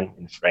can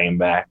in frame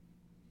back.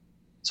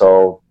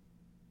 So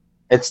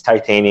it's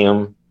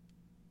titanium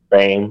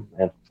frame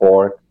and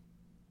fork,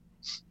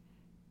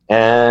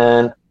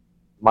 and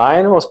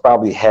mine was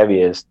probably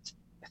heaviest.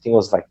 I think it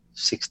was like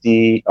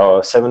 60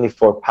 or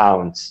 74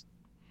 pounds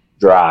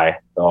dry.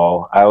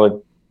 So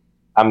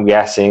I'm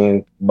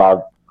guessing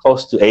about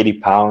close to 80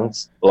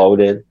 pounds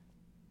loaded.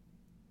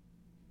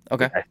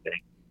 Okay. I think.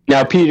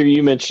 Now, Peter,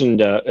 you mentioned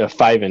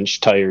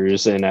 5-inch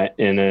tires, and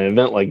in an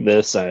event like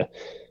this,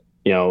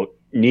 you know,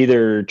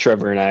 neither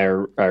Trevor and I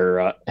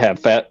have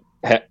fat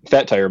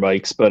tire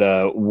bikes,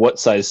 but what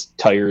size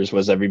tires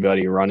was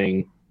everybody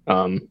running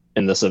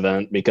in this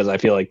event? Because I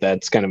feel like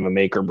that's kind of a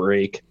make or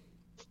break.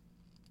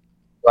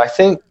 I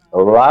think a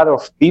lot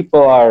of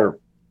people I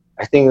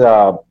think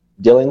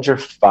Dillinger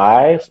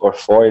 5 or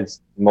 4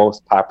 is the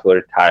most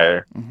popular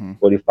tire,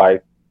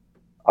 45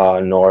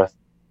 North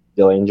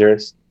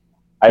Dillingers.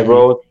 I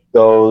rode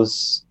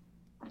those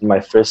my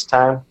first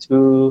time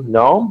to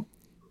Nome,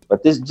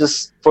 but this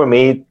just, for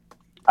me,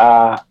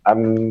 I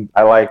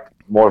like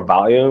more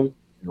volume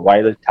and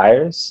wider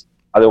tires.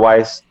 Other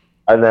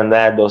than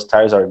that, those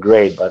tires are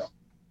great. But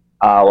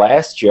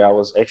last year I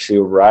was actually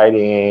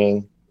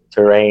riding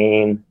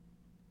Terrain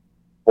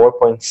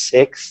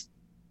 4.6.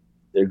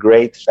 They're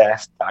great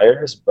fast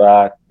tires,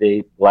 but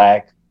they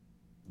lack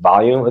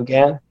volume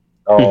again.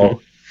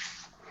 So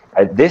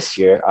this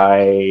year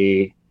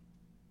I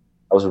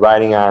was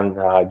riding on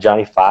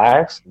Johnny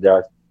 5s.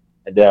 They're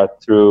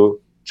true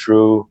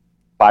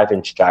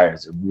 5-inch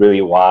tires. They're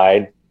really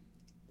wide.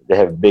 They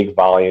have big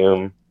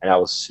volume, and I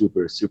was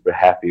super, super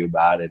happy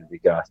about it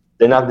because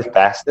they're not the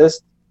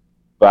fastest,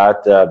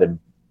 but the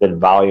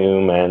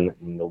volume and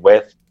the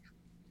width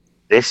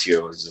this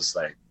year was just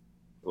like,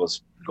 it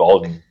was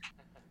golden.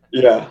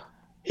 Yeah.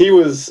 He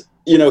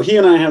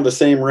and I have the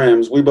same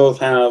rims. We both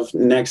have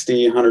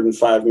Nexty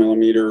 105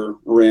 millimeter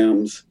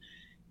rims,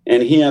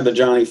 and he had the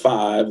Johnny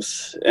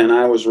 5s, and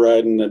I was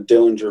riding the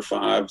Dillinger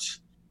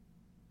 5s,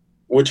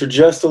 which are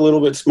just a little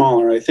bit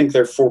smaller. I think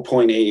they're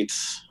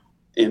 4.8s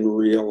in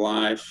real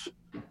life.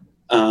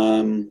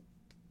 And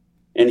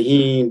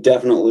he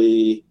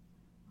definitely,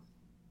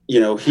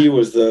 he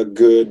was the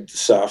good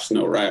soft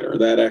snow rider.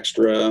 That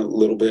extra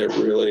little bit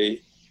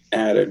really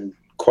added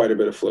quite a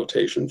bit of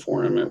flotation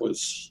for him.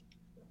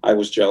 I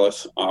was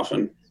jealous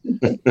often.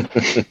 And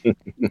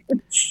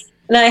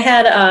I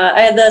had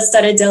the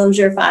studded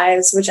Dillinger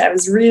 5s, which I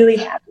was really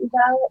happy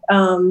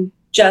about,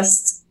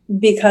 just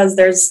because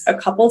there's a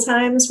couple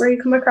times where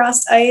you come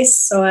across ice.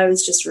 So I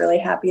was just really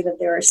happy that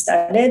they were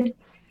studded.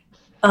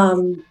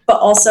 But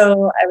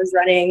also I was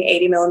running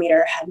 80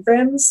 millimeter head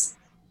rims,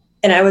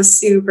 and I was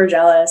super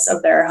jealous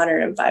of their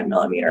 105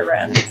 millimeter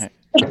rims.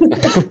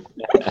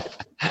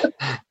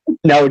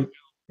 Now,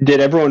 did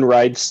everyone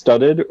ride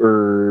studded,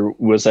 or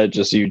was that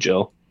just you,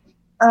 Jill?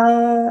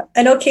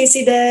 I know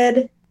Casey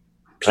did.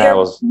 Peter,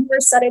 you were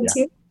studded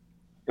too?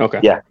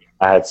 Okay. Yeah,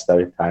 I had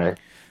studded tire.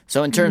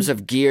 So in terms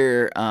of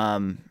gear,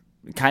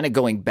 kind of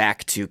going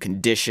back to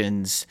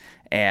conditions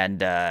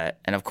and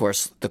of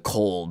course the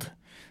cold,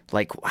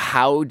 like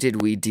how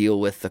did we deal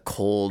with the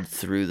cold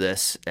through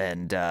this?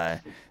 And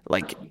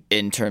like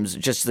in terms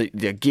of just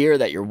the gear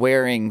that you're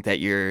wearing, that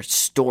you're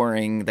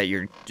storing, that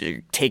you're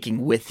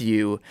taking with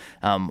you?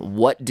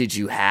 What did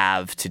you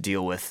have to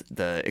deal with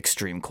the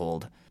extreme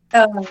cold?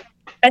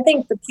 I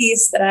think the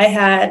piece that I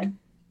had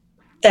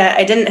that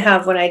I didn't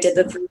have when I did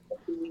the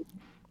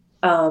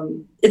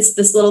 350, it's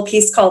this little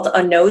piece called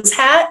a nose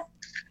hat,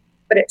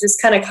 but it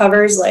just kind of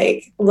covers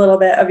like a little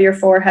bit of your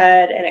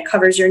forehead, and it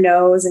covers your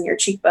nose and your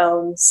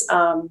cheekbones.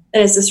 And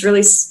it's this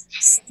really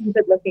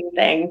stupid looking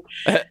thing.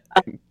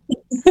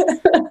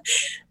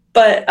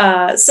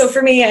 But so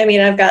for me, I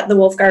mean, I've got the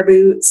Wolfgar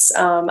boots.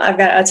 I've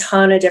got a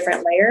ton of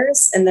different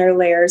layers, and they're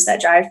layers that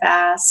dry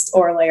fast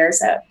or layers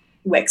that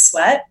wick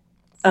sweat.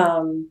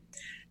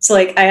 So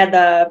like I had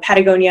the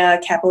Patagonia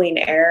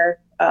Capilene Air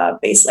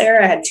base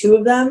layer. I had 2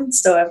 of them.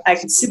 So I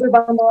could super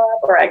bundle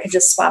up, or I could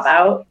just swap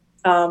out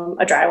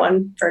a dry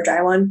one for a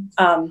dry one.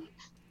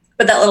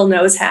 But that little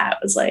nose hat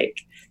was like,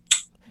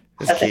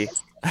 That's key.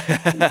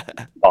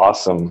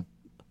 Awesome.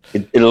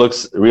 It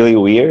looks really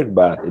weird,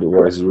 but it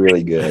works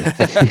really good.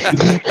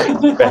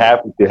 We're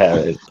happy to have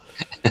it.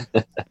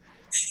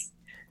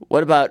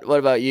 What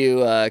about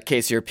you,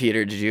 Casey or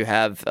Peter? Did you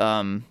have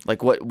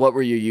like what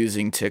were you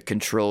using to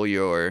control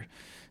your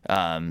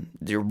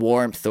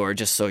warmth, or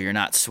just so you're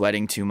not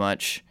sweating too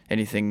much?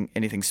 Anything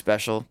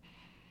special?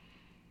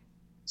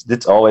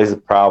 That's always a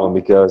problem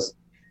because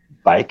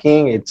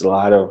biking, it's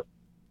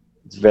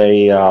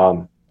very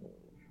I'd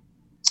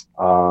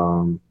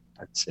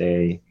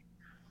say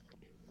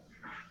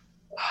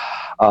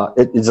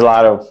it's a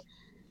lot of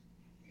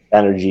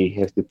energy you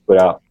have to put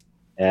out,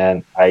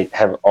 and I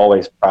have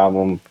always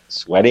problem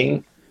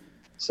sweating,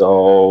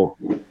 so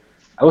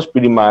I was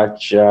pretty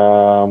much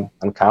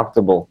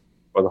uncomfortable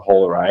for the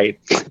whole ride.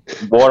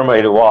 Warmer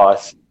it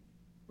was,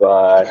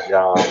 but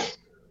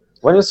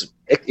when it's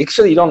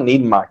actually you don't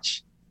need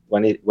much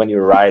when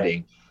you're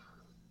riding,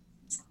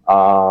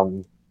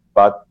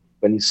 but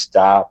when you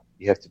stop,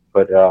 you have to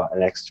put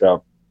an extra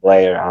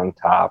layer on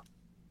top,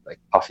 like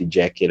puffy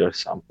jacket or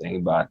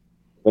something. But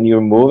when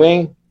you're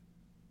moving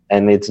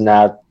and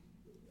the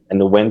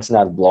wind's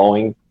not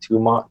blowing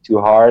too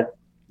hard,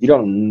 you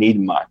don't need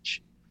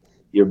much.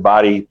 Your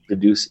body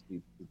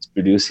it's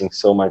producing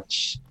so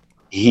much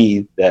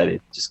heat that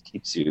it just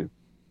keeps you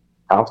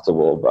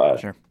comfortable. But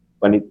Sure.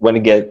 when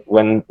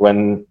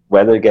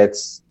weather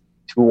gets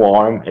too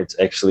warm, it's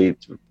actually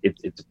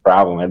it's a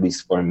problem, at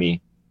least for me,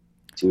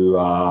 to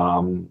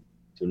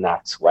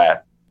not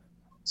sweat.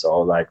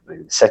 So like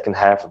the second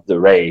half of the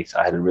race,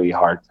 I had a really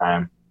hard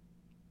time,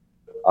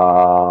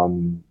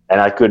 and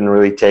I couldn't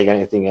really take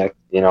anything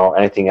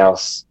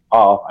else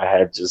off. I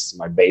had just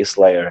my base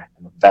layer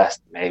and a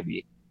vest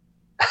maybe,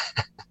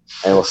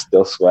 and was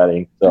still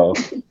sweating. So,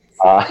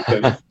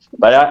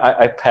 but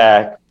I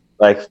packed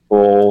like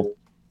full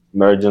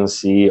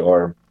emergency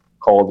or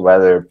cold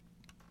weather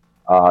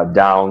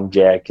down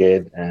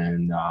jacket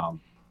and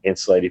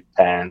insulated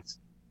pants,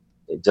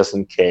 just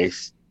in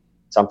case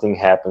something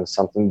happens,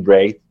 something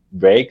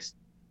breaks,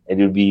 and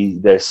you'll be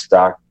there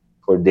stuck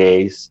for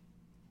days,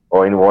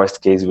 or in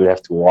worst case, you would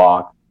have to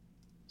walk.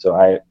 So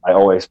I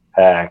always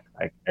pack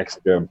like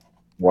extra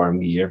warm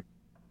gear.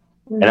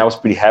 And I was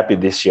pretty happy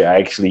this year. I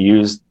actually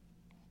used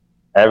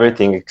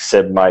everything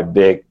except my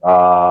big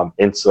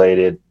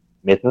insulated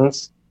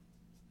mittens.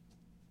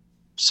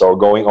 So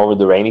going over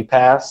the rainy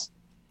pass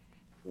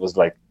was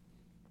like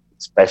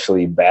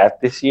especially bad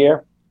this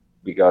year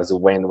because the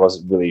wind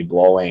was really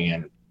blowing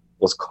and it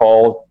was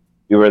cold.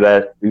 We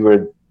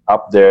were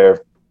up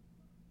there.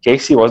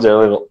 Casey was there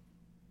a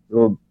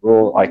little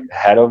like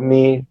ahead of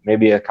me,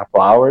 maybe a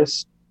couple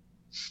hours,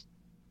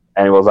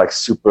 and it was like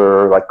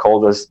super like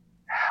coldest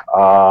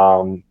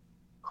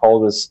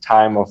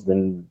time of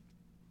the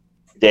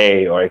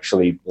day, or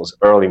actually it was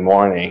early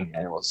morning,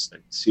 and it was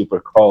like super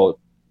cold,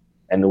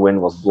 and the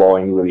wind was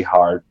blowing really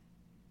hard,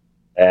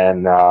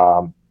 and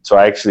so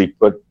I actually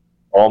put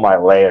all my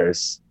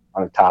layers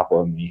on the top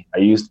of me. I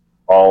used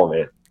all of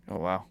it. Oh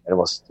wow! And it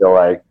was still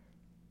like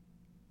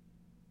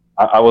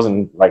I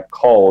wasn't like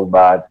cold,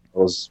 but it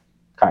was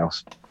kind of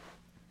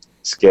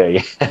scary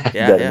at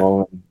that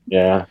moment.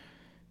 Yeah.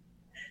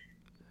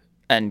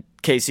 And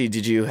Casey,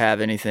 did you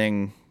have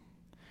anything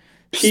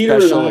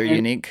Peter special or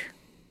unique?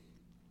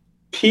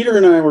 Peter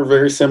and I were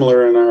very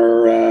similar in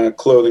our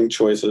clothing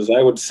choices.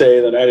 I would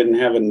say that I didn't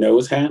have a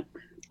nose hat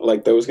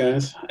like those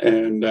guys.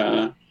 And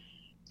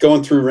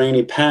going through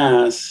Rainy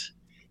Pass,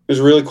 it was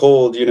really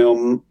cold. You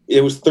know,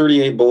 it was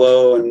 38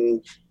 below,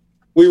 and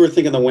we were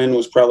thinking the wind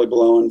was probably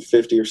blowing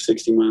 50 or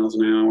 60 miles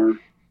an hour.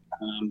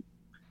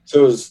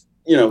 So it was,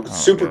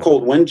 super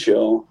cold wind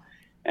chill.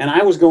 And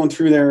I was going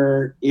through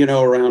there,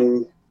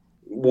 around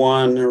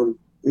 1 or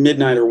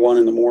midnight or 1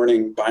 in the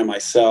morning by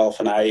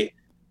myself. And I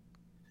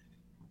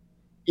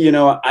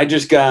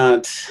just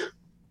got,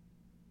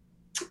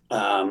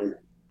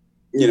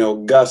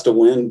 gust of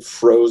wind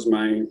froze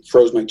my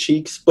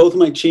cheeks, both of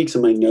my cheeks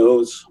and my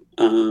nose,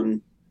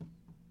 kind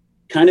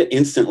of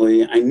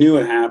instantly. I knew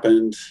it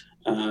happened.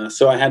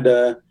 So I had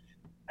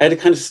I had to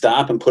kind of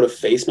stop and put a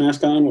face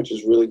mask on, which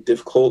is really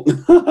difficult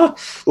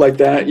like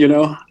that, you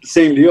know,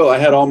 same deal. I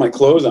had all my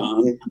clothes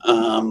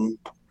on.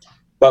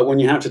 But when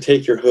you have to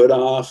take your hood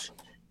off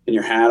and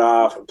your hat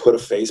off and put a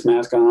face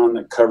mask on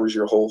that covers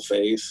your whole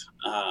face,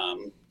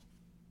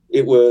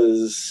 it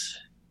was,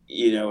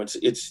 you know,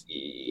 it's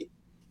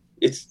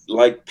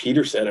like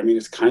Peter said, I mean,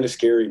 it's kind of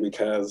scary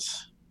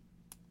because,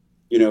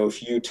 you know,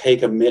 if you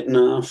take a mitten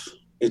off,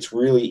 it's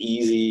really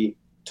easy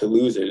to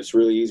lose it. It's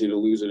really easy to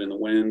lose it in the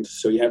wind.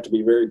 So you have to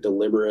be very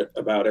deliberate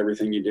about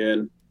everything you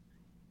did.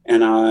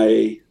 And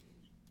I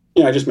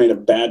just made a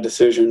bad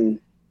decision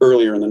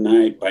earlier in the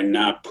night by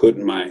not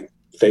putting my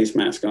face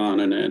mask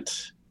on, and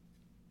it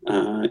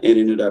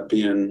ended up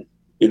being,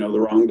 you know, the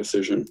wrong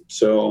decision.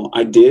 So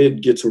I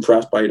did get some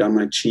frostbite on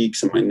my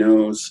cheeks and my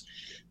nose,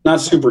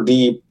 not super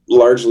deep,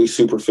 largely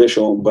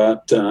superficial,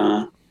 but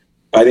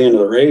by the end of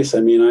the race, I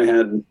mean, I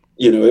had,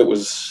 you know, it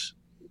was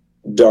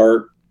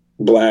dark,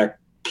 black,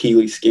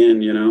 peely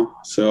skin, you know,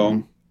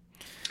 so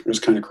it was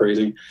kind of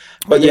crazy.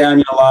 But yeah, I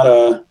mean, a lot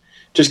of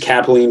just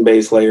Capilene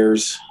base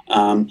layers,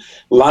 a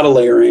lot of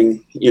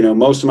layering. You know,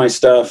 most of my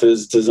stuff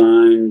is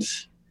designed,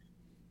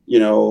 you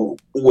know,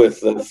 with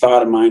the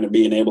thought in mind of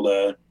being able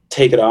to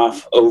take it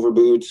off over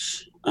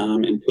boots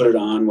and put it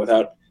on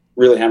without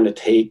really having to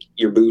take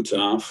your boots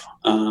off.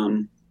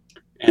 And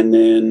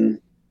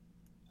then,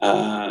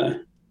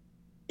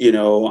 you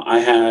know, I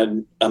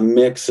had a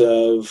mix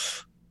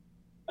of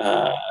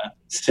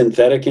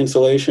synthetic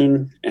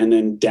insulation and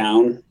then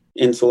down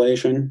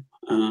insulation.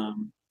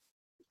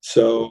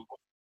 So,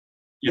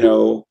 you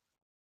know,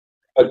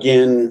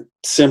 again,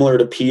 similar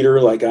to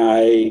Peter, like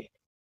I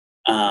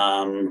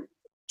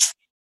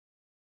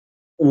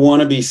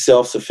want to be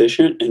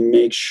self-sufficient and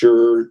make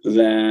sure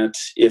that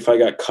if I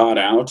got caught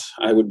out,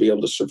 I would be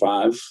able to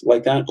survive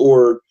like that.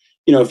 Or,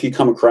 you know, if you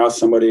come across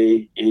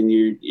somebody and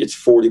it's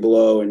 40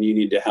 below and you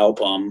need to help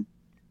them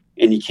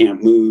and you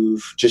can't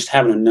move, just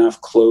having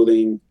enough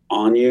clothing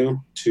on you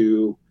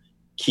to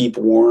keep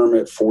warm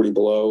at 40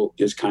 below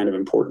is kind of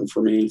important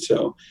for me.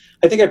 So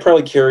I think I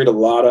probably carried a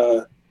lot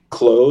of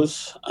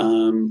clothes,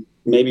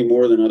 maybe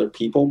more than other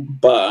people,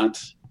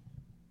 but,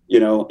 you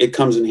know, it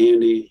comes in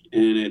handy,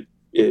 and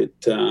it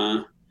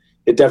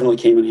definitely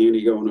came in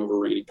handy going over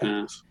Rainy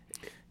Pass.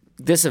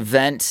 This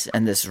event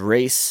and this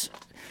race,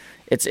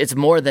 it's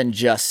more than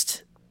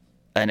just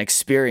an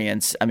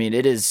experience. I mean,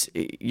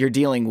 you're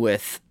dealing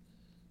with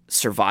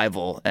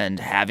survival and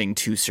having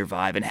to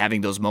survive and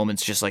having those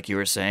moments, just like you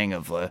were saying,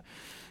 of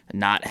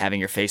not having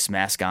your face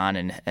mask on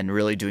and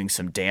really doing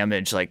some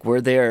damage. Like,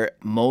 were there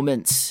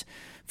moments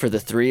for the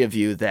three of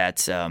you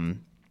that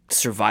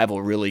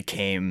survival really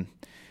came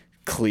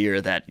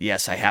clear that,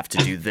 yes, I have to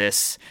do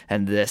this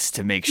and this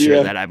to make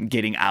sure that I'm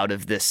getting out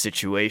of this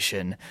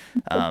situation?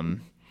 I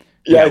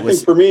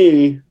think for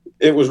me,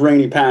 it was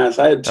Rainy Pass.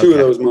 I had two of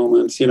those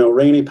moments, you know,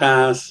 Rainy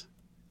Pass,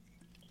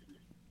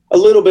 a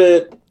little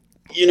bit.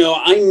 You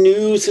know, I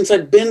knew, since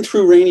I'd been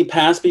through Rainy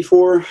Pass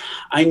before,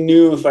 I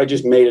knew if I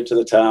just made it to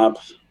the top,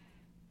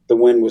 the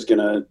wind was going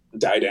to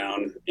die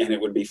down and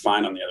it would be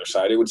fine on the other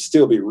side. It would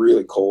still be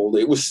really cold.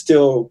 It was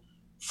still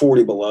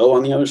 40 below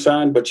on the other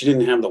side, but you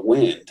didn't have the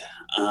wind,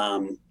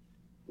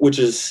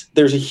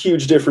 there's a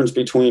huge difference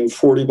between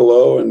 40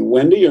 below and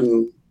windy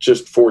and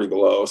just 40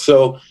 below.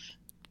 So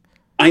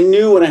I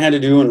knew what I had to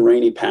do in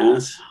Rainy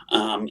Pass.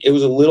 It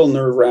was a little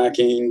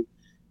nerve-wracking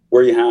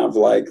where you have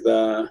like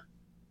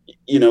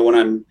you know, when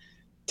I'm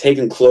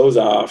taking clothes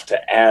off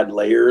to add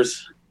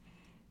layers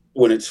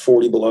when it's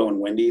 40 below and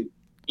windy,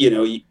 you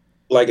know,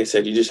 like I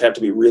said, you just have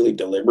to be really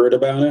deliberate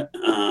about it.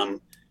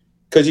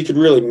 Because you could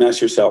really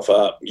mess yourself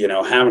up, you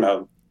know, having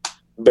a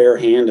bare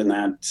hand in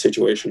that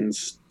situation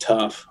is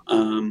tough.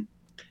 And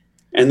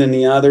then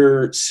the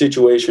other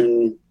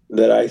situation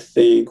that I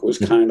think was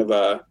kind of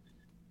a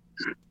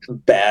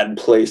bad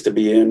place to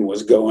be in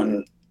was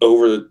going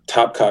over the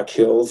Topcock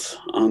Hills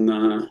on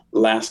the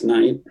last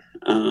night.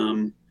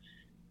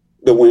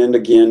 The wind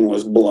again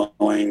was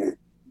blowing.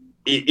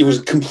 It was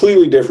a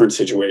completely different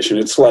situation.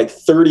 It's like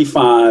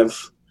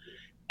 35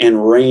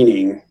 and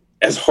raining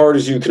as hard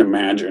as you can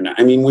imagine.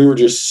 I mean, we were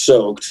just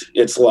soaked.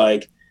 It's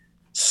like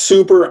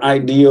super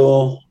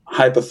ideal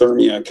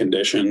hypothermia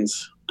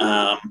conditions.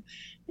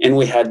 And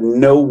we had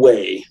no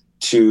way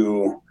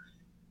to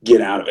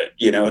get out of it.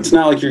 You know, it's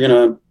not like you're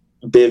going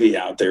to bivvy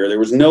out there. There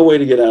was no way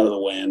to get out of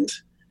the wind.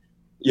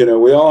 You know,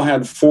 we all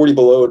had 40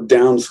 below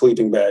down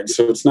sleeping bags.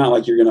 So it's not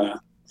like you're going to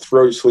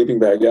throw your sleeping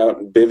bag out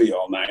and bivvy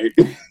all night,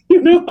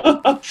 you know,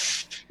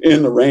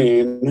 in the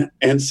rain.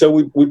 And so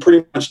we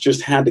pretty much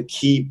just had to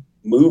keep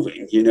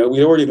moving. You know,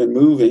 we'd already been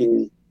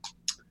moving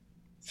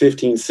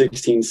 15,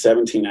 16,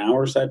 17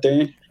 hours that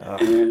day.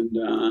 And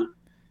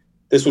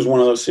this was one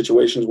of those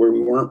situations where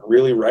we weren't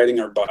really riding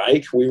our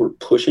bike. We were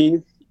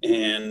pushing,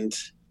 and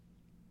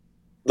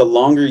the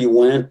longer you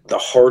went, the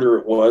harder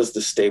it was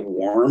to stay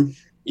warm,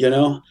 you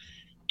know.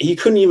 He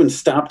couldn't even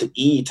stop to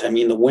eat. I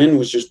mean, the wind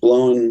was just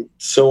blowing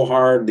so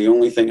hard. The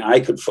only thing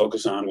I could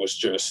focus on was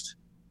just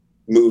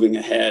moving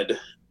ahead.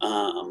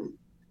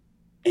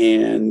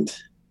 And,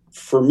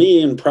 for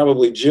me and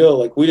probably Jill,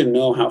 like we didn't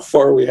know how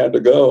far we had to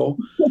go.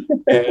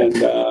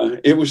 And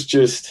it was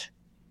just,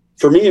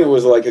 for me, it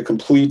was like a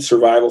complete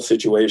survival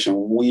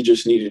situation. We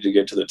just needed to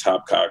get to the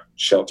Topcock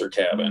shelter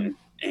cabin,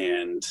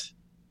 and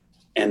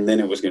then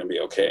it was going to be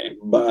okay.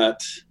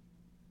 But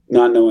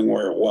not knowing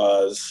where it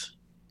was,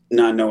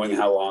 not knowing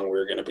how long we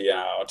were going to be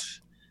out,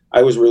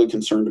 I was really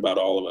concerned about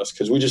all of us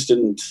because we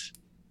didn't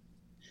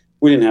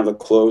have the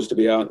clothes to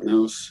be out in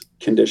those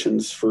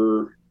conditions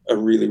for a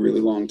really,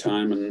 really long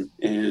time.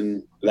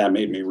 And that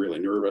made me really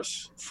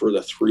nervous for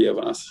the three of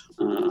us.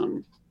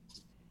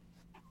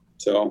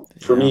 So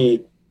for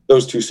me,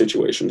 those two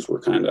situations were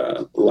kind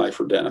of life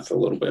or death a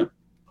little bit.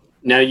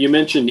 Now, you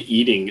mentioned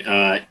eating.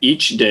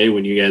 Each day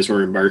when you guys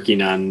were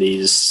embarking on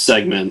these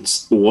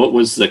segments, what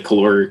was the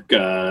caloric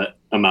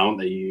amount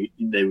that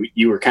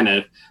you were kind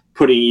of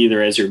putting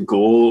either as your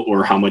goal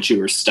or how much you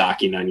were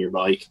stocking on your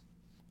bike?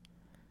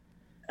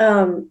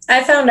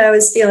 I found I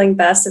was feeling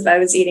best if I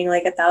was eating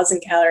like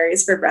 1,000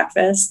 calories for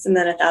breakfast and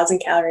then 1,000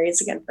 calories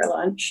again for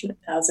lunch and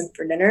 1,000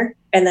 for dinner,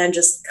 and then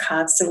just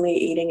constantly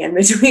eating in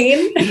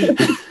between.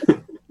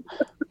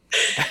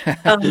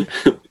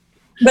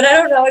 But I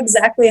don't know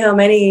exactly how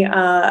many.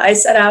 I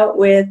set out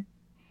with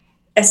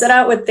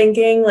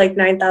thinking like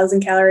 9,000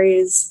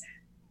 calories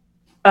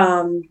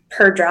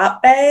per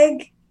drop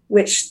bag,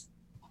 which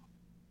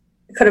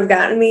could have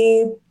gotten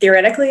me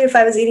theoretically if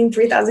I was eating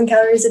 3,000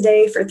 calories a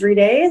day for 3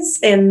 days.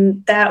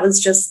 And that was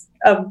just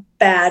a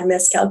bad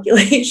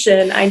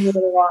miscalculation. I needed a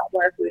lot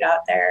more food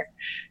out there.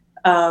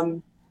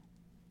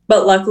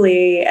 But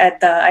luckily at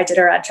the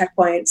Iditarod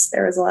checkpoints,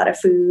 there was a lot of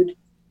food,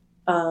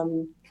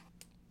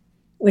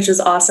 which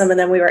was awesome. And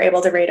then we were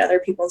able to rate other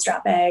people's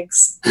drop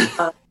bags.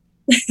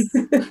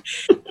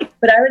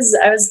 But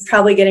I was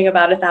probably getting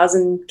about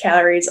 1,000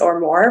 calories or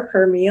more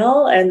per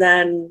meal, and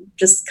then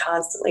just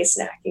constantly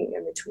snacking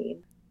in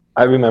between.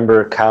 I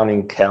remember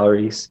counting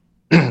calories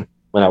when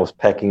I was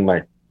packing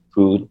my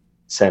food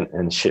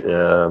sending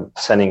to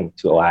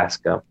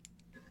Alaska,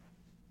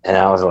 and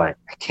I was like,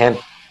 I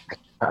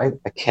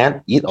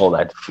can't eat all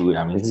that food.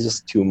 I mean, it's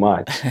just too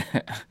much.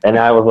 And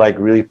I was like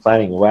really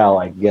planning well,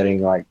 like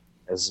getting like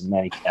as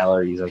many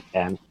calories as I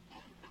can.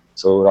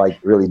 So like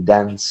really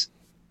dense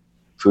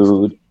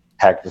food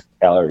packed with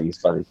calories,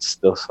 but it's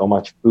still so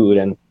much food,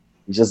 and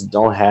you just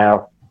don't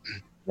have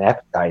an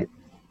appetite,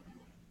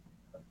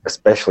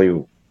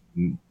 especially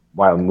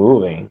while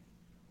moving.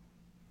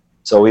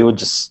 So we would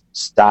just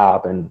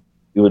stop and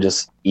we would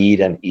just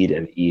eat and eat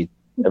and eat.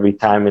 Every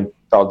time it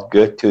felt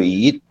good to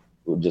eat,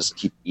 we would just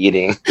keep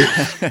eating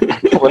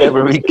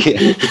whatever we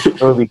can,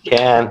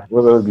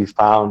 whatever we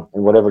found,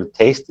 and whatever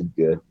tasted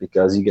good,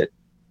 because you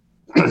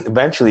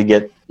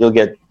you'll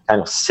get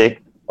kind of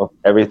sick of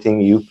everything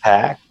you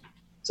pack.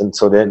 And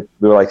so then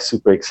we were like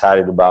super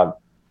excited about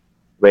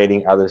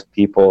rating other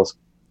people's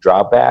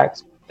drop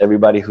bags.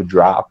 Everybody who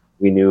dropped,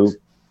 we knew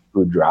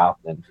who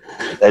dropped, and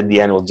at the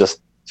end it was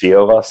just 3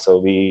 of us. So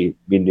we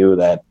knew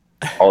that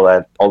all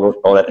that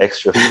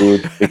extra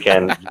food, we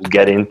can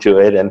get into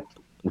it and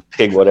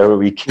pick whatever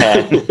we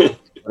can,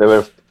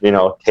 whatever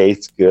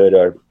tastes good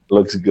or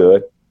looks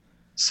good.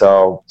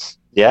 So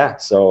yeah,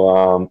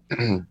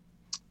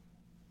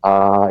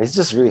 it's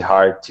just really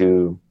hard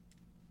to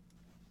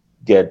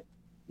get.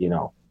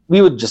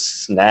 We would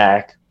just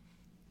snack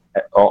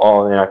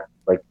all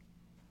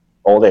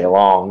day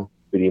long,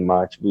 pretty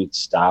much. We'd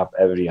stop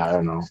every,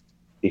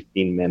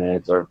 15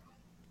 minutes or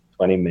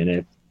 20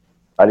 minutes,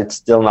 but it's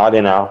still not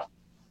enough.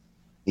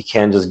 You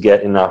can't just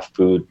get enough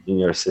food in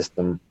your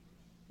system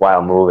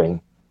while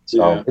moving.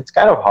 So It's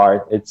kind of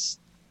hard.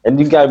 And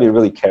you gotta be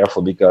really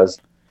careful, because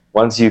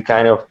once you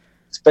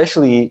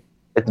especially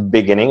at the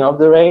beginning of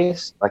the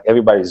race, like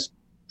everybody's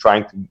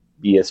trying to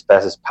be as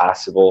fast as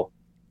possible.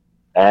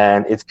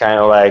 And it's kind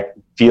of like,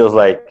 feels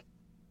like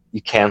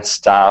you can't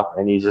stop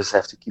and you just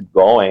have to keep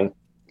going.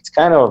 It's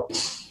kind of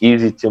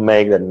easy to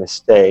make that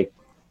mistake.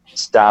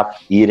 Stop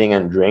eating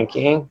and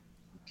drinking.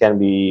 It can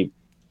be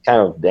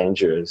kind of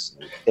dangerous.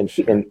 It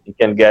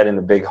can get in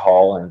a big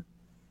hole, and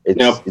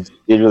it's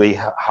really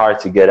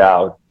hard to get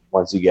out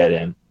once you get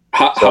in.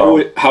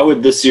 How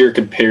would this year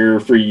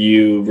compare for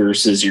you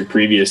versus your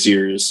previous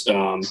years?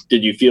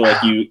 Did you feel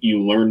like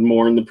you learned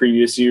more in the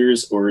previous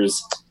years, or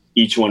is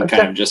each one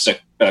kind of just a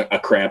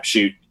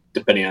crapshoot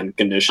depending on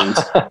conditions?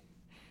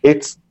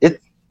 It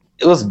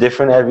was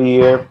different every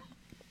year,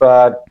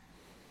 but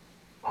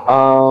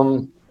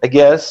I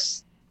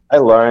guess I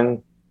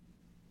learned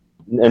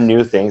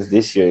new things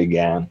this year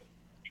again.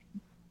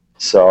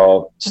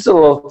 So just a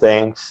little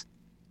things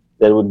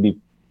that would be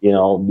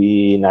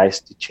nice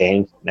to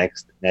change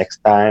next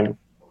time.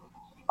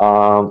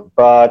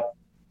 But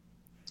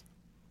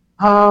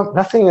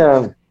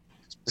nothing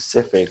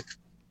specific.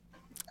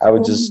 I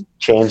would just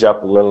change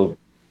up a little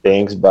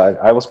things, but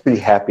I was really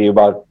happy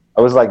about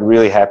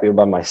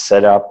my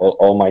setup,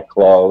 all my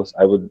clothes.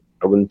 I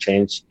wouldn't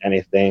change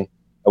anything.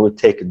 I would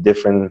take a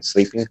different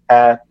sleeping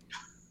pad.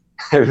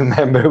 I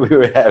remember we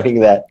were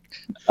having that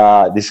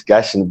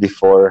discussion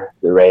before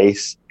the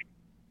race,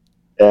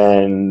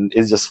 and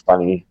it's just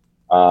funny.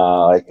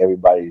 Like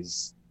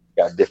everybody's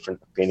got different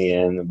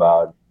opinion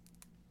about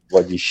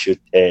what you should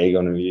take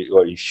and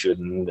what you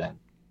shouldn't. And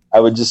I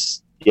would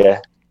just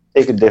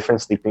take a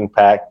different sleeping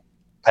pad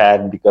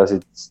because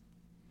it's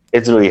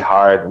really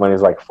hard when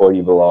it's like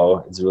 40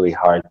 below. It's really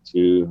hard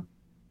you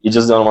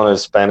just don't want to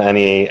spend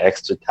any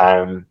extra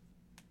time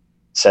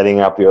setting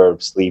up your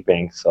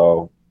sleeping.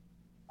 So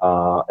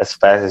as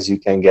fast as you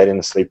can get in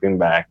a sleeping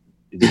bag,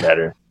 it's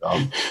better. So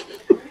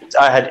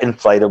I had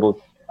inflatable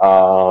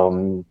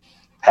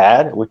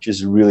pad, which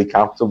is really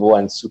comfortable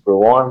and super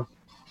warm,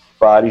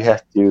 but you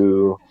have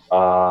to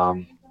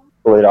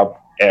pull it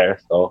up air,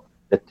 so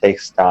it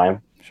takes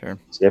time. Sure.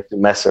 So you have to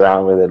mess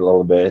around with it a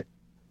little bit.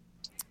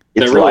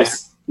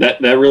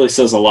 That really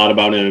says a lot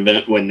about an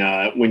event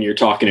when you're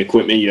talking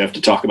equipment. You have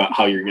to talk about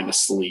how you're going to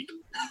sleep.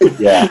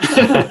 Yeah.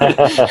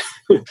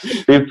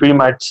 We pretty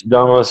much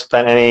don't want to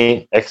spend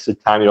any extra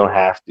time. You don't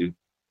have to.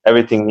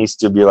 Everything needs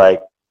to be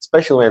like,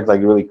 especially when it's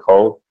like really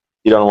cold,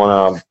 you don't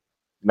want to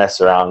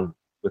mess around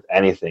with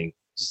anything.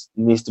 It just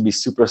needs to be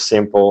super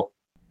simple.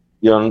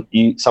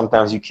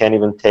 Sometimes you can't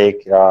even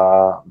take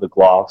the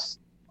gloves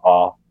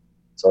off,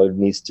 so it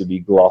needs to be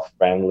glove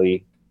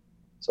friendly.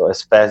 So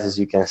as fast as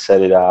you can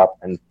set it up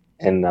and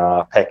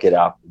pack it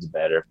up, it's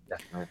better.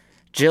 Definitely.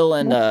 Jill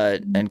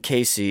and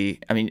Casey,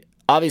 I mean,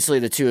 obviously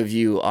the two of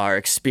you are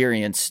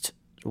experienced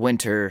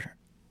winter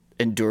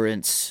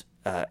endurance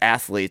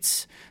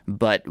athletes,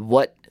 but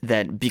what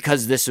then,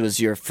 because this was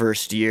your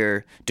first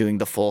year doing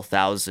the full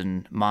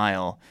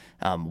 1,000-mile,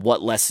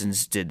 what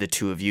lessons did the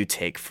two of you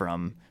take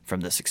from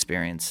this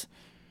experience?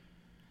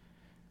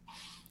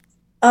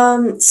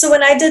 So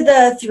when I did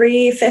the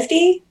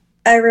 350,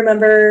 I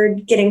remember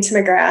getting to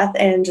McGrath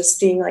and just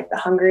being like the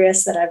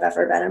hungriest that I've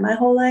ever been in my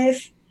whole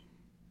life.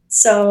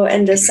 So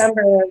in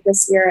December of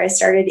this year, I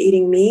started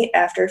eating meat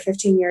after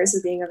 15 years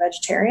of being a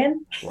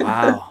vegetarian.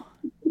 Wow.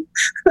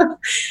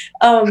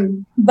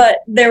 But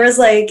it was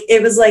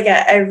like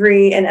at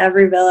in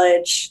every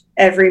village,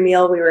 every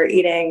meal we were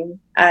eating,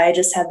 I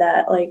just had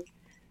that like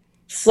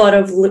flood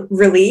of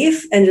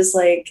relief and just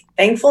like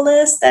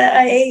thankfulness that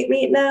I ate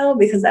meat now,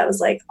 because that was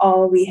like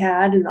all we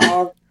had and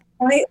all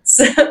points.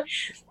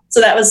 So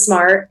that was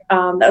smart.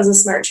 That was a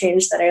smart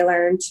change that I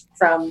learned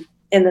from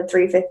in the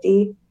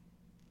 350.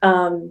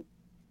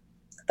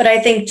 But I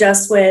think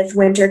just with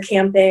winter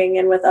camping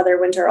and with other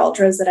winter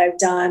ultras that I've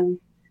done,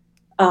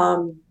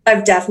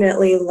 I've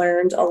definitely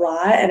learned a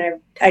lot, and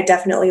I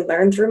definitely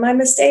learned through my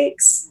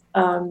mistakes.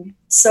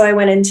 So I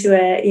went into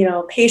it,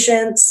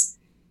 patience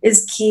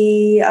is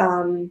key.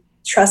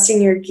 Trusting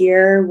your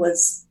gear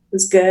was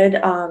good.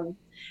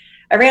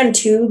 I ran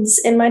tubes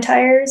in my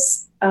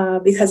tires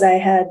because I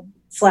had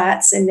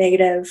flats in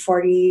negative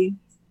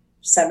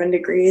 47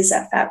 degrees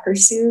at Fat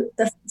Pursuit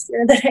the first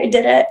year that I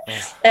did it.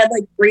 I had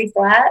like 3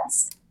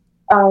 flats.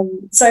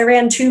 So I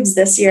ran tubes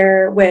this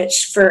year,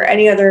 which for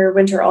any other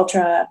winter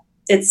ultra,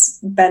 it's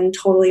been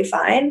totally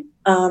fine.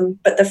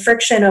 But the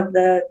friction of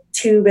the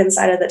tube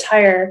inside of the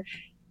tire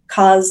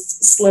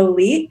caused slow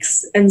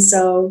leaks. And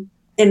so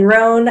in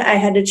Rhone, I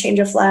had to change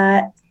a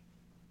flat.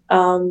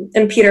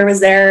 And Peter was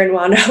there and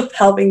wound up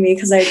helping me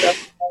because I broke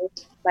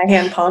my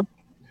hand pump.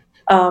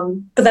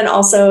 But then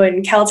also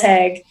in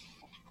Caltag,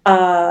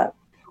 I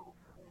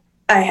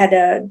had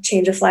to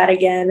change a flat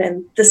again,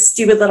 and the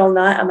stupid little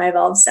nut on my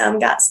valve stem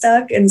got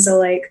stuck. And so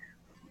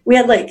we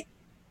had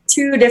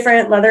 2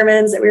 different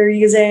Leathermans that we were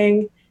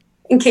using,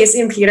 and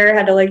Casey and Peter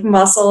had to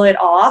muscle it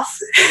off.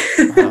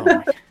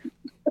 Wow.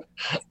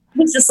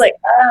 It's just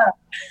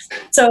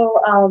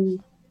So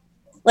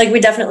we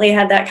definitely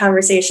had that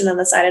conversation on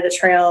the side of the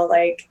trail,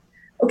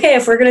 okay,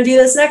 if we're going to do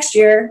this next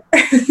year,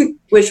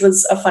 which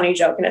was a funny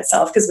joke in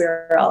itself because we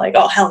were all like,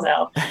 oh, hell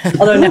no.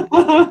 Although no.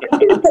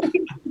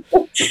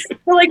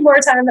 The more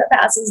time that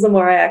passes, the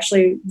more I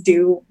actually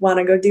do want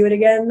to go do it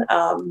again.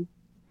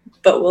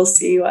 But we'll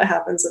see what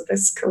happens with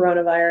this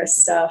coronavirus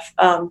stuff.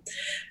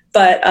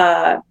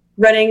 But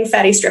running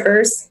fatty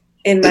strippers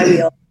in my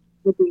wheel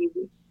would be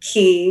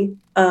key.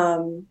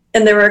 And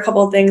there were a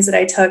couple of things that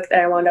I took that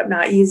I wound up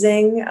not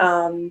using.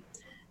 I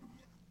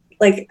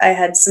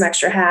had some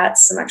extra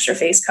hats, some extra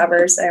face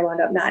covers that I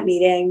wound up not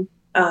needing.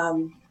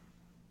 And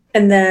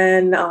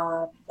then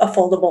a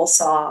foldable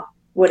saw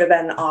would have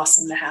been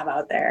awesome to have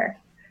out there.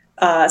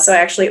 So I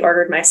actually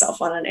ordered myself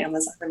one on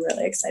Amazon. I'm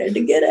really excited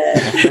to get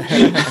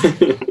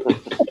it.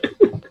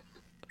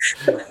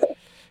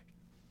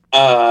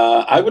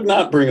 I would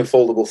not bring a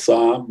foldable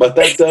saw, but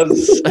that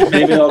does,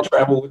 maybe I'll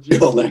travel with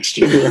Jill next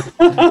year.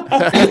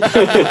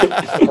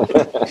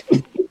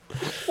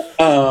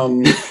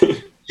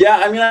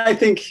 I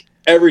think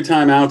every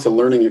time out's a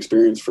learning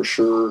experience for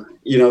sure.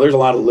 There's a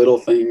lot of little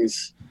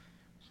things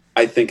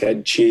I think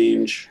I'd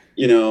change,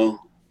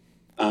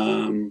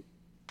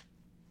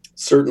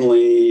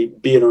 certainly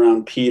being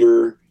around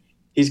Peter,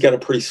 he's got a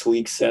pretty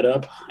sleek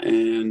setup,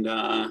 and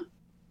I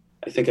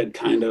think I'd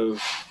kind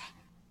of,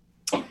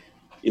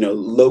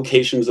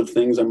 locations of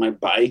things on my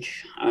bike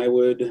I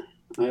would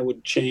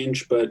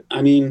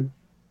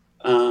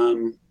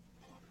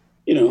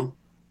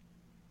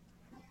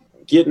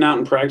getting out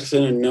and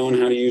practicing and knowing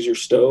how to use your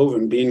stove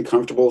and being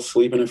comfortable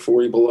sleeping at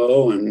 40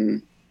 below.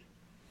 And,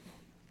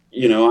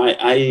 you know,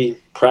 I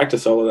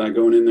practice all of that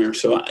going in there.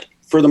 So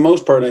for the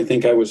most part, I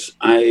think I was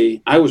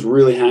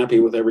really happy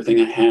with everything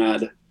I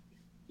had.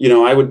 You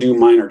know, I would do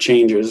minor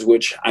changes,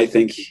 which I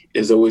think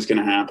is always going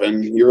to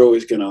happen. You're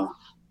always going to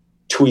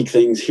tweak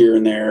things here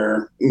and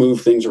there,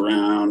 move things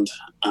around.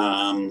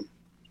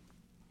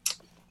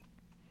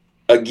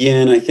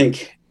 Again, I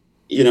think,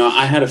 you know,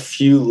 I had a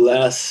few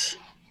less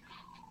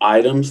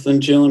items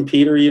than Jill and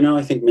Peter. You know,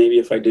 I think maybe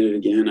if I did it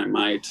again, I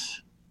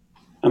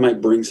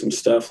might bring some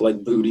stuff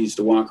like booties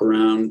to walk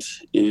around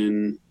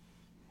in,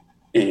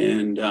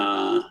 and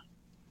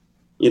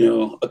you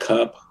know, a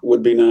cup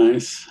would be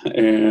nice,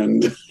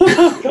 and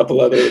a couple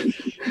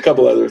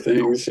other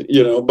things,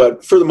 you know.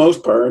 But for the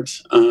most part,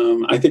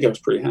 I think I was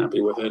pretty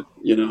happy with it.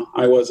 You know,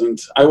 I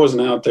wasn't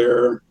out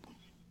there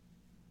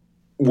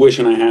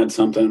wishing I had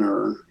something,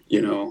 or,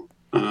 you know,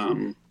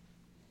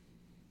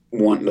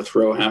 wanting to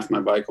throw half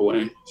my bike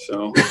away.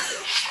 So,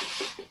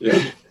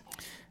 yeah.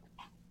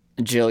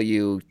 Jill,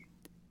 you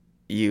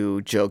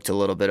joked a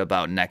little bit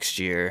about next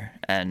year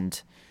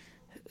and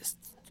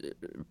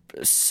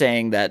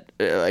saying that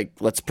like,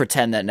 let's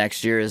pretend that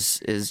next year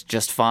is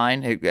just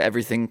fine.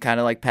 Everything kind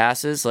of like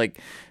passes. Like,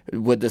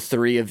 would the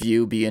three of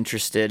you be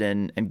interested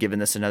in giving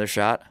this another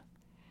shot?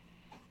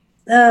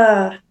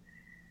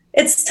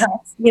 It's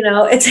tough, you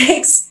know. It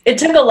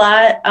took a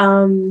lot.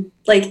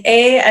 Like,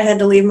 I had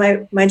to leave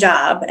my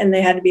job, and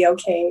they had to be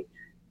okay,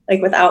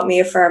 like, without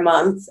me for a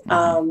month.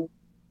 So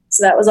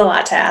that was a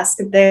lot to ask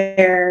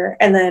there.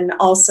 And then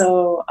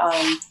also,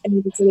 I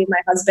needed to leave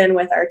my husband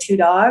with our 2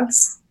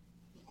 dogs.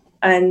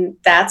 And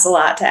that's a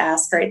lot to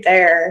ask right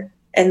there.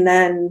 And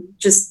then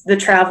just the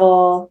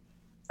travel,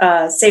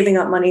 saving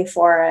up money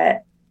for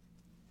it.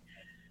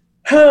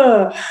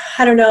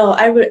 I don't know.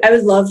 I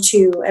would love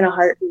to in a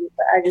heartbeat,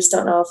 but I just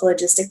don't know if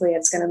logistically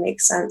it's going to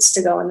make sense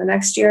to go in the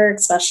next year,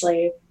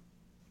 especially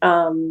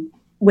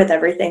with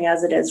everything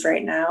as it is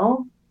right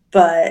now.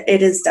 But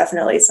it is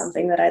definitely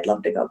something that I'd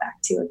love to go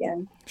back to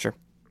again. Sure.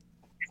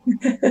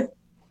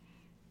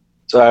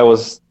 So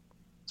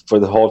for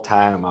the whole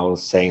time, I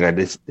was saying that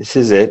this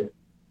is it,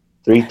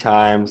 3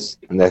 times,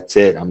 and that's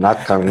it. I'm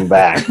not coming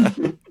back.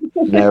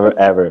 Never,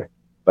 ever.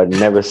 But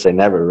never say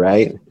never,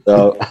 right?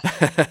 So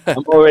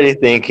I'm already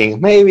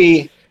thinking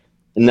maybe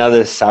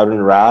another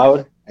southern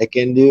route I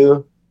can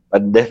do,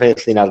 but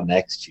definitely not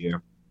next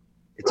year.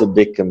 It's a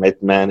big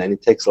commitment, and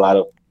it takes a lot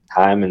of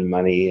time and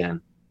money,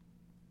 and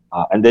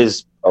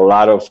there's a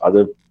lot of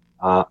other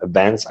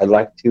events I'd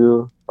like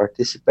to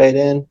participate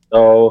in.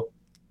 So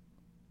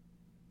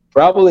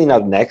probably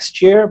not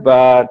next year,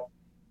 but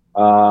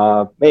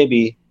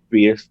maybe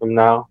 3 years from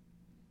now.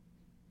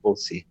 We'll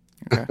see.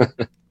 Okay.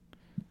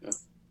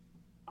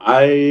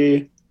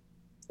 I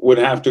would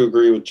have to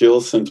agree with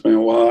Jill's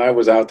sentiment. While I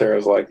was out there, I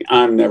was like,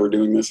 I'm never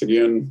doing this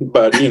again.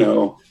 But, you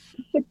know,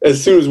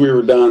 as soon as we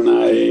were done,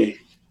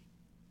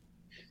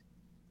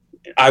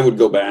 I would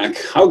go back.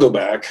 I'll go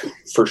back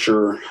for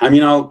sure. I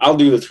mean, I'll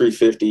do the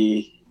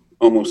 350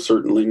 almost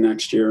certainly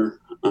next year.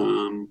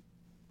 You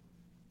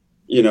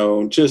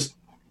know, just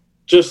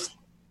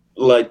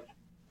like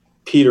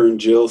Peter and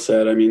Jill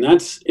said, I mean,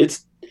 it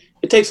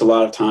takes a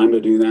lot of time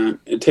to do that.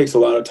 It takes a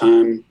lot of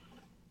time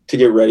to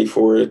get ready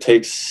for it.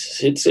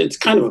 It's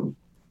kind of a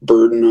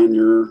burden on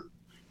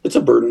it's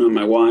a burden on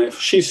my wife.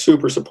 She's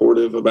super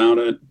supportive about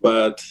it,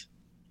 but,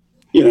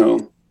 you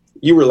know,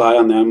 you rely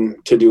on them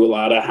to do a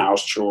lot of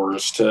house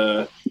chores,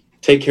 to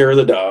take care of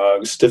the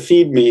dogs, to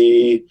feed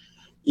me,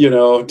 you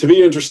know, to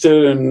be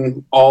interested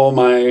in all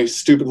my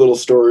stupid little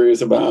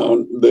stories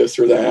about this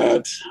or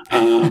that,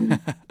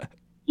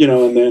 you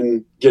know, and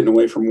then getting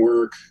away from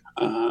work.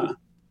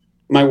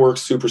 My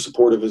work's super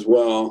supportive as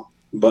well,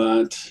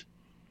 but,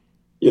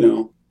 you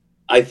know,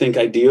 I think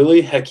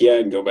ideally, heck yeah,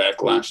 I'd go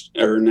back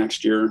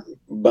next year,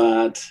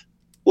 but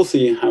we'll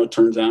see how it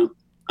turns out.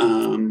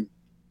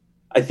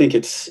 I think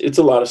it's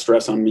a lot of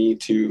stress on me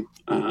to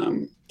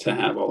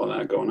have all of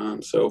that going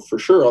on. So for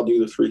sure, I'll do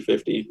the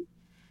 350.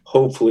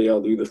 Hopefully,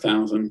 I'll do the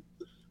 1,000,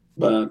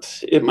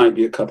 but it might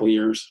be a couple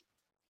years.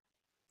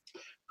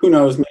 Who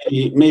knows?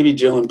 Maybe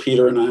Jill and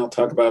Peter and I'll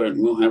talk about it,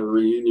 and we'll have a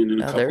reunion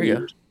in a couple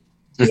years.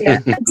 Yeah,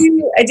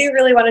 I do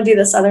really want to do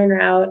the southern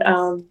route.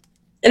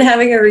 And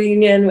having a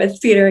reunion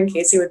with Peter and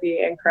Casey would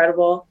be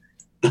incredible.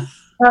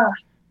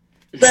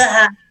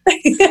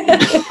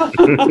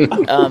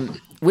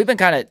 We've been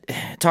kind of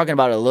talking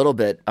about it a little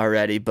bit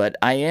already, but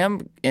I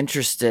am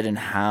interested in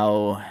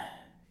how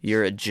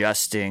you're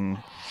adjusting,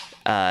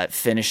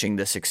 finishing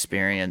this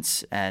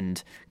experience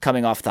and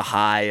coming off the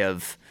high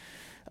of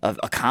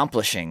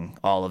accomplishing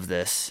all of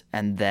this,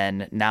 and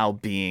then now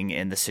being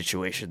in the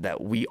situation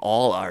that we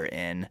all are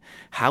in.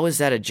 How is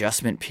that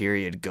adjustment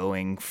period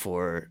going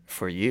for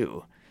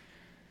you?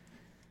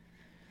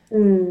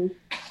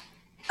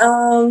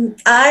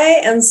 I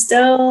am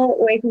still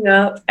waking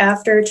up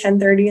after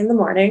 10:30 in the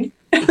morning.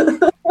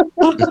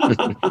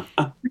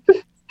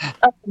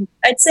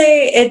 I'd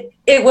say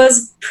it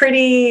was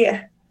pretty,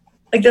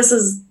 like, this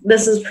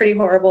is pretty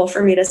horrible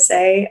for me to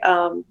say.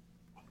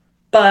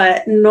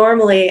 But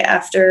normally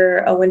after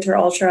a winter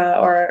ultra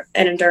or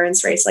an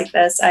endurance race like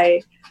this,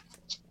 I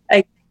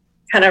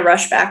kind of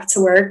rush back to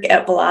work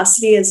at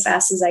velocity as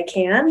fast as I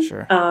can.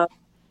 Sure.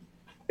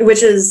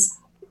 Which is,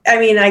 I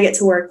mean, I get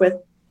to work with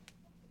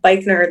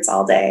bike nerds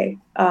all day.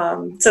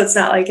 So it's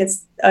not like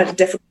it's a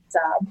difficult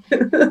job.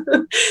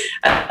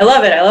 I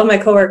love it. I love my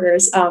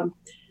coworkers.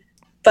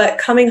 But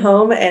coming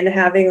home and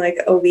having like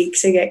a week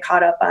to get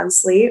caught up on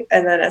sleep,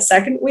 and then a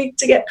second week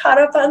to get caught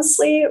up on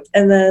sleep,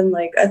 and then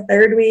like a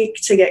third week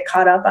to get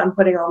caught up on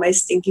putting all my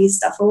stinky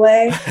stuff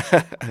away,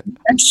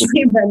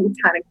 actually been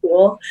kind of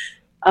cool.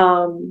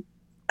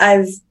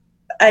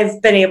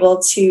 I've been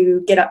able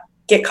to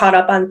get caught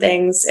up on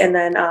things and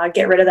then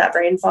get rid of that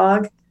brain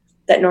fog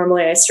that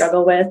normally I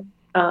struggle with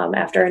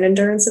after an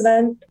endurance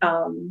event.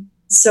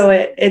 So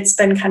it's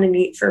been kind of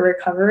neat for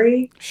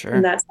recovery. Sure.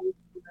 And that's something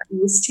I'm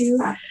not used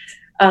to.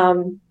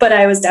 But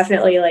I was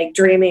definitely like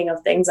dreaming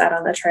of things out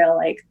on the trail.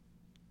 Like,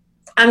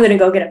 I'm going to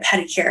go get a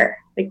pedicure.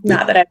 Like,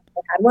 not that I've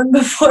had one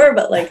before,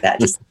 but like that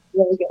just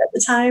really good at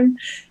the time.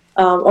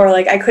 Or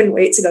like, I couldn't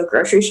wait to go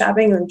grocery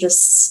shopping and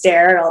just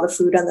stare at all the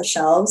food on the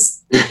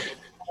shelves.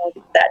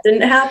 That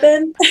didn't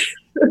happen.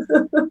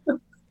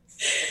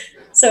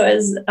 So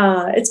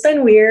it's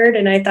been weird,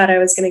 and I thought I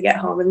was going to get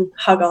home and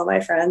hug all my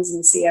friends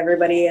and see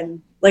everybody,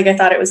 and like I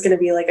thought it was going to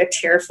be like a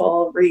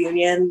tearful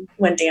reunion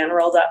when Dan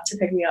rolled up to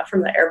pick me up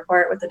from the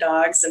airport with the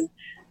dogs, and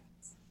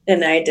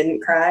I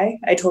didn't cry.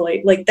 I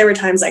totally, like, there were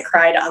times I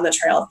cried on the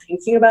trail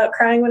thinking about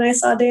crying when I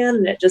saw Dan,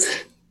 and I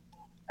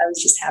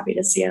was just happy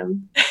to see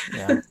him.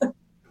 Yeah.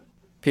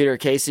 Peter,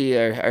 Casey,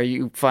 are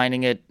you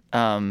finding it?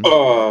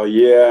 Oh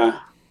yeah,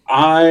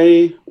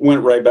 I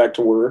went right back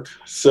to work,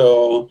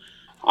 so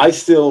I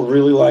still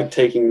really like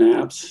taking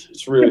naps.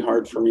 It's really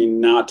hard for me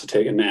not to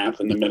take a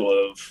nap in the middle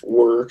of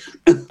work.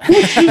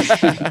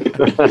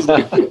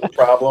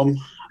 Problem.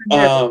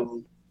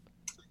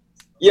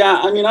 Yeah,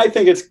 I mean, I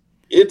think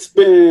it's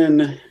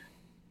been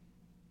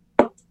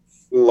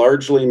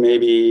largely,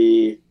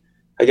 maybe,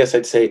 I guess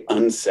I'd say,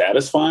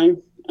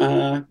 unsatisfying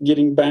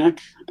getting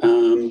back.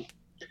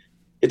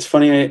 It's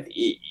funny,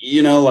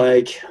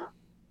 like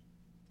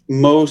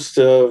most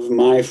of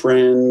my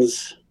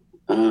friends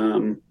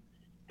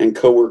and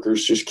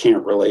coworkers just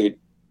can't relate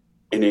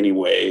in any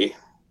way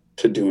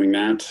to doing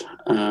that.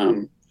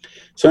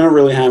 So I don't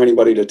really have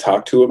anybody to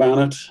talk to about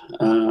it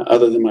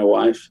other than my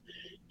wife,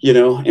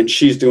 and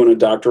she's doing a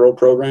doctoral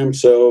program,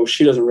 so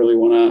she doesn't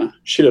want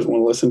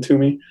to listen to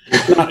me,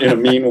 not in a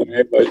mean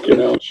way,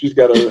 but she's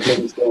got other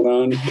things going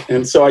on,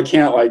 and so I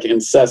can't like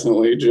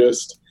incessantly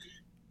just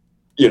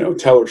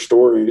tell her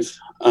stories.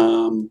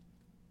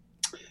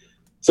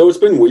 So it's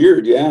been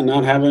weird,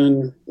 not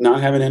having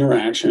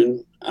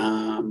interaction.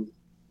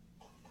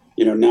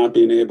 Not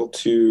being able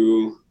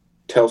to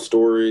tell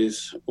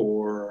stories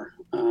or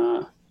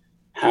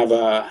have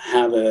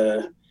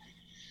a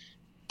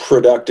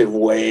productive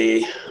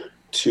way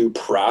to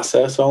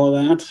process all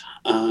of that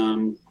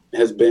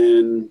has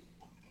been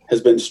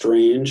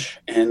strange.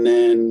 And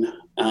then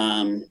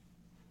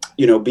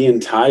being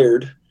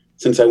tired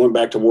since I went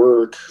back to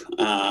work,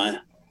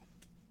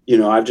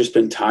 I've just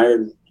been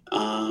tired.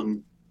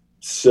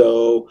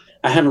 So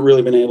I haven't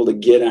really been able to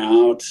get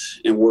out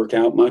and work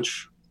out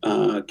much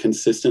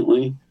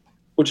consistently,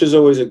 which is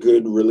always a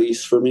good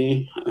release for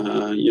me,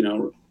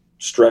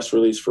 stress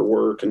release for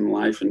work and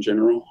life in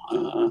general.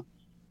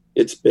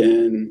 It's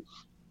been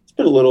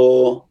a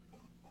little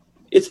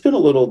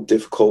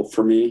difficult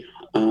for me.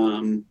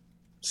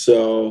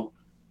 So,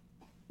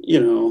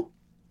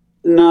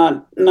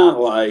 not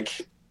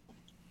like,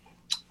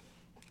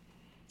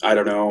 I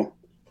don't know.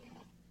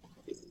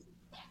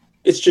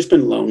 It's just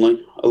been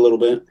lonely a little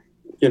bit.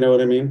 You know what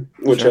I mean?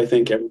 Which Sure. I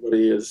think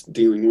everybody is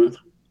dealing with.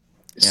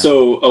 Yeah.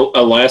 So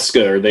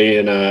Alaska, are they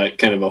in a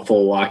kind of a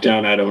full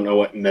lockdown? I don't know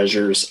what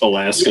measures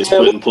Alaska's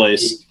put in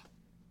place.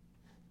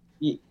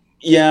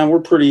 Yeah, we're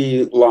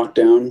pretty locked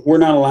down. We're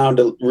not allowed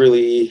to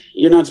really,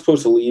 you're not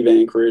supposed to leave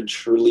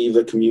Anchorage or leave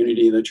the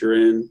community that you're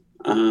in.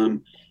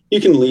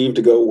 You can leave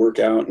to go work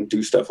out and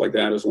do stuff like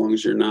that as long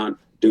as you're not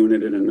doing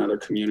it in another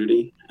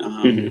community.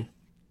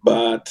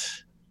 But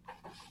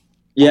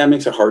yeah, it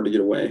makes it hard to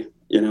get away.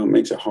 It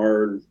makes it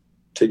hard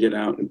to get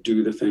out and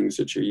do the things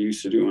that you're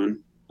used to doing.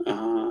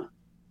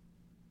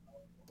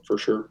 For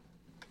sure.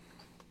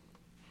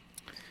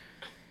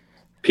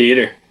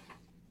 Peter.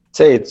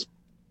 Say it's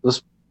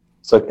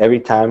like every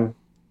time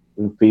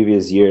in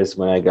previous years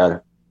when I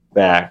got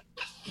back,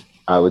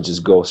 I would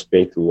just go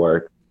straight to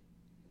work.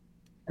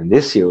 And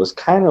this year was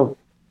kind of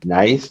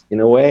nice in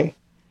a way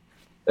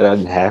that I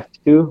didn't have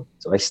to.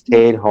 So I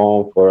stayed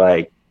home for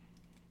like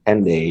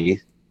 10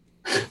 days.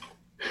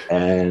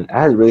 And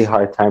I had a really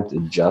hard time to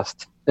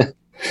adjust,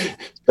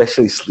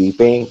 especially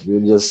sleeping.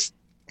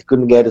 I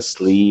couldn't get to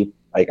sleep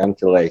like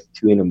until like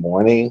 2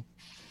 a.m.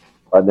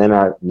 But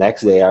then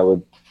next day I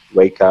would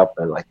wake up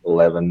at like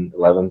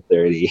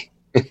 11:30.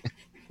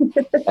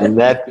 And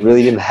that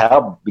really didn't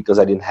help because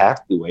I didn't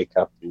have to wake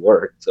up to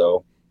work.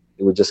 So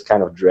it was just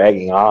kind of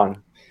dragging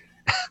on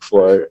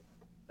for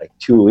like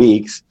 2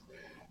 weeks.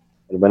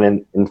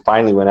 And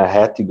finally, when I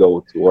had to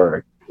go to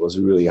work, it was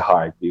really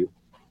hard to,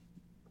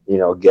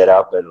 get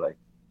up at like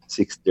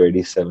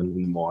 6:30, 7 in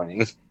the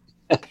morning.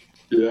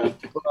 Yeah.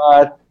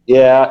 But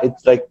yeah,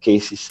 it's like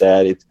Casey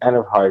said, it's kind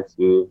of hard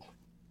to.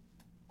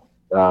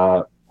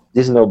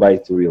 There's nobody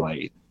to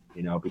relate,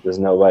 because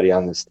nobody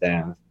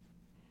understands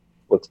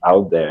what's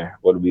out there,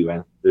 what we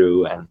went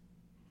through, and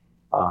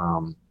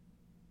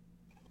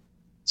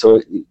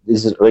so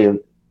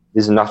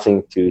there's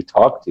nothing to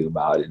talk to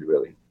about it.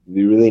 Really, it'd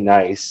be really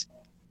nice,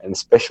 and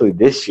especially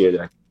this year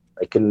that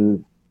I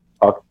can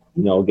talk,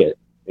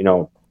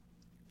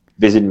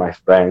 visit my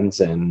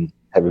friends and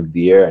have a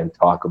beer and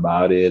talk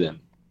about it, and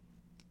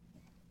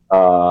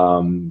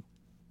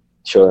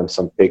show them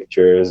some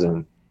pictures.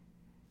 And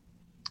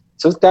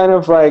so it's kind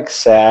of like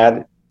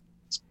sad.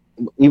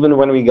 Even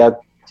when we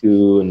got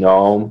to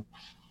Nome,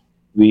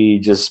 we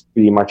just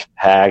pretty much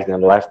packed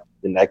and left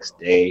the next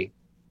day.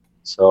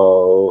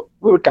 So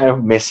we were kind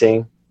of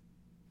missing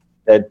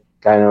that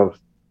kind of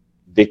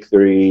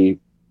victory.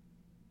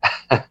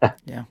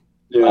 Yeah.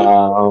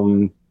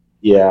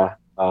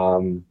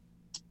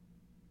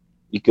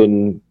 You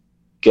can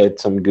get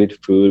some good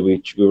food,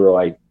 which we were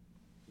like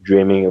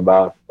dreaming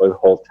about for the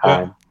whole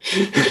time.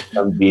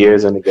 Some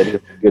beers and get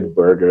a good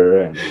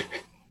burger, and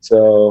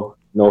so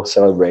no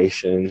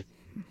celebration. It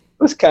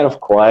was kind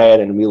of quiet,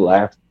 and we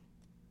left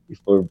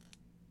before.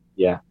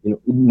 We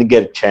didn't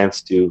get a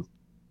chance to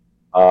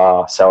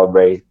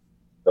celebrate.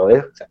 So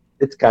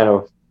it's kind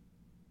of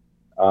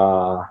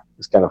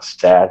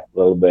sad a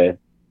little bit.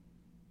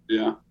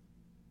 Yeah.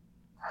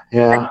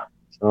 Yeah.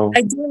 So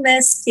I do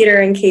miss Peter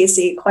and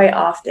Casey quite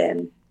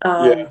often.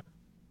 I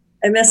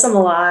miss them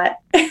a lot.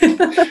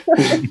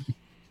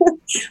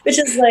 Which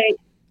is like,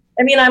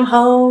 I'm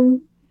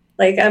home,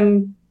 like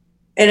I'm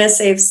in a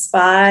safe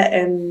spot,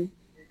 and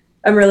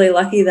I'm really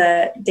lucky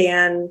that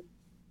Dan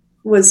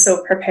was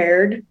so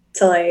prepared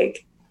to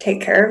like take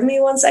care of me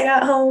once I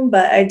got home.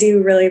 But I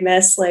do really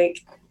miss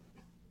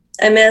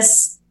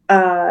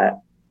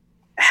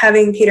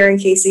having Peter and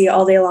Casey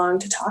all day long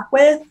to talk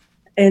with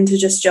and to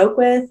just joke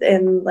with,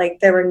 and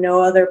like there were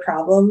no other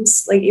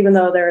problems, like even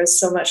though there was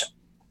so much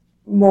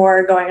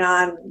more going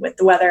on with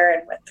the weather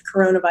and with the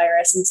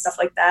coronavirus and stuff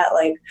like that,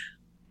 like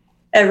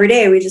every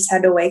day we just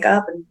had to wake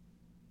up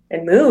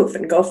and move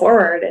and go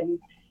forward. And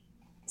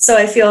so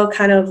I feel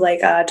kind of like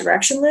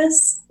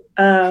directionless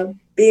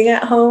being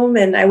at home,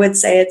 and I would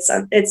say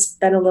it's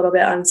been a little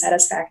bit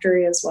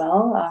unsatisfactory as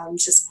well,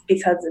 just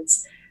because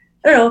it's,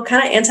 I don't know,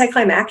 kind of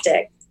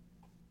anticlimactic.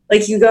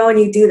 Like you go and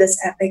you do this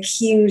epic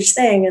huge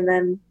thing, and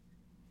then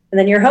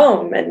you're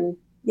home. And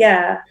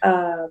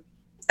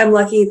I'm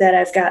lucky that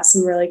I've got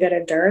some really good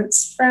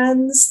endurance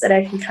friends that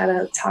I can kind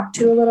of talk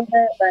to a little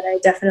bit, but I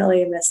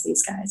definitely miss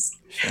these guys.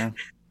 Sure.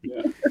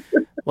 Yeah.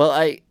 Well,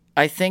 I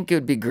think it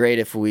would be great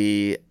if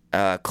we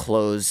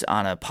close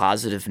on a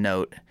positive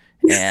note,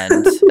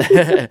 and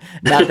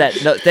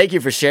thank you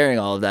for sharing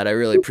all of that. I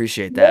really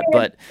appreciate that.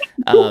 But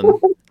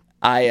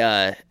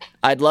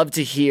I'd love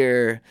to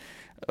hear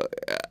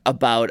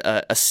about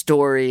a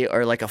story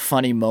or like a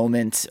funny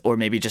moment, or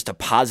maybe just a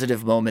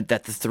positive moment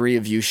that the three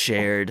of you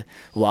shared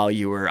while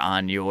you were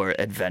on your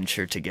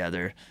adventure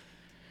together.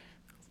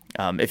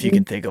 If you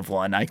can think of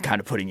one. I'm kind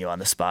of putting you on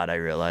the spot, I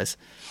realize.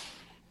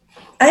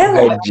 I have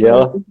Hi,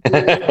 Jill.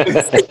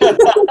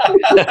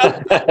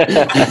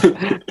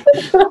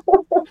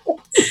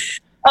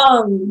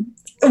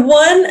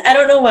 One, I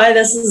don't know why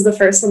this is the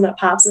first one that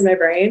pops in my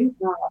brain.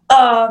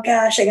 Oh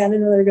gosh, I got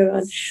another good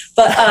one.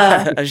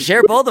 But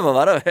share both of them.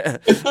 I don't.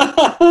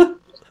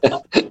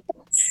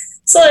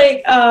 So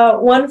like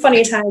one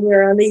funny time we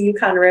were on the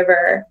Yukon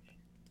River,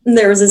 and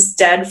there was this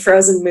dead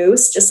frozen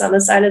moose just on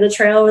the side of the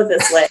trail with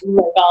its leg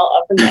like all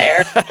up in the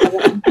air.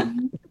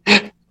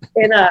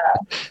 And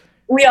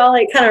we all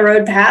like kind of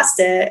rode past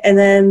it, and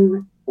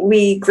then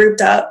we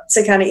grouped up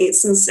to kind of eat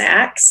some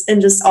snacks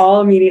and just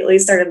all immediately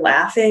started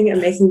laughing and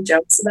making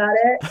jokes about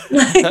it.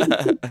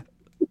 Like,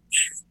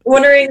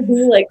 wondering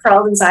who like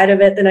crawled inside of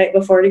it the night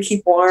before to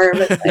keep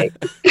warm. And, like,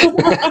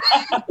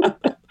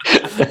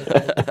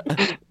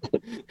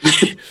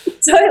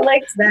 so I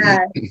liked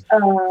that.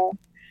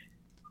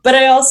 But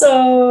I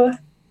also,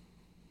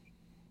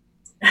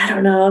 I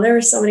don't know, there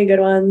were so many good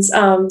ones.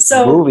 So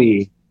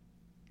movie.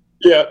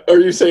 Yeah, are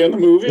you saying the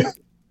movie?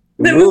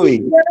 The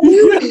movie.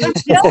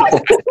 Yeah.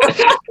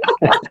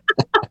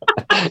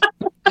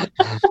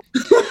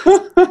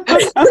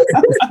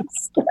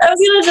 I was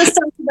gonna just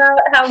talk about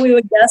how we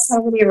would guess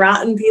how many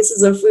rotten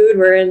pieces of food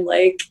were in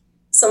like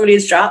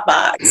somebody's drop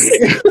box.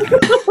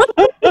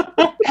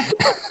 Well,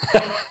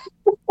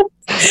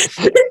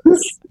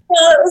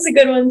 it was a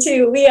good one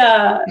too. We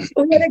had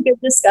a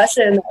good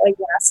discussion that like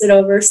lasted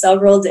over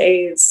several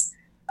days.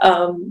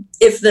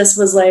 If this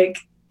was like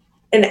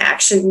an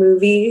action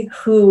movie,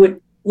 who would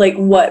like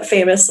what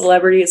famous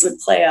celebrities would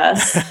play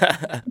us?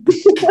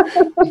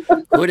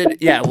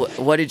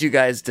 What did you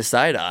guys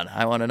decide on?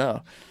 I want to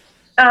know.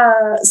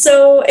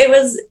 So it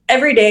was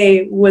every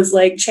day was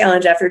like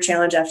challenge after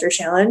challenge after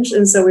challenge,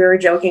 and so we were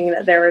joking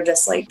that there were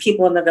just like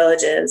people in the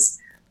villages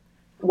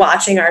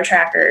watching our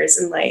trackers,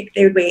 and like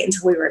they would wait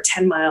until we were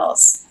 10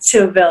 miles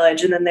to a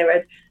village, and then they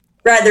would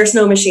ride their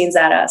snow machines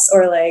at us,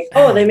 or like,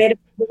 oh, they made it to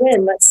the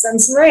wind, let's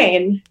send some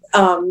rain.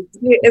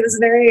 It was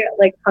very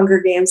like Hunger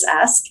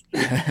Games-esque.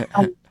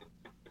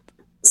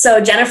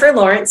 So Jennifer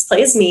Lawrence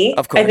plays me.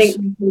 Of course. I think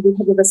maybe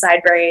because of the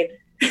side braid.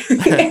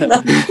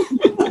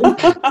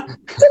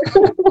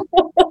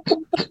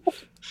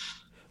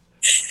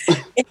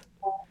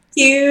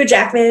 Hugh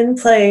Jackman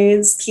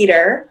plays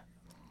Peter,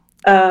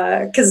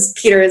 because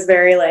Peter is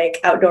very like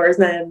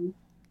outdoorsman,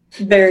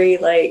 very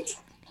like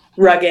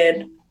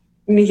rugged.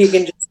 I mean, he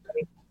can just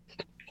like,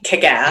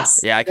 kick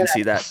ass. Yeah, I can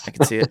see that. I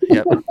can see it.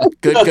 Yep.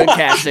 Good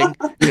casting.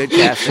 Good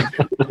casting.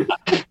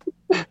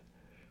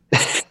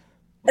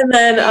 And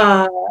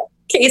then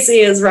Casey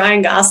is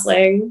Ryan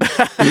Gosling.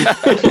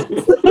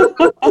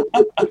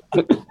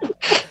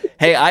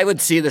 Hey, I would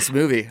see this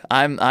movie.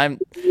 I'm buying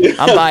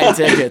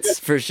tickets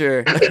for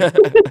sure.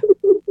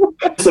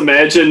 Just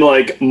imagine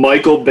like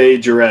Michael Bay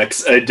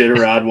directs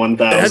Iditarod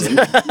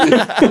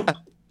 1000.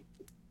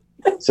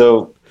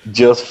 So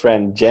Jill's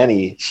friend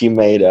Jenny, she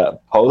made a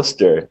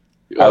poster.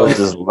 I was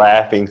just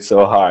laughing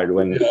so hard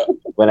when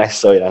I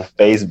saw it on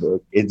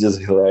Facebook. It's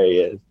just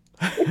hilarious.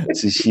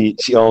 So she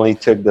only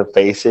took the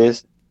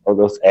faces of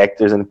those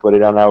actors and put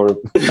it on our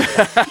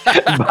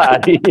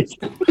bodies.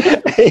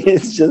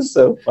 It's just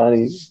so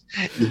funny. It's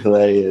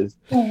hilarious.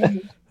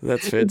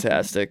 That's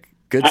fantastic.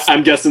 Good.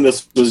 I'm guessing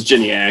this was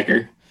Jenny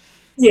Acker.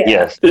 Yeah.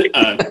 Yes.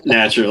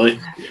 Naturally.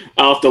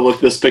 I'll have to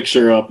look this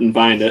picture up and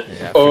find it.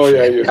 Yeah, Oh for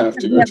yeah, sure. you have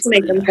to. You have to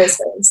make them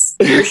posters.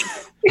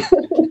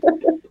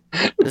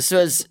 This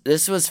was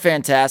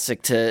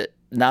fantastic to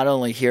not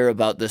only hear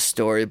about this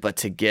story, but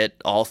to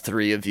get all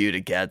three of you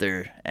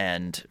together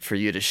and for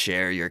you to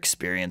share your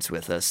experience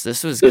with us.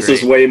 This was This great.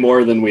 is way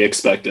more than we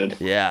expected.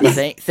 Yeah.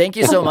 Thank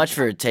you so much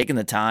for taking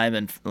the time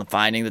and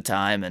finding the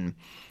time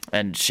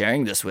and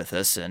sharing this with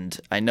us. And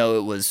I know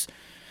it was,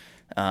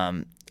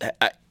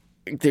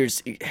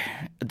 there's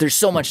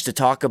so much to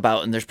talk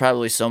about, and there's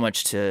probably so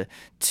much to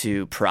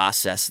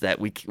process that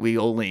we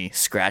only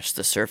scratched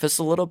the surface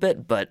a little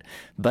bit. But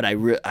I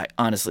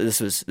honestly,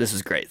 this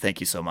was great. Thank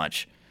you so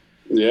much.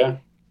 Yeah,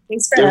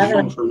 Thanks for it was having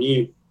fun me. for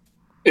me.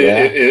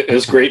 It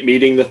was great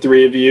meeting the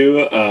three of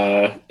you.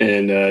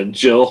 And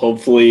Jill,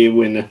 hopefully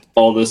when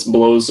all this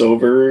blows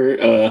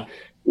over,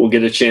 we'll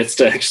get a chance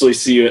to actually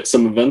see you at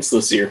some events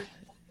this year.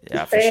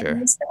 Yeah, for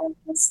sure.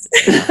 Thanks.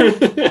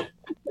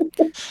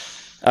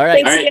 All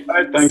right. All right. All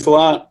right, thanks a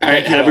lot. All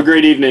right. Have a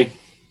great evening.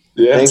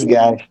 Yeah. Thanks,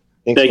 guys.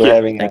 Thanks Thank for you.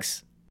 having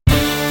us.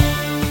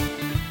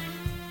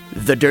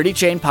 Thanks. The Dirty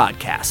Chain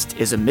Podcast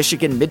is a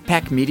Michigan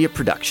Midpack Media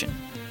production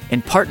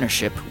in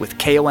partnership with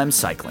KOM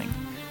Cycling,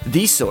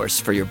 the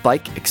source for your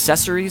bike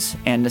accessories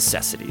and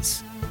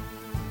necessities.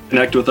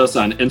 Connect with us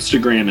on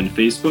Instagram and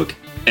Facebook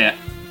at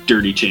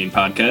Dirty Chain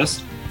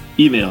Podcast.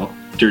 Email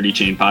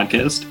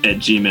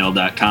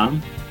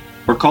dirtychainpodcast@gmail.com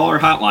or call our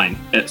hotline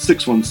at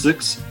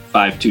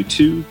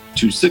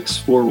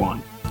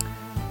 616-522-2641.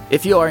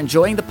 If you are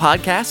enjoying the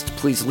podcast,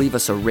 please leave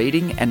us a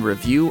rating and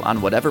review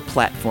on whatever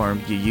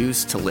platform you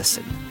use to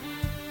listen.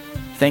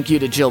 Thank you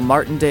to Jill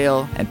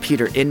Martindale and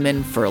Peter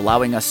Inman for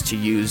allowing us to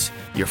use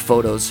your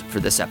photos for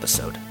this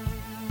episode.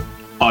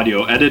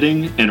 Audio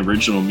editing and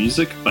original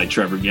music by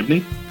Trevor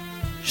Gibney.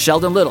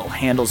 Sheldon Little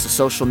handles the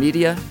social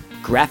media,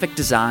 graphic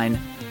design,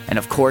 and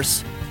of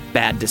course,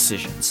 bad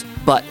decisions,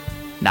 but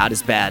not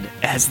as bad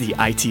as the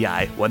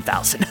ITI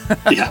 1000.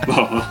 Yeah,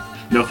 well,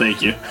 no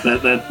thank you.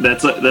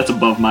 That's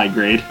above my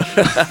grade.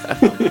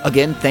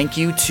 Again, thank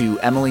you to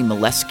Emily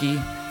Molesky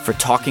for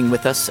talking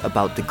with us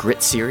about the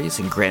Grit Series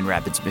in Grand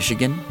Rapids,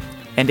 Michigan,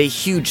 and a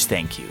huge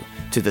thank you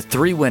to the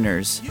three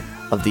winners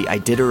of the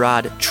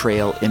Iditarod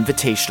Trail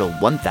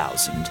Invitational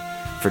 1000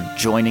 for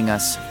joining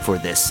us for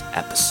this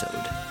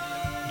episode.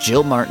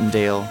 Jill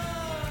Martindale,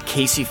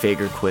 Casey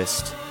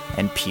Fagerquist,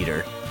 and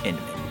Peter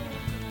Inman.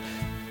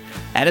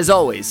 And as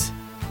always,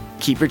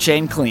 keep your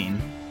chain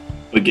clean.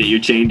 But get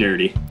your chain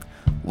dirty.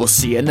 We'll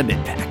see you in the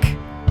Midpack.